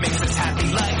 Makes us happy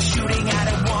like shooting at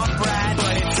a womp rat,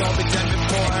 but it's all been done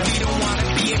before. We don't want to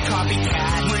be a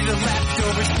copycat. We're the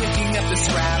leftovers picking up the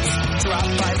scraps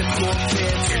dropped by the cool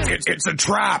kids. It's a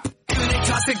trap. Good and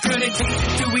toss it, good and taste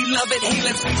it. Do we love it? Hey,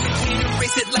 let's face it, can't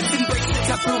erase it. Let's embrace the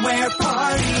Tupperware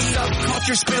party.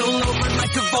 Subculture spill over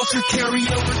like a vulture. Carry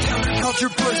over counterculture,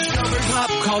 pushovers, pop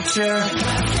culture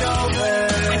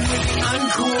leftovers. And with the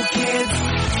uncool kids,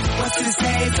 what's to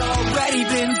say? It's already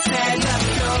been said.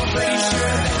 Leftovers. Pretty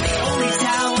sure that the only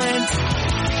talent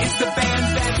is the band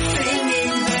that's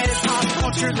singing this. Pop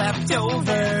culture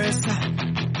leftovers.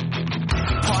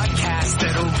 Podcasts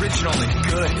that are original and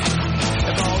good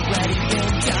have already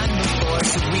been done before,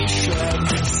 so we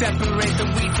should separate the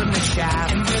wheat from the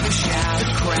chaff, and we're the chaff,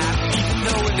 the crap, even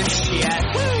though we're the shit.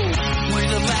 Woo! We're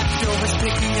the leftovers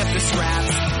picking up the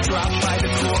scraps dropped by the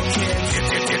cool kids.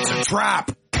 It's a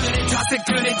trap. Good and toss it,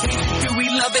 good and taste it. Do we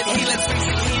love it? Hey, let's face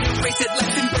it, can't erase it.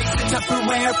 Let's embrace the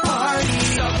Tupperware party.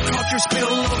 Subculture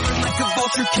spill over like a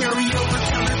vulture. Carry over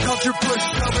counterculture,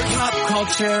 pushover, pop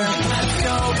culture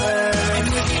leftovers. And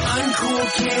with the uncool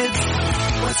kids,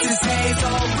 what's to say? It's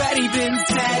already been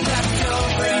said.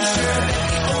 Leftovers. Pretty sure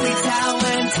that the only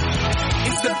talent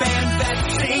is the band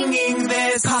that's singing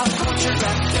this. Pop culture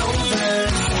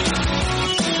leftovers.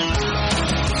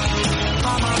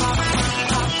 Pop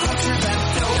culture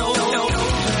leftovers.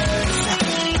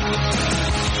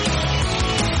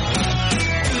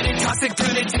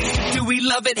 we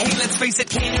love it? Hey, let's face it,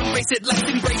 can't erase it. Let's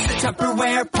embrace the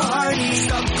Tupperware party.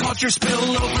 Subculture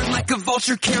spill over like a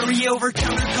vulture, carry over.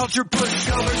 Counterculture,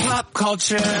 pushovers, pop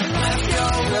culture,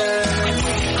 leftovers. And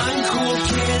we uncool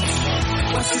kids,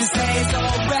 what's to say has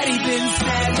already been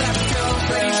said.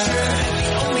 Leftovers,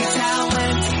 the only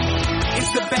talent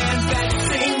is the band that's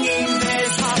singing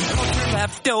this. Pop culture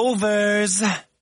leftovers.